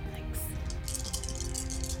 Thanks.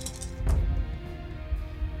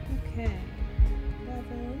 Okay.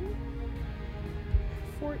 11,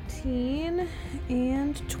 14,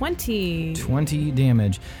 and 20. 20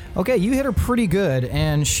 damage. Okay, you hit her pretty good,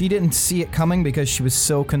 and she didn't see it coming because she was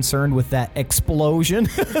so concerned with that explosion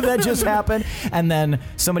that just happened, and then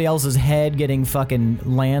somebody else's head getting fucking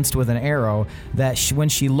lanced with an arrow, that when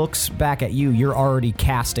she looks back at you, you're already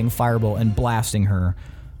casting Firebolt and blasting her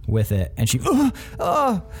with it, and she,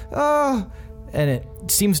 and it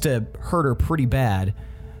seems to hurt her pretty bad,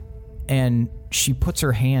 and she puts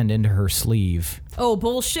her hand into her sleeve. Oh,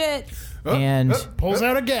 bullshit. And Pulls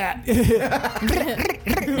out a gat.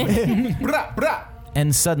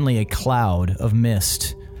 and suddenly a cloud of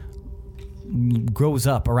mist grows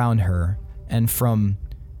up around her, and from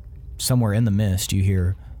somewhere in the mist you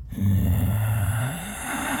hear,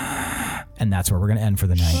 and that's where we're going to end for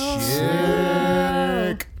the night.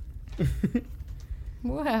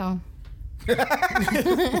 Wow.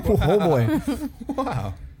 Oh boy.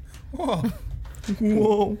 Wow.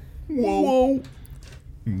 Whoa.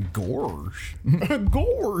 Gorsh.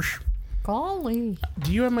 Gorsh. Golly.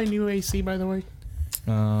 Do you have my new AC, by the way?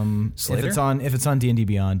 If Slater? it's on D&D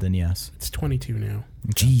Beyond, then yes. It's 22 now.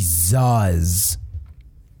 Jesus.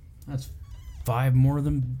 That's 5 more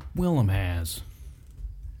than Willem has.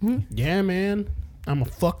 Yeah, man. I'm a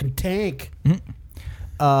fucking tank.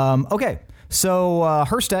 Okay, so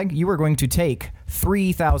Herstag, you are going to take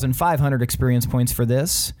 3,500 experience points for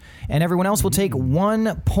this, and everyone else will take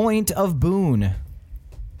 1 point of boon.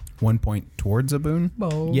 1 point towards a boon?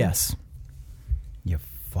 Yes. You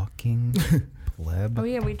fucking pleb. Oh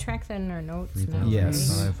yeah, we track that in our notes now.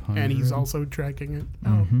 Yes. And he's also tracking it.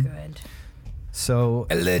 Oh, good. So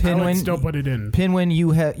I would Pinwin, still put it in. Pinwin,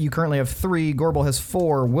 you currently have 3. Gorbel has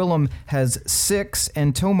 4. Willem has 6,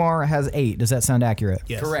 and Tomar has 8. Does that sound accurate?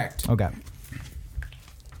 Yes. Correct. Okay.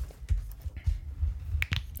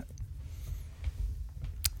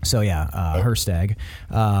 So yeah, Herstag.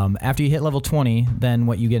 After you hit level 20, then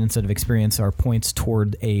what you get instead of experience are points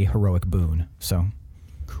toward a heroic boon. So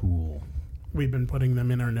Cool. We've been putting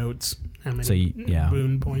them in our notes. How many So yeah.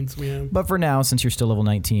 boon points we have. but for now, since you're still level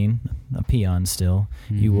 19, a peon still,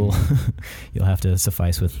 you will you'll have to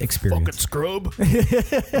suffice with Fucking experience. scrub.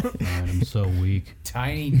 God, I'm so weak.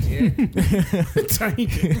 Tiny dick. Tiny.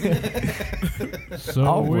 So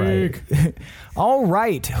All weak. right. All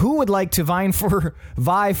right. Who would like to vie for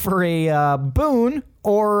a boon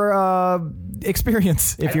or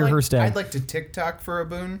experience if you're Herstag. I'd like to TikTok for a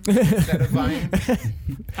boon instead of Vine.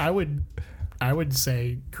 I would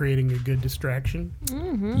say creating a good distraction.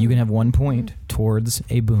 You can have 1 point towards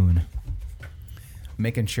a boon.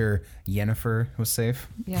 Making sure Yennefer was safe.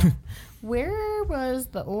 Yeah. Where was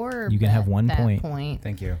the orb? You can have at 1 that point.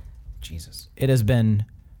 Thank you. Jesus. It has been...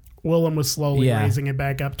 Willem was slowly Yeah. raising it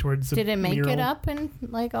back up towards the Did it make mural. it up and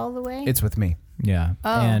like all the way? It's with me. Yeah.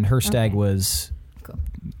 Oh, and Herstag okay. was Cool.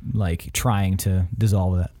 like trying to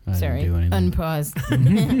dissolve that. I Sorry. didn't do anything.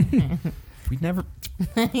 Unpause. We'd never...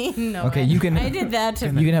 No, Okay, you can- I did that to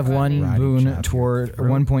You can have one Riding boon shotgun toward, or through.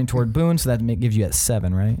 1 point toward boon, so that gives you at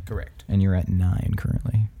 7, right? Correct. And you're at 9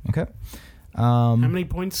 currently. Okay. How many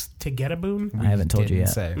points to get a boon? I haven't told you Didn't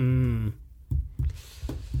yet. say.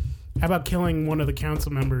 How about killing one of the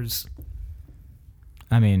council members?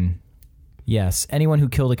 I mean, yes. Anyone who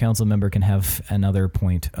killed a council member can have another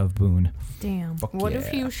point of boon. Damn. Fuck What yeah.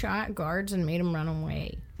 if you shot guards and made them run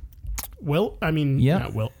away? Yeah.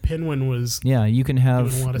 not Will. Pinwin was. Yeah, you can have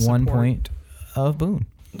Doing a lot of 1 support. point of boon.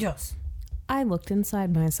 Yes. I looked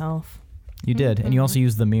inside myself. You did, and you also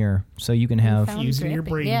used the mirror, so you can have Using your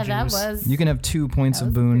brain Yeah, that juice. was. you can have 2 points That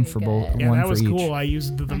of was boon pretty for both, good. Yeah, one that for was each. cool. I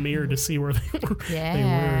used the mirror to see where they were.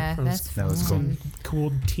 Yeah, they were. that was fun.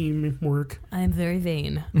 Cool teamwork. I am very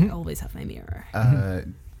vain. I always have my mirror.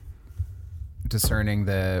 Discerning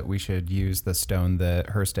that we should use the stone that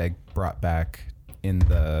Herstag brought back in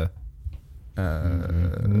the...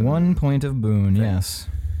 1 point of boon, yes.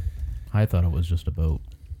 I thought it was just a boat.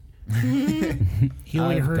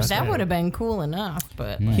 Healing her. That would have been cool enough,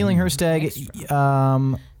 but like, Healing Herstag,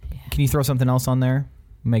 can you throw something else on there?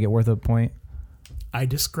 Make it worth a point? I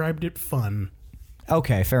described it fun.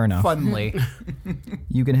 Okay, fair enough. Funly.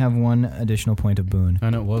 You can have 1 additional point of boon.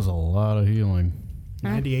 And it was a lot of healing.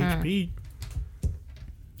 90 HP.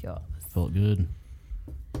 yeah. Felt good.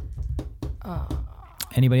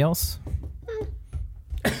 Anybody else?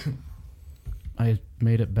 I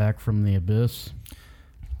made it back from the abyss.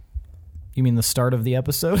 You mean the start of the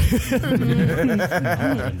episode?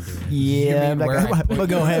 Yeah, mean where I I'm gonna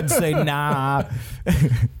go ahead and say nah.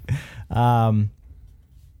 Trying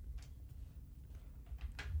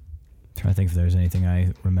to think if there's anything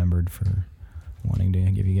I remembered for wanting to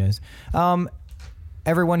give you guys.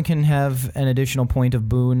 Everyone can have an additional point of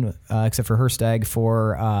boon, except for Herstag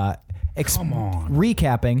for Come on.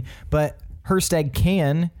 recapping. But Herstag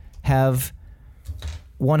can have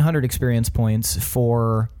 100 experience points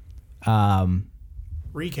for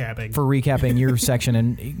Recapping. your section,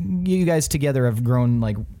 and you guys together have grown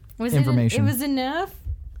like Was information. It was enough.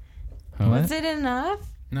 Huh? Was it enough?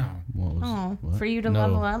 No. What was, Oh, what? for you to No.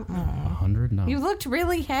 level up. Oh. 100? No. You looked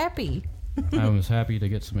really happy. I was happy to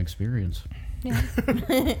get some experience.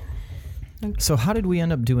 So how did we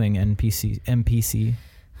end up doing NVPC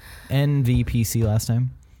last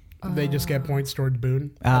time? They just get points toward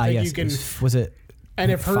boon. Ah, I think yes. you can, Was it? and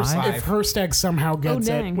if five? Herstag somehow gets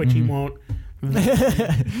it, dang. which he won't,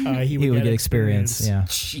 then, he would, He would get experience. Yeah.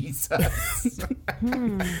 Jesus.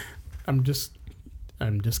 I'm just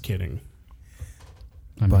kidding.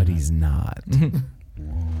 I mean, But he's not.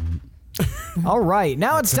 All right.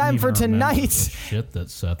 Now it's couldn't time for even remember the tonight. shit that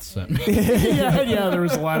Seth sent me. yeah. There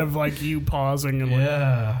was a lot of like you pausing and like,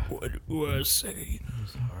 Yeah. what do I say?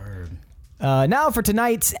 It's hard. Now for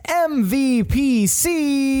tonight's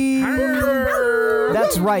MVPC.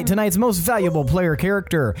 That's right. Tonight's most valuable player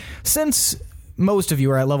character. Since most of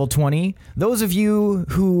you are at level 20, those of you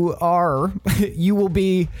who are, you will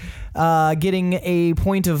be getting a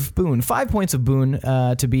point of boon. 5 points of boon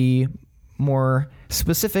to be more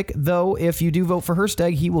specific, though if you do vote for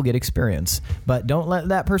Herstag, he will get experience. But don't let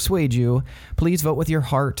that persuade you. Please vote with your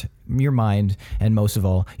heart, your mind, and most of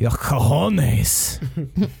all, your cojones.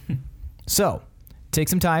 So, take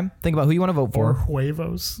some time. Think about who you want to vote Or for.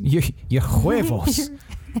 huevos. Your huevos.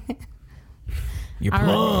 Your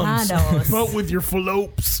plums. Avocados. Vote with your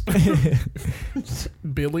phallopes.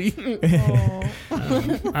 Billy.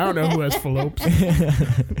 I don't know who has phallopes.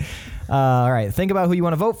 All right. Think about who you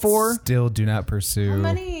want to vote for. Still do not pursue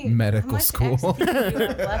medical school. Oh,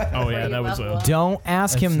 yeah, that was a- Don't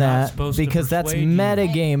ask him That's not that supposed to because that's persuade you.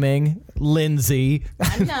 metagaming, Lindsay.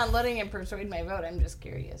 I'm not letting it persuade my vote. I'm just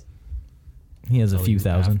curious. He has a few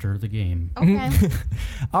thousand. After the game. Okay.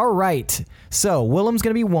 All right. So Willem's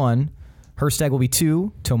going to be 1. Herstag will be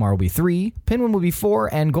 2. Tomar will be 3. Pinwin will be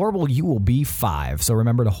 4. And Gorbel, you will be 5. So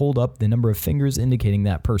remember to hold up the number of fingers indicating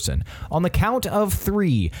that person. On the count of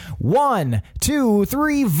 3. 1, 2,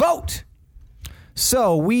 3, vote.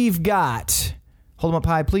 So we've got Hold them up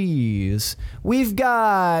high, please. We've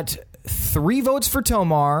got 3 votes for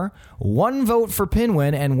Tomar, 1 vote for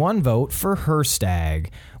Pinwin, and 1 vote for Herstag.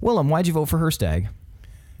 Willem, why'd you vote for Herstag?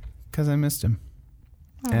 Because I missed him.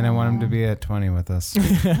 And I want him to be at 20 with us.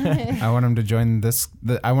 I want him to join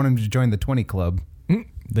I want him to join the 20 club.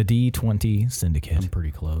 The D20 Syndicate. I'm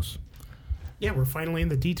pretty close. Yeah, we're finally in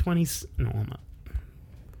the D20. No, I'm not.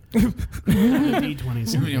 We're in the D20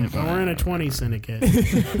 syndicate, but we're in a 20 syndicate.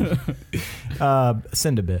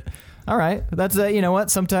 Syndibit. All right. That's, you know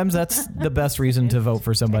what? Sometimes that's the best reason to vote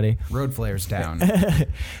for somebody. Road flares down.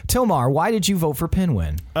 Tomar, why did you vote for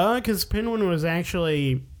Pinwin? Because Pinwin was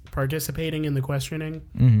actually participating in the questioning.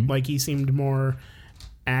 Like, he seemed more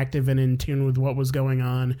active and in tune with what was going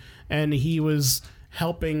on, and he was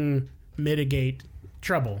helping mitigate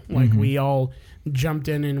trouble. Like, we all jumped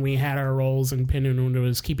in and we had our roles, and Pinwin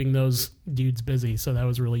was keeping those dudes busy, so that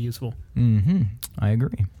was really useful. I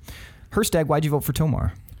agree. Herstag, why'd you vote for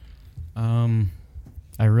Tomar?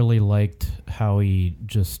 I really liked how he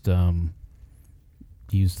just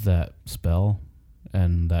used that spell,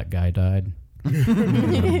 and that guy died.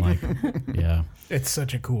 And like, yeah, It's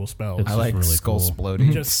such a cool spell. It's I like really skull cool.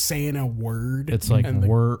 sploding. Just saying a word. it's like and the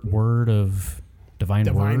word of divine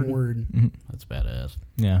divine word. word. That's badass.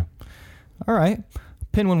 Yeah. All right.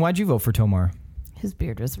 Pinwin, why'd you vote for Tomar? His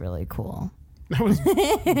beard was really cool. That was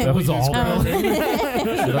That was all.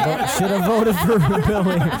 Should have voted for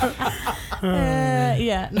Billy.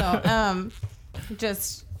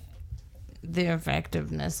 Just the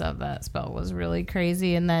effectiveness of that spell was really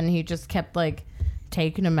crazy, and then he just kept like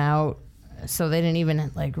taking him out, so they didn't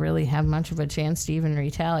even like really have much of a chance to even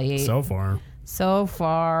retaliate so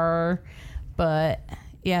far. But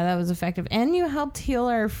yeah, that was effective, and you helped heal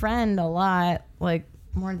our friend a lot, like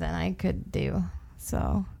more than I could do.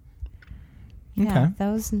 So yeah, that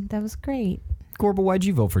was great. Gorba, why'd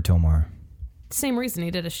you vote for Tomar? Same reason. He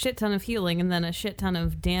did a shit ton of healing and then a shit ton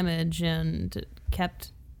of damage and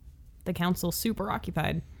kept the council super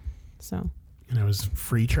occupied. So. And it was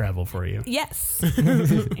free travel for you. Yes.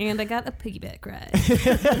 And I got a piggyback ride.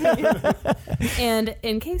 And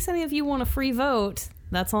in case any of you want a free vote,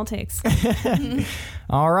 that's all it takes.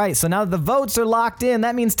 All right, so now that the votes are locked in,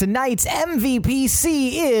 that means tonight's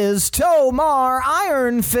MVPC is Tomar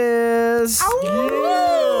Iron Fist.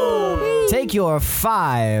 Take your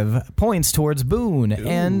 5 points towards Boone,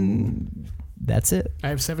 and that's it. I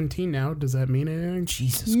have 17 now. Does that mean anything?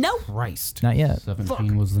 Jesus No. Christ. Not yet.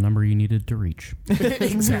 17 was the number you needed to reach.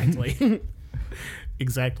 Exactly.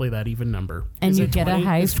 Exactly that even number. And Is you it get a 20?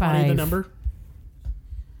 high Is 20 the five. number?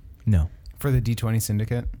 No. For the D20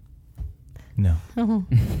 Syndicate? No.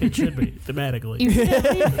 It should be, thematically.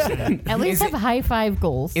 At least have high 5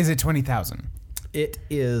 goals. Is it 20,000? It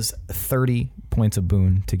is 30 points of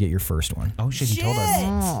Boone to get your first one. Oh, shit, he told us.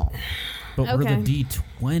 Oh. But we're Okay. the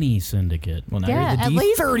D20 syndicate. Well, now Yeah, you're at the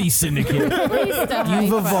least- D30 Syndicate. At least a high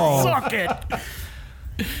You've five. evolved. Suck it!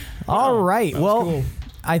 All right. Well, cool.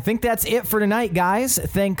 I think that's it for tonight, guys.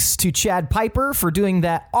 Thanks to Chad Piper for doing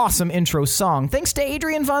that awesome intro song. Thanks to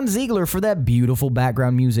Adrian Von Ziegler for that beautiful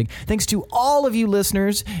background music. Thanks to all of you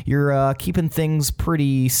listeners. You're keeping things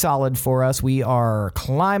pretty solid for us. We are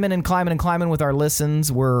climbing and climbing and climbing with our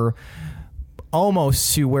listens. We're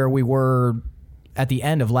almost to where we were at the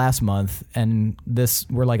end of last month, and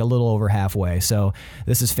we're like a little over halfway. So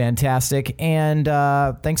this is fantastic. And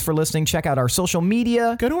thanks for listening. Check out our social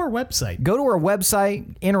media. Go to our website. Go to our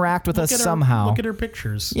website, interact with us Look at somehow. Look at our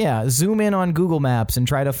pictures. Yeah, zoom in on Google Maps and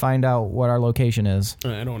try to find out what our location is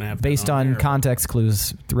I don't have that based on there. context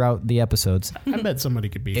clues throughout the episodes. I bet somebody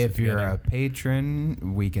could be. If you're a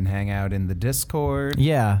patron, we can hang out in the Discord.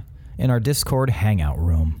 Yeah, in our Discord hangout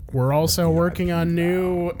room. We're also working on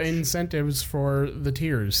new incentives for the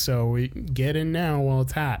tiers, so we get in now while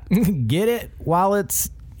it's hot. Get it while it's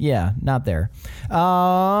not there.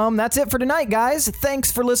 That's it for tonight, guys.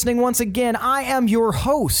 Thanks for listening once again. I am your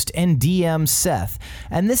host and DM Seth,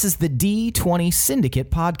 and this is the D20 Syndicate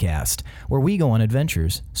podcast, where we go on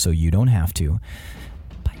adventures so you don't have to.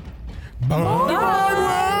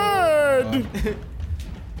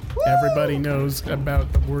 Everybody knows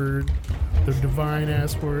about the word, the divine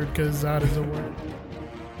ass word, because Zod is a word.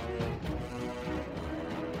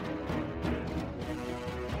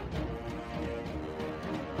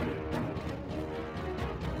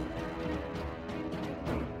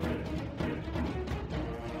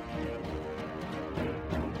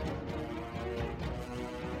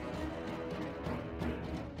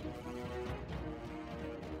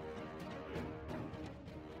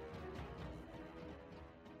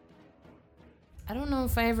 I don't know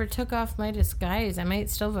if I ever took off my disguise. I might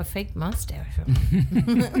still have a fake mustache.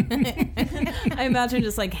 I imagine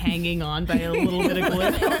just like hanging on by a little bit of glue.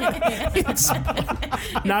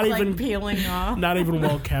 Not Like even peeling off. Not even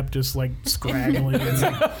well kept, just like scraggly. It's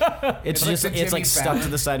like just the it's Jimmy like stuck Fallon. to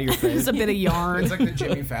the side of your face. Just a bit of yarn. It's like the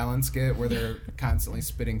Jimmy Fallon skit where they're constantly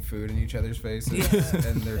spitting food in each other's faces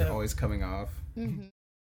and they're always coming off.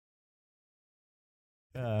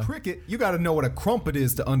 Cricket, you got to know what a crumpet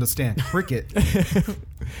is to understand cricket.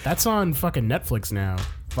 That's on fucking Netflix now.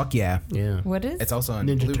 Fuck yeah. Yeah. What is? It's also on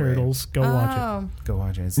Ninja Blu-ray. Turtles. Go watch Oh, Go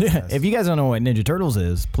watch it. It's Yeah, the best. if you guys don't know what Ninja Turtles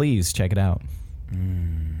is, please check it out.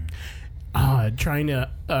 it. Trying to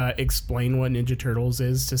explain what Ninja Turtles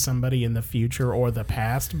is to somebody in the future or the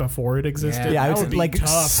past before it existed. Yeah, that it's would be like tough.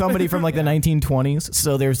 somebody from like the 1920s.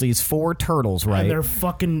 So there's these 4 turtles, right?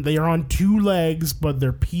 And they're on 2 legs, but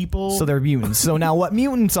they're people. So they're mutants. So now what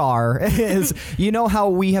mutants are is, you know how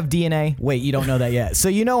we have DNA? Wait, you don't know that yet. So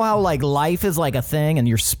you know how like life is like a thing and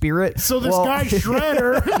your spirit? So this guy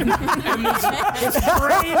Shredder and this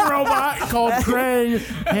brain robot called Krang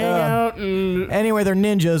hang out and Anyway, they're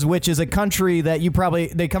ninjas, which is a country that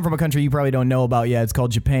they come from a country you probably don't know about yet. It's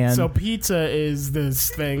called Japan. so pizza is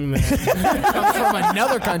this thing that comes from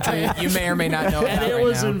another country you may or may not know and about it right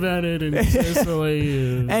was now. invented in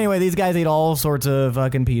Sicily. Anyway, these guys eat all sorts of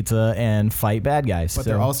fucking pizza and fight bad guys. But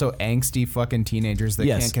they're also angsty fucking teenagers that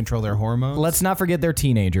Yes. can't control their hormones. Let's not forget they're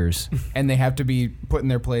teenagers. And they have to be put in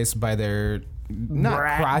their place by their not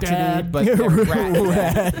Rat crotchety, dad. but their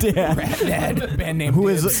rat dad. Yeah. Rat dad. Band name Who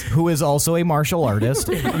is also a martial artist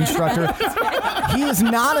instructor. He is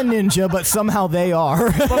not a ninja, but somehow they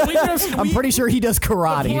are. But I'm pretty sure he does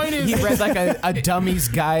karate. The point is, He read like a dummy's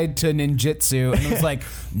guide to ninjutsu and was like,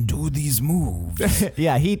 do these moves.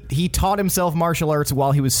 Yeah, he taught himself martial arts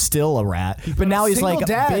while he was still a rat, but now he's Single like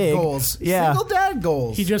dad big. goals. Yeah, Single dad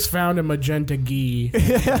goals. he just found a magenta gi.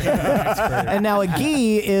 and now a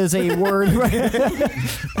gi is a word.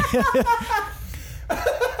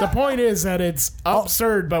 The point is that it's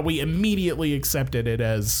absurd, but we immediately accepted it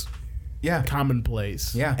as yeah.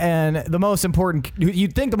 commonplace. Yeah. And the most important,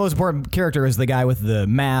 you'd think the most important character is the guy with the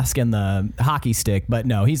mask and the hockey stick, but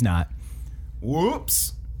no, he's not.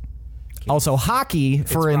 Whoops. Also, hockey,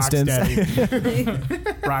 for instance.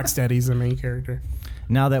 Rocksteady's the main character.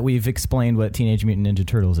 Now that we've explained what Teenage Mutant Ninja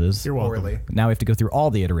Turtles is, You're welcome. Poorly. now we have to go through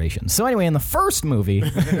all the iterations. So anyway, in the first movie,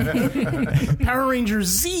 Power Ranger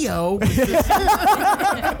Zeo, which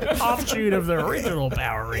is offshoot of the original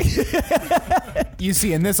Power Ranger. You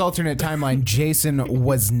see, in this alternate timeline, Jason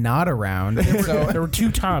was not around. So There were 2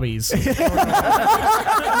 Tommies.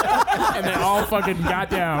 And they all fucking got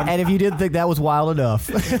down. and if you didn't think that was wild enough,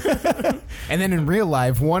 and then in real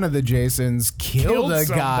life, one of the Jasons killed a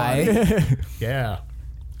guy Yeah.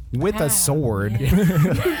 with a sword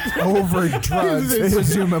over drugs,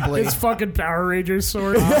 presumably. His fucking Power Ranger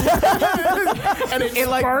sword. And it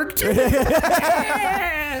sparked.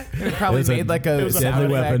 It probably It was a- made like a it was a deadly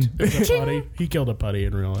sound weapon. effect. It was a putty. He killed a putty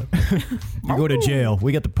in real life. you go to jail.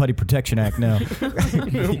 We got the Putty Protection Act now.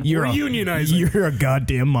 We're unionizing. You're a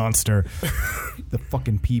goddamn monster. The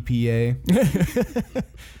fucking PPA.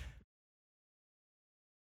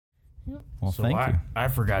 Well, So thank you. I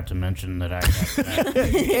forgot to mention that I got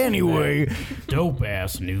that Anyway, dope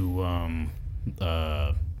ass new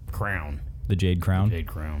crown, the Jade Crown. jade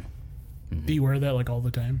crown. Do you wear that like all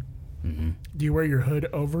the time? Do you wear your hood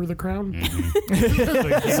over the crown?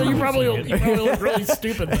 Mm-hmm. So you probably look really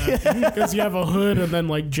stupid then, because you have a hood and then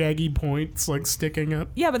like jaggy points like sticking up.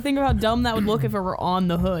 Yeah, but think of how dumb that would look if it were on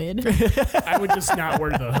the hood. I would just not wear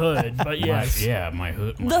the hood, but yes. My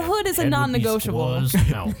hood. The hood is a head would be non-negotiable.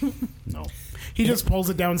 squazzed. No. He just pulls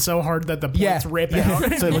it down so hard that the points Yeah. rip out.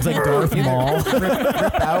 So it looks like Darth Maul.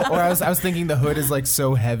 Rip out. Or I was thinking the hood is like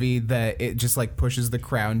so heavy that it just like pushes the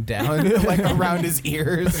crown down like around his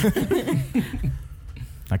ears.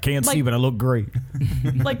 I can't see, Like- but I look great.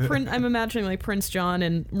 Like I'm imagining like Prince John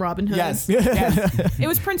and Robin Hood. Yes. Yes. It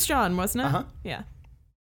was Prince John, wasn't it? Uh-huh. Yeah.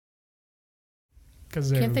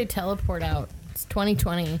 can't they teleport out? It's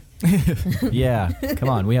 2020. Yeah, come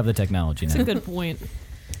on, we have the technology That's now. a good point.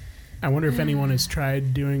 I wonder if anyone has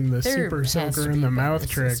tried doing the There super has to soaker be in a the better mouth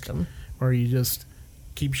trick, system. where you just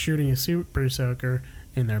keep shooting a super soaker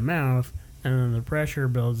in their mouth, and then the pressure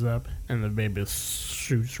builds up, and the baby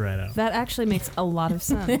shoots right out. That actually makes a lot of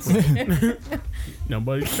sense.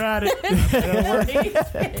 Nobody's tried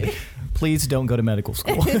it. Please don't go to medical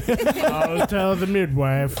school. I'll tell the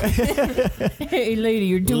midwife. Hey, lady,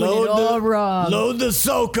 you're doing it all wrong. Load the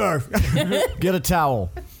soaker. Get a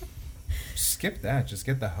towel. Skip that. Just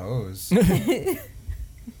get the hose.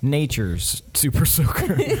 Nature's super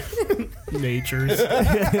soaker. natures.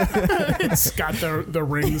 It's got the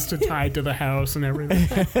rings to tie to the house and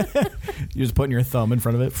everything. You're just putting your thumb in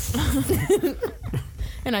front of it.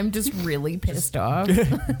 And I'm just really pissed off.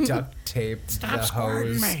 Duct taped the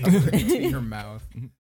hose to your mouth.